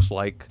 it looks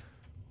like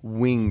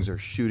wings are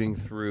shooting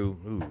through.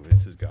 Ooh,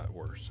 this has got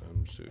worse.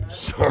 I'm so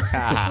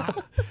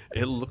sorry.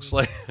 It looks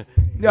like.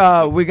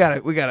 We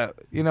gotta.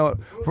 You know,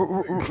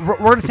 we're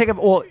gonna take up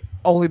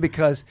only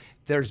because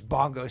there's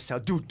bongo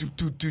sound. Do.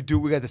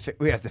 We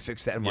have to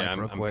fix that mic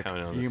real quick. You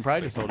can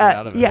probably just hold it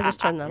out of it. Yeah, just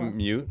turn that on.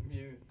 Mute.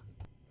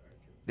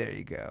 There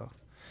you go.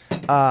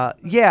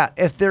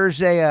 If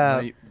there's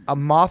a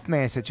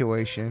Mothman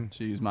situation.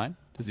 Should you use mine?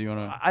 Does he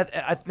want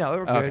to? No,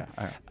 we're good.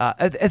 All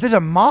right. If there's a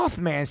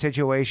Mothman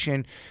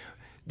situation.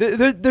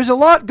 There's a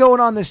lot going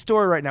on in this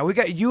story right now. We've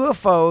got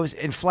UFOs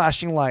and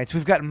flashing lights.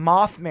 We've got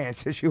Mothman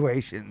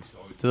situations.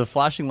 So the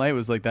flashing light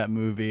was like that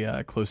movie,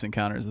 Close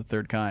Encounters of the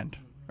Third Kind,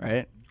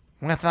 right?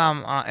 With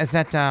is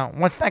that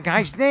what's that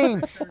guy's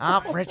name?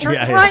 Richard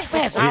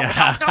Dreyfuss. No,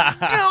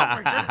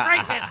 Richard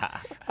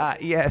Dreyfuss.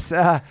 Yes.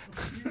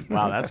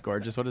 Wow, that's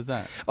gorgeous. What is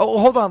that? Oh,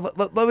 hold on.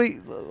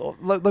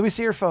 Let me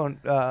see your phone.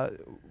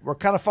 We're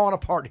kind of falling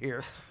apart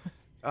here.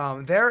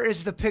 There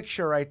is the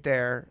picture right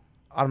there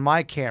on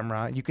my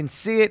camera. You can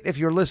see it if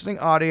you're listening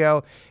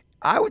audio.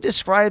 I would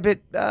describe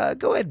it.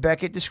 Go ahead,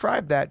 Beckett.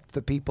 Describe that to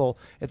the people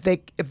if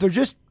they're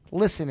just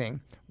listening.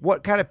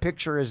 What kind of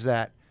picture is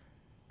that?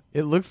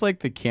 It looks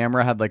like the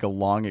camera had like a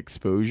long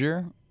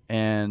exposure,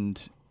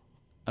 and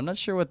I'm not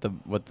sure what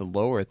the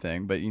lower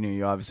thing, but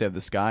you obviously have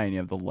the sky and you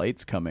have the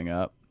lights coming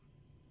up.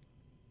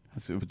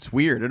 It's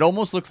weird. It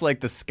almost looks like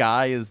the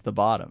sky is the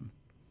bottom.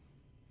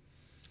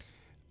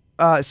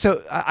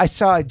 So I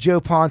saw Joe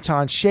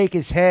Ponton shake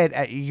his head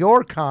at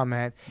your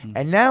comment,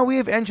 and now we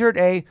have entered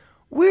a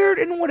weird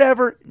and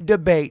whatever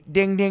debate.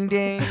 Ding, ding,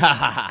 ding.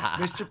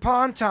 Mr.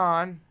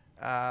 Ponton.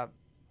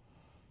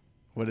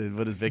 What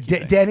is Vickie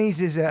think?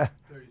 Dennys is a...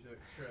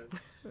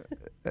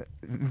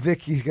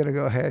 Vickie's going to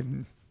go ahead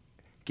and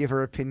give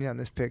her opinion on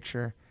this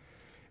picture.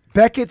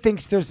 Beckett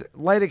thinks there's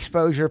light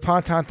exposure.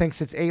 Ponton thinks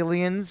it's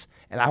aliens,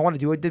 and I want to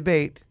do a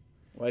debate.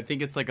 Well, I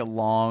think it's like a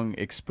long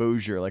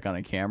exposure, like on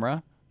a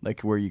camera, like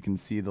where you can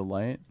see the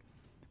light.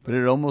 But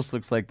it almost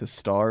looks like the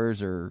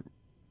stars are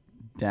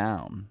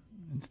down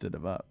instead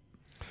of up.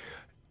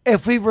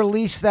 If we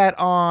release that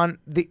on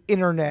the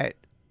internet,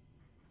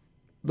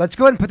 let's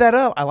go ahead and put that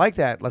up. I like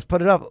that. Let's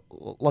put it up.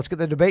 Let's get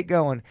the debate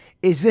going.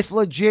 Is this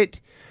legit?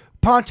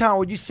 Ponton,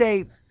 would you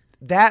say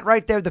that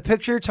right there, the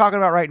picture you're talking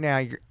about right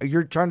now,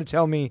 you're trying to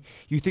tell me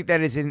you think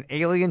that is an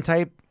alien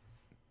type?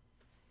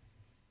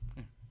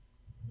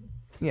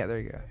 Yeah, there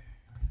you go.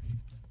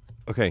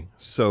 Okay,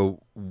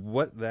 so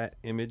what that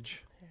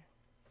image...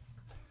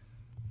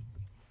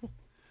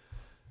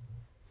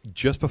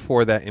 just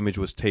before that image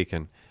was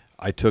taken,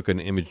 I took an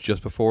image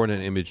just before and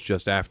an image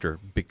just after,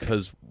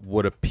 because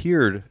what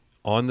appeared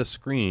on the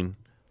screen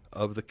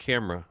of the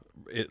camera,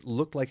 it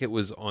looked like it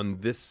was on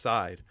this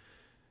side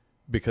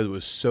because it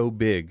was so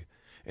big,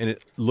 and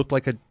it looked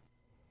like a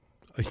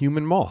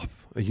human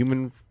moth, a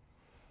human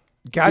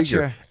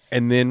figure.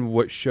 And then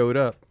what showed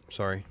up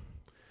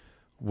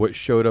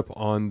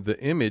on the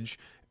image,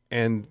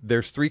 and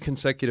there's 3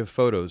 consecutive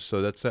photos,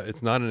 so that's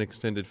it's not an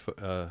extended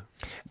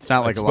it's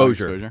not like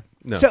exposure. a long exposure.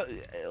 No. So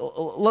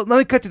let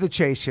me cut to the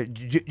chase here,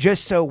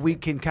 just so we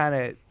can kind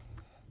of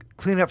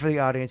clean it up for the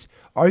audience.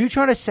 Are you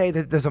trying to say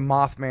that there's a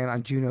Mothman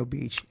on Juno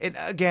Beach? And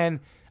again,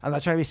 I'm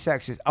not trying to be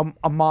sexist.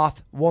 A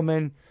moth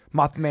woman,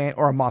 Mothman,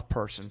 or a moth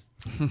person?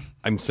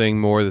 I'm saying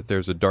more that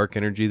there's a dark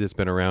energy that's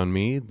been around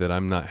me that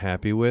I'm not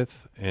happy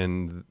with,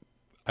 and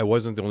I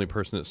wasn't the only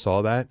person that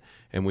saw that,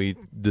 and we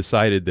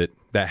decided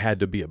that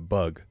had to be a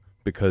bug,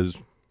 because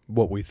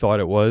what we thought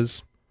it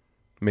was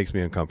makes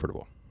me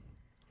uncomfortable.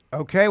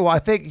 Okay, well, I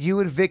think you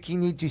and Vickie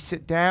need to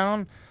sit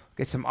down,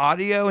 get some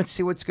audio, and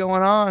see what's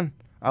going on.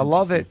 I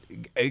love it.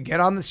 Get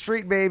on the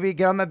street, baby.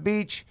 Get on the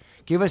beach.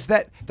 Give us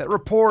that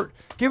report.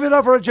 Give it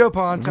up for a Joe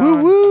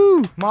Ponton.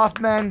 Woo!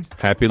 Mothman.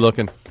 Happy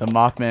looking. The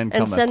Mothman coming.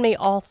 And send me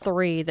all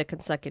 3 the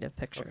consecutive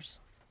pictures.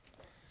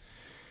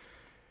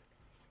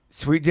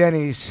 Sweet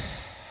Dennys.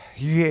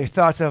 Your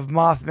thoughts of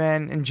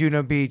Mothman and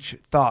Juno Beach.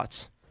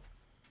 Thoughts.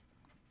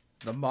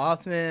 The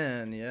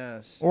Mothman,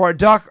 yes. Or a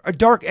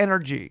dark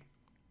energy.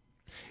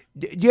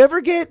 Do you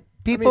ever get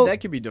people... I mean,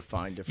 that could be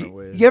defined different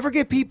ways. You ever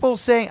get people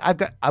saying, I've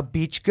got a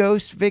beach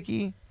ghost,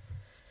 Vickie?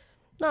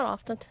 Not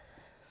often.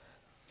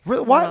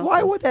 Really?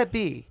 Why would that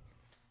be?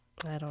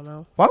 I don't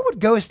know. Why would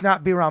ghosts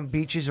not be around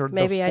beaches or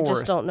Maybe the I forest?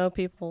 just don't know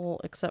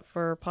people except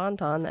for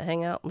Ponton that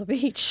hang out on the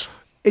beach.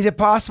 Is it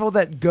possible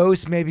that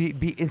ghosts maybe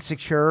be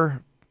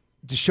insecure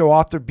to show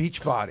off their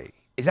beach body?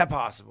 Is that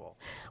possible?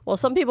 Well,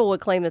 some people would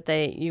claim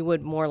that you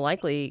would more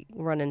likely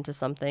run into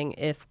something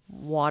if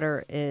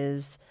water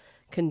is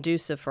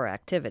conducive for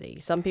activity.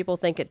 Some people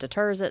think it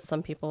deters it.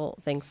 Some people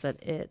think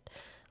that it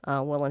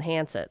will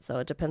enhance it. So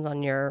it depends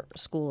on your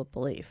school of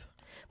belief.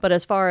 But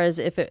as far as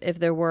if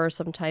there were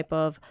some type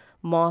of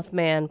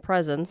Mothman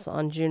presence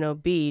on Juno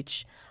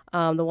Beach,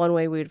 the one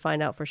way we would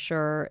find out for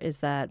sure is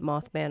that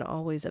Mothman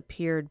always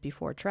appeared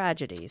before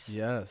tragedies.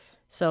 Yes.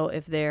 So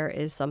if there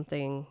is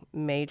something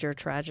major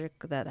tragic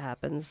that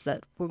happens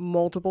that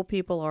multiple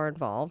people are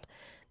involved,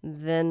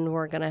 then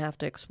we're going to have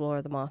to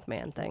explore the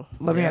Mothman thing.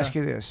 Let me ask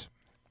you this.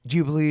 Do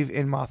you believe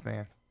in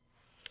Mothman?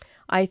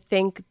 I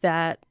think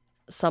that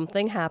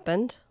something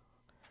happened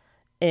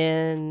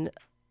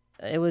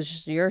it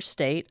was your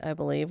state, I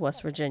believe,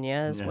 West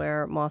Virginia is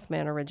where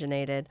Mothman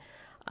originated.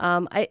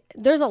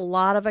 There's a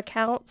lot of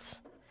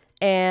accounts,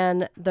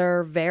 and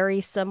they're very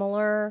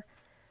similar.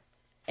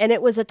 And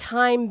it was a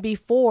time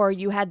before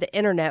you had the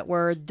internet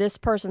where this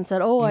person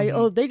said,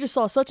 they just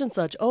saw such and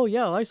such. Oh,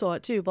 yeah, I saw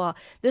it too, blah.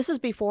 This is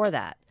before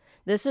that.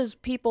 This is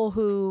people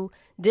who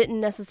didn't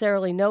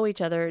necessarily know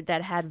each other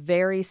that had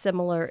very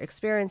similar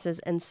experiences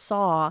and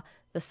saw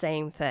the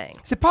same thing.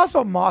 Is it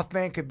possible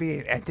Mothman could be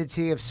an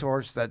entity of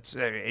sorts that's,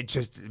 it's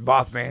just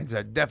Mothman's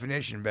a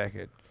definition,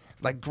 Beckett,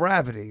 like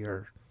gravity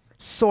or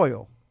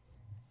soil?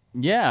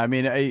 Yeah, I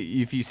mean,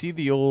 if you see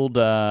the old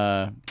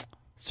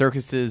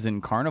circuses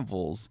and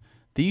carnivals,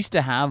 they used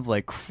to have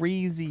like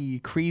crazy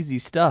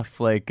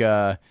stuff. Like,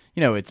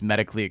 it's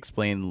medically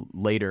explained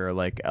later,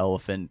 like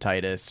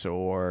elephantitis,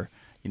 or,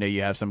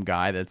 you have some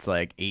guy that's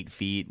like 8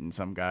 feet and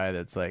some guy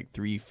that's like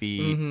 3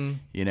 feet,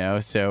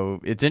 so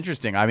it's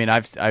interesting. I mean,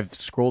 I've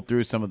scrolled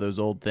through some of those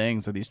old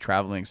things of these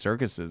traveling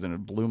circuses, and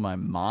it blew my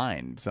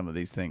mind, some of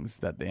these things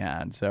that they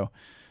had. So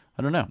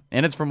I don't know.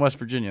 And it's from West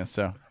Virginia,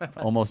 so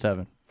almost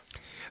heaven.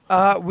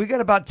 We got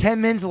about 10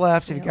 minutes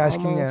left. If you guys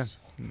can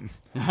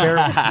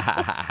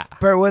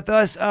bear with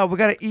us. We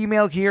got an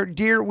email here.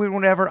 Dear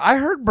whatever, I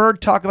heard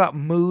Bird talk about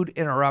mood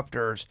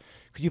interrupters.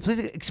 Could you please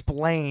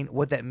explain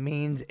what that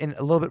means in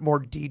a little bit more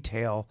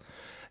detail?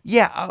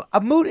 Yeah, a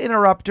mood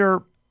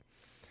interrupter,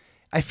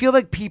 I feel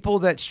like people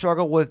that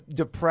struggle with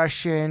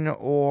depression,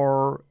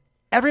 or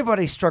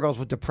everybody struggles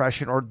with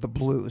depression or the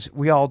blues.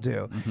 We all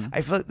do. Mm-hmm.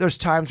 I feel like there's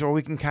times where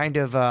we can kind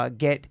of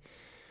get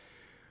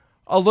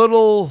a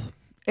little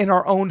in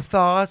our own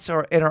thoughts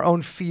or in our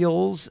own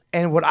feels.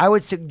 And what I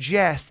would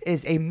suggest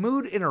is a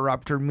mood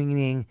interrupter,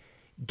 meaning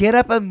get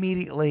up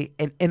immediately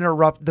and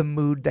interrupt the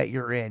mood that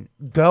you're in.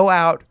 Go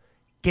out,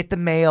 get the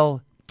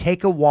mail,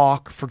 take a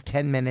walk for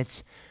 10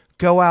 minutes,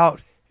 go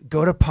out,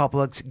 go to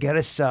Publix, get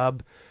a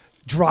sub,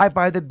 drive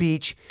by the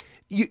beach.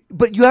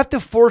 But you have to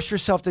force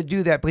yourself to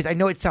do that, because I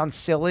know it sounds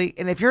silly.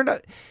 And if you're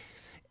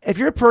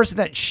a person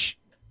that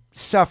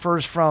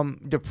suffers from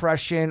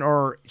depression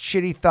or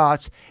shitty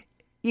thoughts,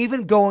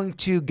 even going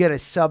to get a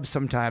sub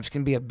sometimes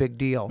can be a big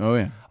deal. Oh,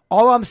 yeah.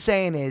 All I'm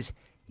saying is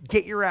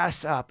get your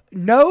ass up.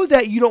 Know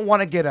that you don't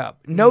want to get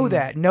up. Know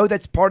that. Know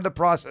that's part of the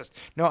process.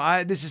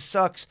 No, this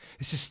sucks.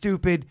 This is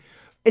stupid.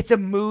 It's a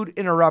mood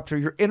interrupter.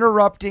 You're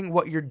interrupting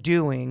what you're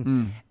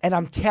doing. And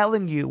I'm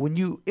telling you, when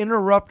you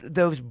interrupt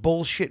those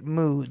bullshit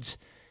moods,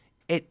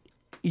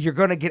 you're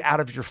going to get out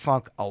of your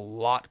funk a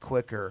lot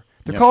quicker.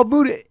 They're called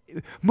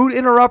mood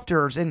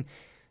interrupters, and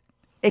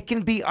it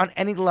can be on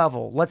any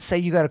level. Let's say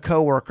you got a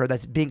coworker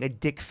that's being a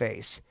dick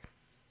face.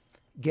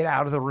 Get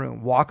out of the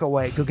room. Walk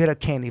away. Go get a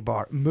candy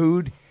bar.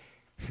 Mood.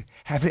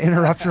 Have an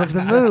interrupter of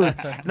the mood.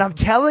 And I'm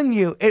telling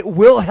you, it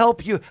will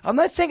help you. I'm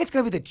not saying it's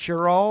going to be the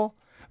cure-all,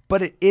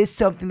 but it is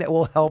something that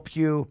will help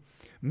you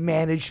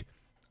manage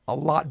a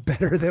lot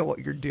better than what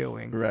you're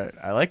doing. Right.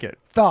 I like it.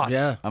 Thoughts?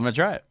 Yeah. I'm going to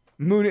try it.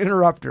 Mood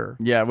interrupter.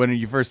 Yeah, when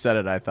you first said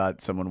it, I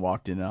thought someone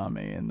walked in on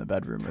me in the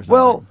bedroom or something.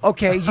 Well,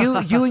 okay, you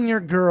and your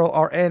girl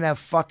are in a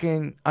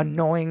fucking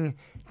annoying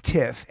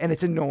tiff, and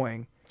it's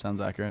annoying. Sounds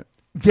accurate.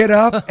 Get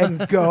up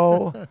and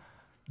go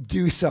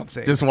do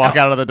something. Just walk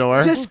out of the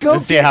door. Just go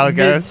see how it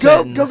goes.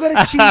 Go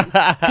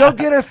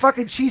get a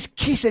fucking cheese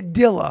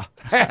quesadilla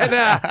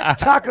at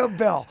Taco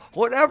Bell.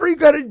 Whatever you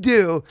got to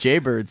do.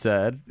 Jaybird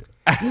said.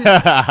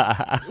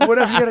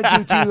 Whatever you got to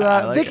do to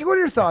like Vickie, what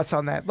are your thoughts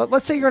on that?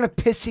 Let's say you're in a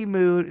pissy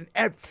mood,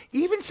 and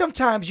even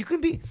sometimes you can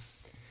be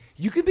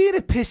in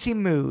a pissy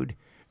mood,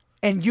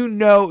 and you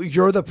know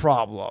you're the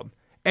problem,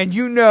 and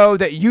you know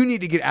that you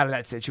need to get out of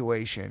that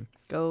situation.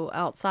 Go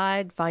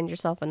outside, find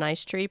yourself a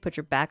nice tree, put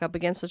your back up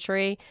against the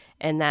tree,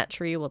 and that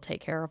tree will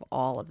take care of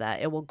all of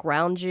that. It will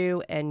ground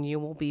you, and you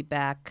will be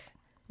back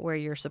where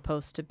you're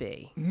supposed to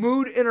be.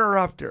 Mood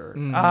interrupter.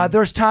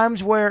 There's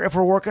times where if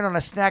we're working on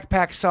a snack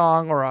pack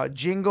song or a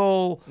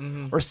jingle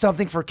or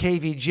something for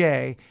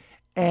KVJ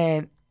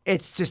and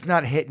it's just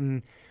not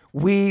hitting,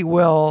 we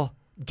will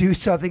do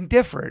something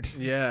different.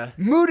 Yeah.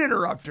 Mood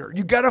interrupter.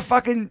 You got to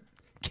fucking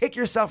kick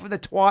yourself in the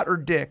twat or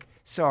dick.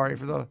 Sorry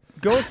for the...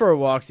 Going for a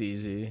walk's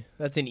easy.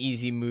 That's an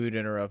easy mood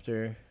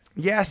interrupter.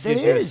 Yes, it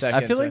Gives you a is.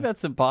 second I feel like to-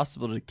 that's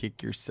impossible to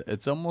kick your.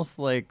 It's almost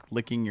like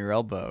licking your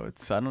elbow.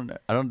 I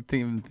don't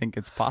even think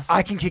it's possible.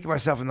 I can kick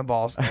myself in the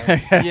balls.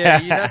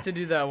 Yeah, you have to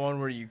do that one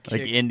where you kick.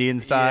 Like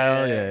Indian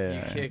style?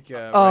 Yeah. You kick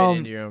right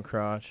into your own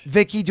crotch.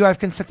 Vickie, do I have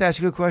consent to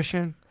ask you a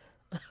question?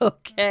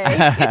 Okay.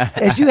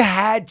 If you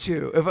had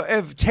to,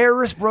 if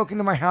terrorists broke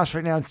into my house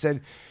right now and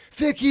said,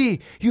 Vickie,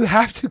 you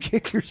have to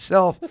kick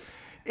yourself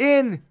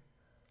in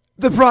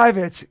the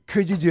privates,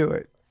 could you do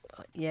it?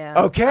 Yeah.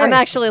 Okay. I'm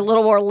actually a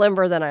little more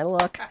limber than I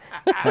look.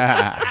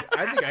 I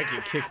think I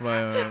could kick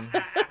my own.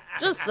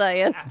 Just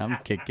saying. I'm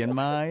kicking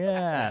my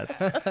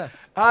ass.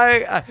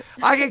 I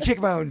can kick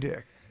my own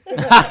dick.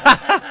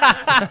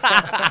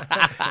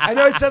 I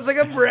know it sounds like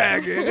I'm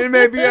bragging, and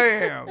maybe I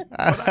am,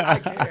 but I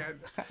can.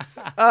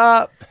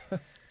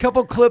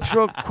 Couple clips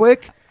real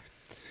quick.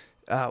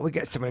 We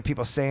got so many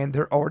people saying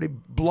they're already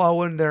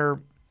blowing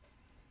their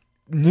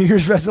New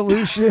Year's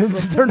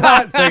resolutions. They're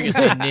not. Like you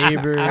say,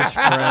 neighbors,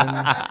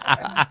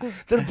 friends.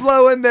 They're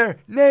blowing their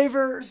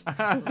neighbors.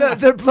 No,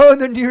 they're blowing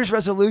their New Year's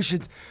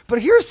resolutions.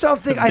 But here's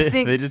something I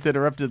think they just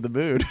interrupted the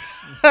mood.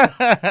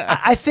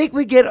 I think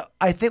we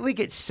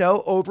get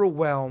so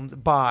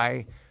overwhelmed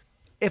by,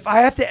 if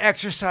I have to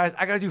exercise,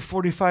 I got to do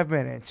 45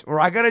 minutes,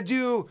 or I got to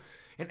do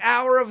an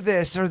hour of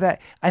this or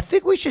that. I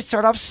think we should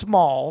start off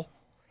small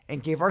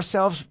and give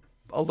ourselves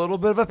a little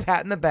bit of a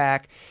pat in the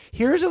back.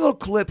 Here's a little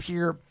clip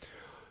here.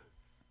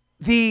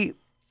 The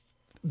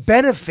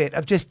benefit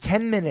of just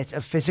 10 minutes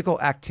of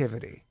physical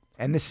activity.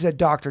 And this is a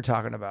doctor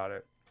talking about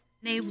it.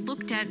 They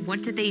looked at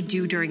what did they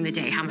do during the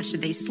day? How much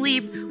did they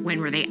sleep?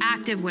 When were they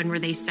active? When were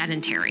they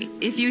sedentary?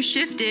 If you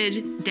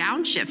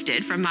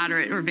downshifted from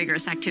moderate or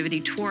vigorous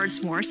activity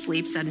towards more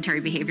sleep, sedentary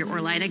behavior,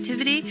 or light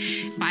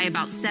activity, by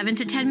about 7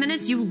 to 10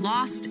 minutes, you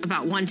lost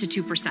about 1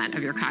 to 2%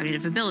 of your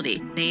cognitive ability.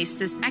 They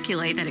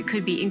speculate that it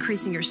could be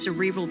increasing your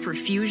cerebral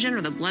perfusion or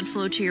the blood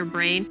flow to your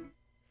brain.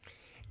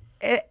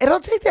 It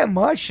don't take that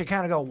much to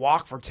kind of go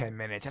walk for 10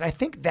 minutes. And I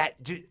think that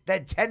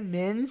 10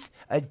 minutes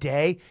a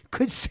day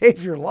could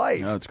save your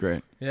life. No, it's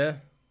great. Yeah.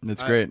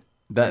 It's great.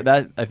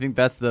 That I think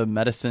that's the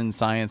medicine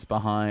science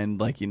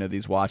behind, like,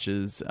 these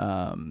watches,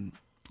 the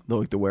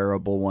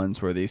wearable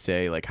ones where they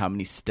say like how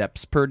many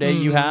steps per day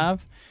you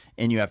have,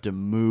 and you have to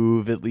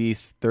move at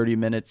least 30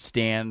 minutes,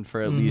 stand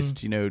for at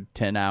least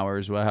 10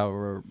 hours,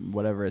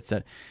 whatever it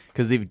said,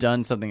 because they've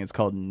done something it's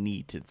called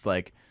NEAT. It's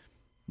like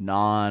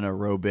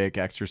non-aerobic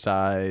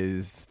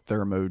exercise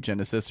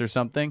thermogenesis or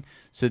something.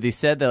 So they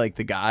said that like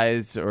the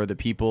guys or the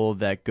people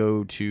that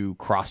go to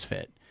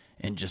CrossFit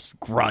and just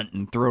grunt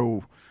and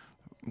throw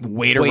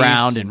weight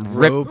around and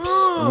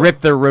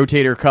rip their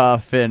rotator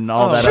cuff and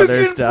all that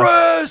other stuff.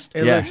 Breast,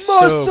 it looks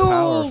muscles. so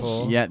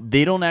powerful. Yeah,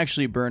 they don't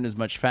actually burn as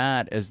much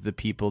fat as the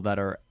people that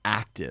are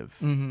active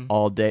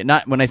all day.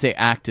 Not when I say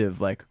active,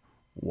 like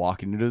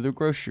walking into the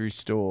grocery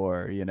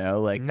store,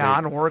 like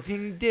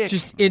non-working dick.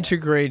 Just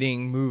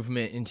integrating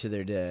movement into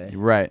their day.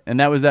 right. And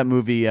that was that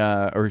movie,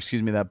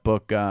 that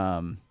book,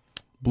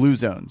 Blue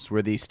Zones,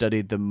 where they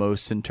studied the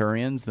most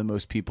centurions, the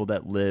most people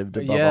that lived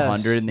above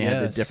 100, and they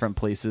had the different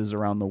places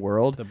around the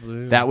world.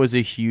 That was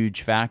a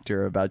huge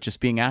factor about just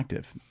being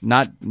active,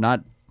 not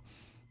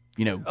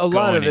a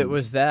lot of it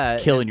was that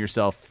killing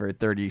yourself for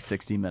 30,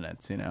 60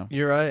 minutes.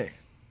 You're right.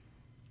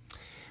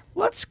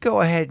 Let's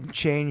go ahead and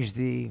change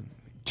the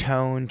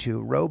tone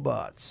to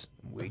robots.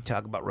 We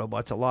talk about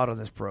robots a lot on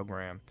this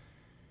program.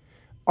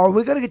 Are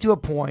we going to get to a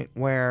point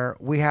where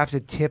we have to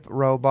tip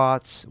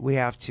robots? We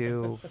have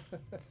to...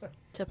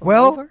 Tip them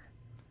over?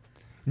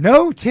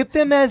 No, tip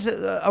them as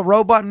a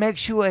robot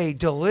makes you a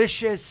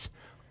delicious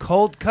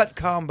cold cut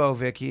combo,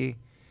 Vickie.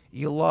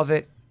 You love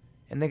it.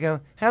 And they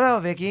go, hello,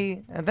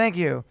 Vickie, and thank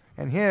you.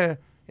 And here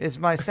is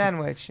my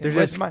sandwich. And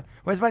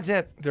where's my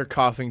tip? They're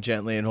coughing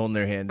gently and holding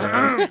their hand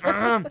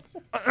down.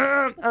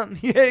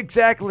 Yeah,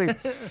 exactly.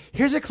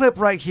 Here's a clip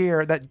right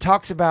here that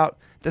talks about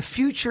the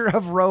future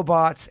of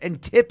robots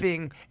and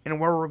tipping and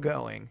where we're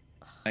going.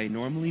 I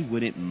normally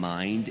wouldn't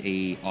mind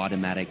a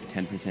automatic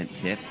 10%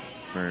 tip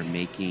for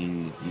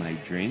making my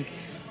drink,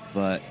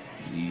 but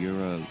you're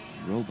a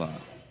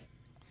robot.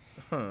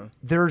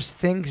 There's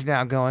things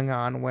now going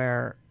on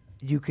where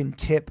you can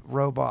tip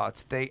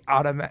robots. The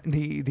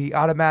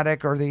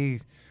automatic or the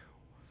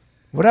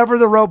whatever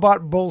the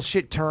robot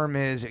bullshit term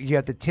is, you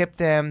have to tip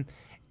them.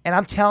 And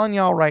I'm telling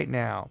y'all right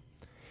now,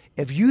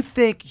 if you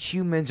think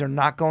humans are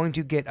not going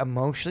to get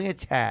emotionally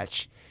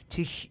attached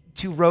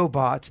to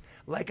robots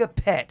like a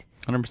pet,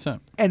 100%,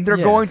 and they're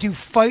going to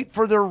fight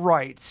for their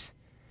rights,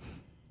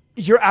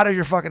 you're out of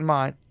your fucking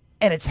mind.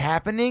 And it's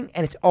happening,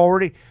 and it's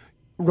already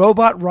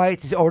robot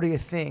rights is already a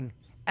thing.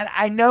 And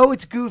I know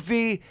it's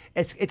goofy.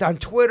 It's on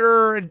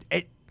Twitter. And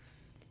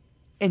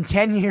in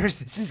 10 years,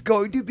 this is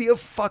going to be a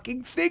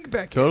fucking thing,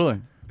 Becky.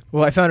 Totally.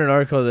 Well, I found an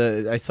article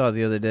that I saw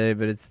the other day,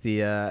 but it's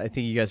the I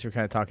think you guys were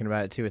kind of talking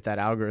about it too with that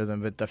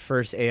algorithm, but the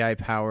first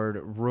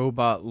AI-powered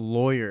robot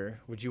lawyer.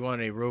 Would you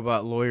want a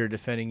robot lawyer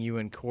defending you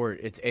in court?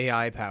 It's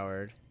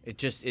AI-powered.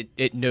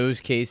 It knows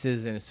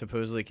cases and it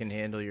supposedly can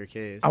handle your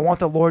case. I want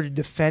the lawyer to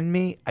defend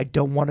me. I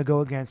don't want to go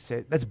against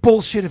it. That's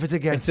bullshit if it's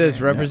against it. It says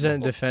me.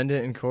 represent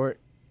defendant in court.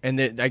 And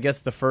I guess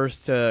the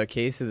first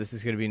case of this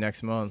is going to be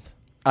next month.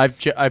 I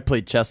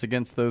played chess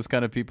against those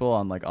kind of people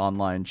on like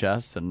online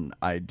chess, and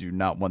I do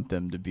not want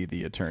them to be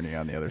the attorney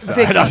on the other side.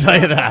 Vickie, I'll tell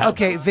you that.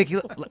 Okay,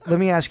 Vickie, let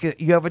me ask you.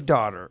 You have a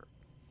daughter.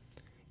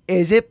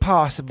 Is it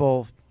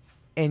possible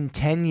in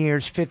 10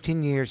 years,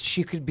 15 years,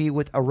 she could be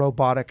with a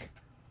robotic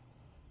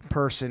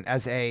person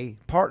as a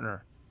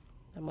partner?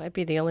 That might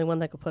be the only one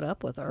that could put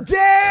up with her.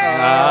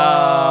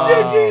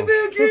 Damn!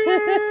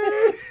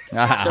 Vickie!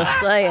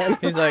 Just saying.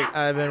 He's like,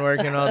 I've been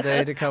working all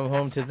day to come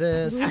home to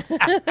this.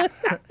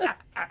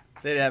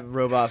 They'd have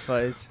robot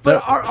fights.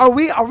 But are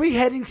we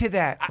heading to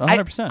that?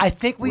 100%. I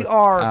think we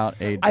are.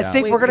 I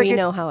think we're going to We get.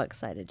 know how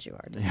excited you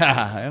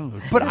are.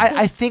 But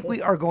I think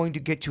we are going to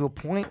get to a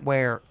point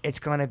where it's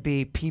going to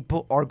be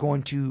people are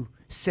going to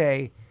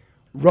say,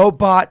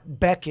 Robot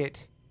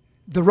Beckett,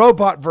 the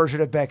robot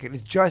version of Beckett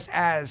is just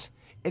as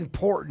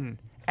important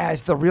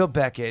as the real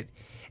Beckett,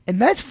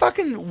 and that's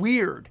fucking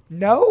weird.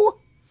 No,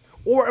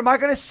 or am I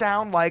going to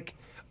sound like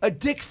a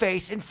dick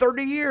face in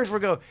 30 years? We're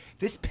going,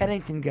 this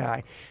Pennington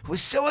guy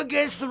was so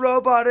against the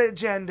robot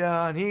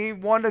agenda and he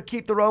wanted to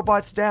keep the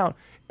robots down.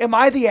 Am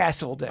I the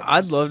asshole, Dennis?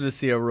 I'd love to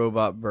see a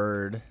robot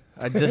bird.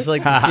 I'd just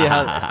like to see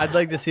how. I'd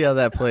like to see how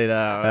that played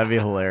out. That'd be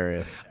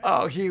hilarious.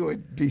 Oh, he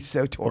would be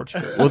so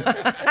tortured.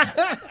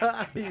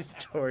 He's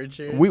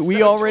tortured.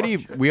 We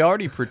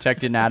already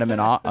protect inanimate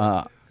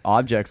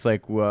objects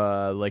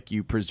like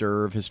you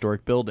preserve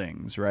historic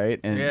buildings, right?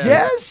 And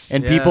yes,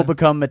 and people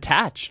become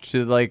attached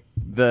to like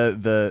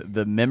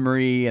the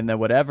memory and the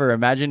whatever.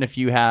 Imagine if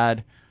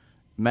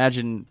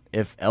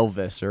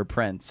Elvis or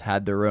Prince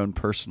had their own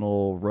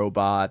personal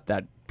robot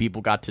that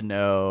people got to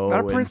know. Not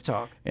a Prince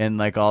talk. And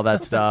like all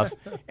that stuff.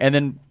 And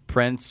then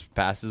Prince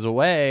passes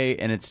away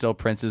and it's still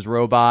Prince's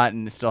robot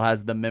and it still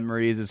has the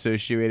memories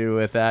associated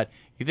with that.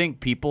 You think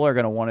people are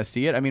going to want to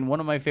see it? I mean, one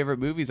of my favorite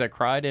movies I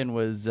cried in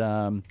was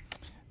the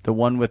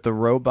one with the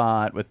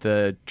robot with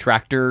the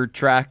tractor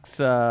tracks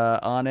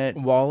on it.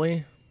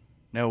 Wall-E?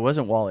 No, it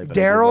wasn't Wall-E. But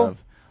Daryl?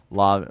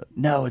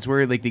 No, it's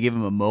where like they give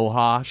him a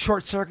mohawk.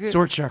 Short Circuit?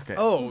 Short Circuit.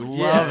 Oh,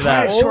 love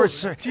that. Short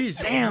Circuit.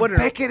 Jeez, damn,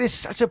 Beckett is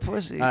such a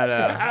pussy. I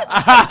know.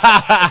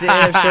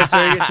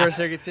 Short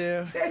Circuit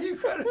too. Yeah, you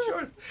got a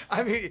short.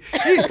 I mean,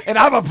 and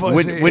I'm a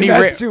pussy.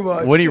 That's too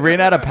much. When he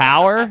ran out of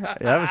power,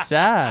 that was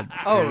sad.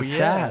 Oh, it was yeah.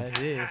 sad.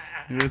 Jeez.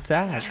 It was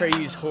sad.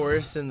 Treyu's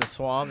horse in the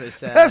swamp is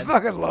sad. I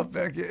fucking love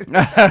Beckett.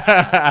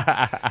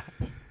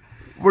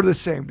 We're the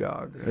same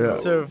dog. Yeah.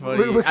 So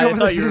funny. I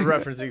thought you were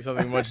referencing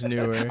something much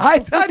newer. I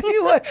thought he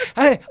was.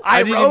 I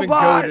didn't robot. even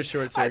go to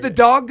Short Circuit. The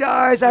dog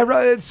dies. I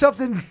wrote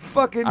something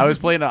fucking. I was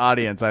playing the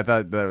audience. I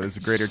thought there was a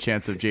greater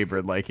chance of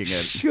Jaybird liking it.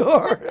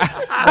 Sure.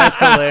 That's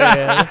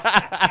hilarious.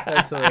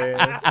 That's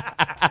hilarious.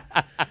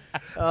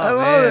 Oh, I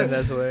love man, it.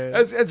 that's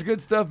hilarious. That's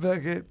good stuff,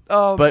 Beckett.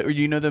 But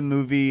you know the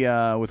movie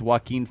with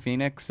Joaquin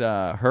Phoenix,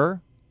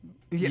 Her?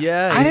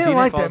 Yeah, I didn't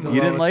like that movie.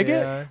 You didn't like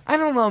it? I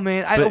don't know,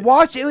 man. I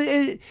watch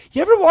it.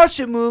 You ever watch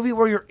a movie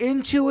where you're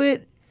into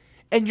it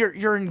and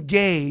you're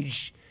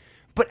engaged,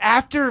 but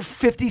after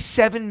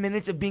 57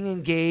 minutes of being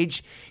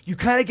engaged, you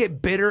kind of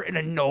get bitter and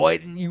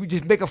annoyed, and you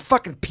just make a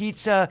fucking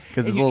pizza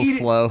Because it's a little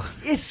slow.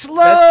 It's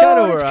slow. That's kind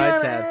of where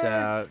I tapped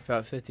out.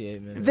 About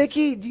 58 minutes.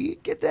 Vickie, do you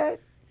get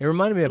that? It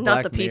reminded me of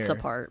Not Black the pizza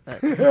Mirror. part.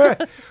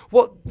 But.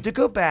 Well, to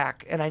go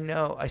back, and I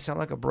know I sound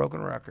like a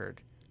broken record,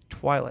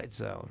 Twilight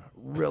Zone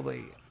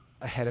really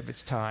ahead of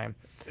its time.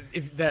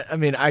 If that,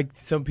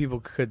 some people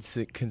could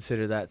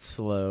consider that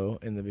slow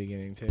in the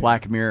beginning too.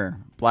 Black Mirror.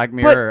 I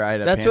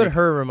had a that's panic. what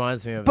her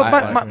reminds me of.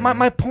 But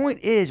my point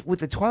is, with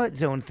the Twilight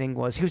Zone thing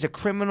was, he was a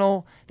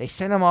criminal. They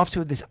sent him off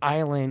to this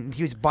island.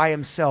 He was by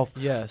himself.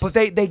 Yes. But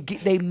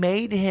they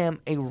made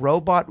him a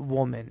robot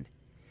woman,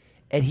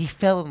 and he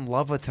fell in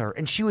love with her,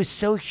 and she was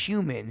so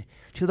human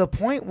to the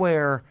point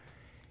where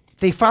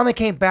they finally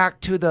came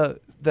back to the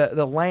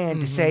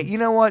land to say, you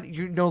know what,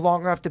 you no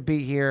longer have to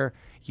be here.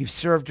 You've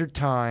served your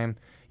time.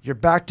 You're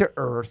back to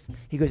Earth.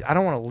 He goes, I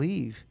don't want to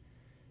leave.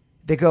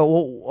 They go,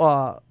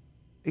 well,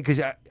 because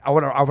I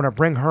want to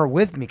bring her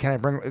with me. Can I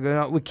bring?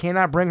 No, we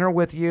cannot bring her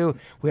with you.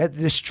 We had to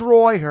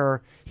destroy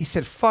her. He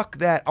said, fuck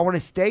that. I want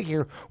to stay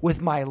here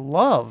with my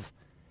love.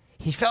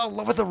 He fell in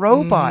love with a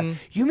robot.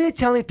 You mean to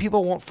tell me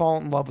people won't fall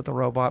in love with a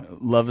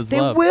robot? Love is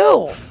they love. They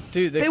will.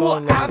 Dude, they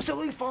will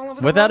absolutely fall in love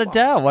with without a robot. a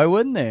doubt. Why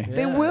wouldn't they?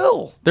 They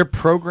will. They're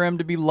programmed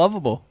to be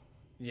lovable.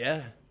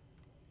 Yeah.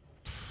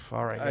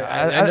 All right.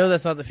 I know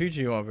that's not the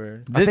future you want,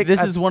 Bird.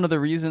 This is one of the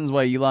reasons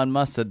why Elon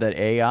Musk said that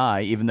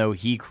AI, even though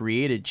he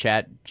created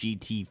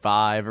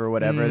ChatGPT-5 or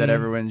whatever that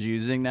everyone's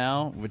using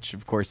now, which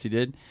of course he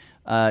did,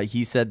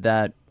 he said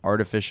that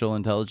artificial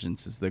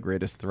intelligence is the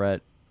greatest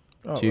threat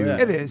to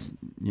it is.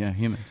 Yeah,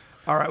 humans.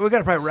 All right, we got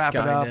to probably wrap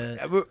it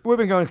up. We've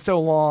been going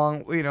so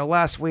long.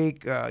 Last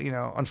week,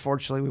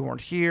 unfortunately, we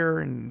weren't here,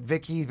 and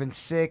Vickie's been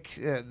sick.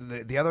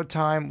 The other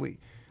time,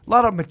 a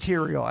lot of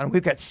material, and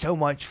we've got so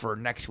much for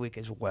next week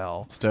as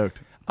well. Stoked.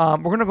 We're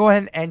going to go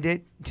ahead and end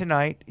it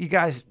tonight. You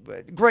guys,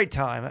 great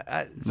time.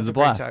 It was a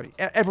blast. Time.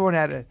 Everyone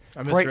had a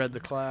I great... misread the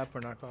clap.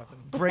 We're not clapping.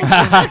 Great.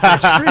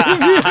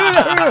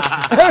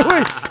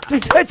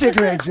 That's a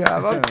great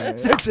job. I'm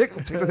so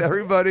tickled with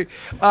everybody.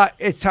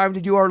 It's time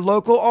to do our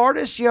local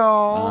artists,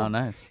 y'all. Oh,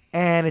 nice.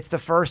 And it's the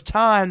first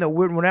time that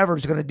Weird Whenever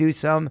is going to do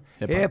some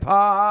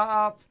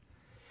hip-hop.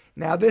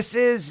 Now, this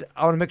is,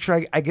 I want to make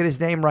sure I get his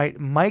name right,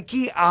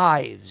 Mikey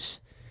Ives.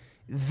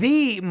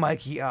 The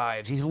Mikey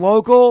Ives. He's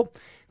local.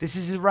 This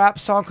is his rap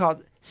song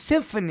called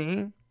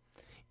Symphony.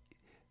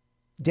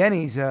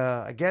 Dennys,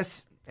 I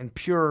guess, in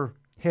pure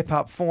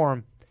hip-hop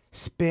form,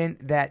 spin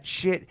that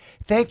shit.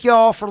 Thank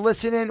y'all for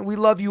listening. We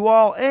love you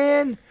all.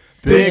 And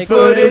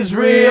Bigfoot is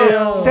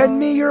real. Send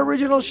me your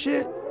original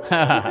shit.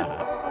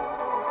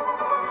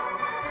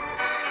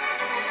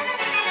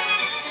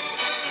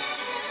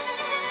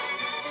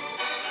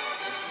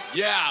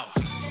 Yeah,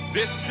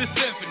 this is the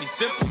symphony,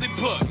 simply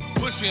put.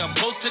 Push me, I'm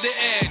close to the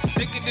edge.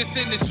 Sick of this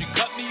industry,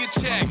 cut me a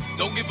check.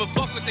 Don't give a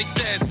fuck what they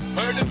says.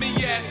 Heard of me,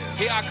 yes.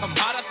 Here I come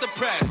hot off the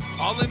press.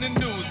 All in the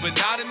news, but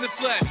not in the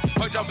flesh.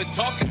 Heard y'all been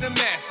talking the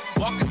mess.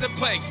 Walking the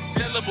plank,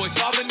 Sailor Boy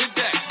solving the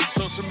deck.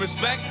 Show some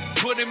respect,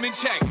 put him in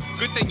check.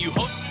 Good thing you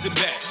hostess in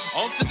bed.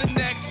 On to the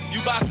next,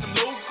 you buy some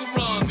local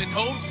rum in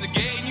hopes of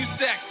getting you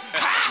sex.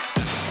 Ha!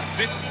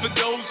 This is for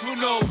those who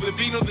know the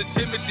Beano, the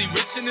Timothy,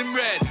 rich and in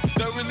red,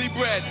 thoroughly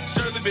bred,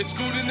 surely been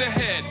screwed in the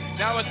head.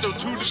 Now I throw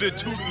two to the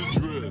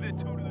dread.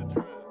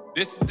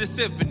 This is the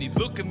symphony,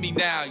 look at me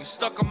now. You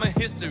stuck on my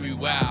history,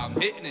 wow, I'm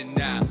hitting it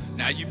now.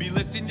 Now you be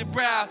lifting your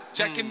brow,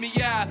 checking me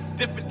out.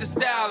 Different the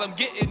style, I'm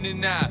getting it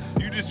now.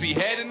 You just be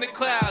head in the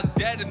clouds,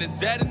 dead in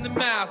the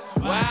mouse.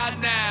 Wow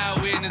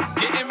now, when it's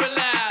getting real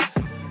loud.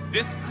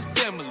 This is a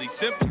simile,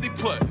 simply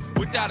put,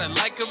 without a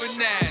like or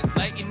an ass.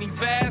 Lightning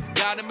fast,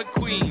 got him a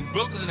queen.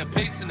 Brooklyn, a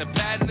pace and a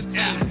pad and a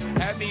team.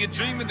 Had me a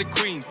dream of the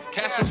queen,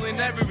 Castro in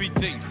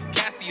everything.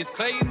 Cassius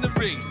Clay in the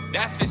ring,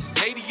 that's vicious,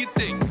 hate you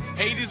think.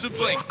 Haters will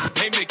blink,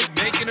 haymaker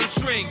making them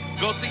shrink.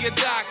 Go see a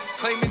doc,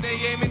 claiming they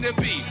aiming to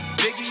be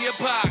Biggie or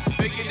Pac,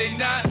 figure they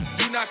not.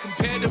 Do not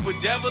compare to a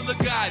devil or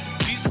God.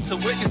 Jesus a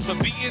witness for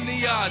beating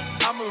the odds.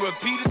 I'ma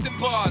repeat it then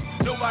pause.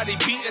 Nobody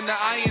beating the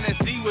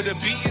INSD with a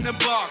beat in a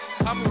box.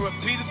 I'ma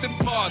repeat it then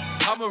pause.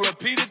 I'ma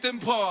repeat it then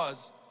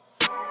pause.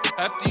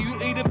 After you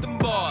eat up them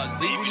bars,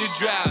 leaving you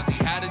drowsy,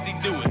 how does he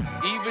do it?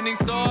 Evening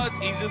stars,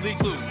 easily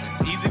fluent.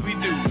 It's easy we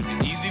do it,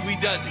 easy we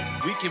does it.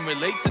 We can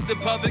relate to the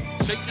public,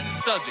 straight to the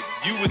subject.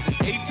 You was an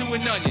 8 to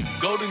an onion.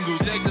 Golden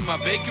goose eggs in my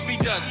bakery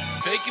dozen.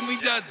 Faking we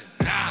doesn't.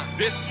 Nah,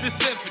 this is the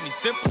symphony,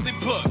 simply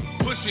put.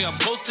 Push me, I'm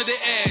close to the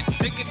edge.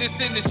 Sick of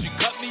this industry,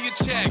 cut me a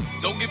check.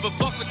 Don't give a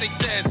fuck what they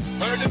says.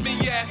 Heard of me,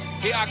 yes.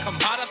 Here I come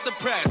hot off the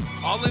press.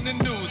 All in the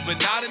news,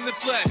 but not in the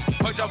flesh.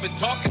 Heard y'all been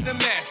talking the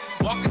mess.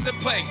 Walking the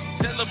plank,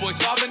 Sailor Boy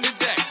solving the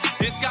deck.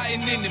 This guy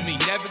an enemy,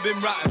 never been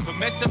rotten.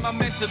 Fermenting my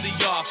mentally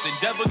often.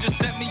 Devil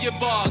just sent me a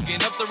bargain.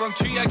 Up the wrong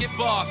tree, I get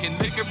barking.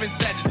 Liquor and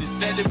sedative.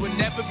 Said it would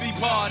never be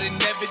pardoned,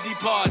 never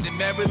depart. And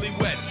merrily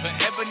wet.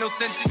 Forever no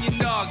sense in your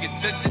noggin.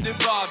 Sensitive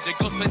object.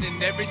 Go spending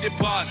every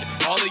deposit.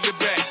 All of your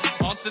bread.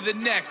 On to the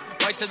next.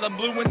 Right till I'm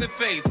blue in the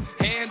face.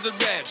 Hands are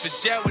red.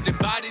 Fitzgerald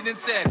embodied and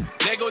said.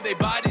 There go they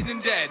bodied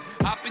and dead.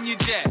 Hop in your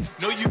jet.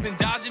 Know you've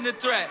been dodging the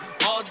threat.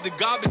 All the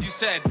garbage you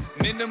said.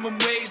 Minimum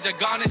wage, I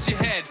garnish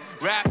your head.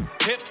 Rap,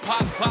 hip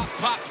hop,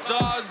 pop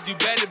stars. You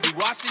better be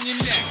watching your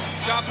neck.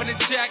 Dropping a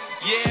check,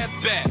 yeah,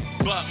 bet.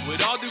 But with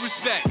all due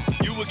respect,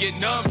 you will get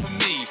none from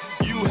me.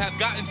 You You have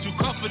gotten too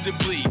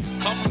comfortably.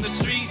 Come from the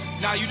street,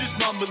 now you just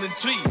mumble and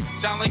tweet.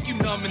 Sound like you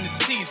numb in the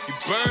teeth. You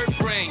bird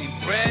brain,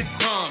 bread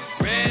crumbs,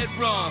 red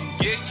rum,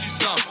 get you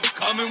some.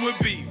 Coming with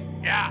beef.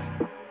 Yeah.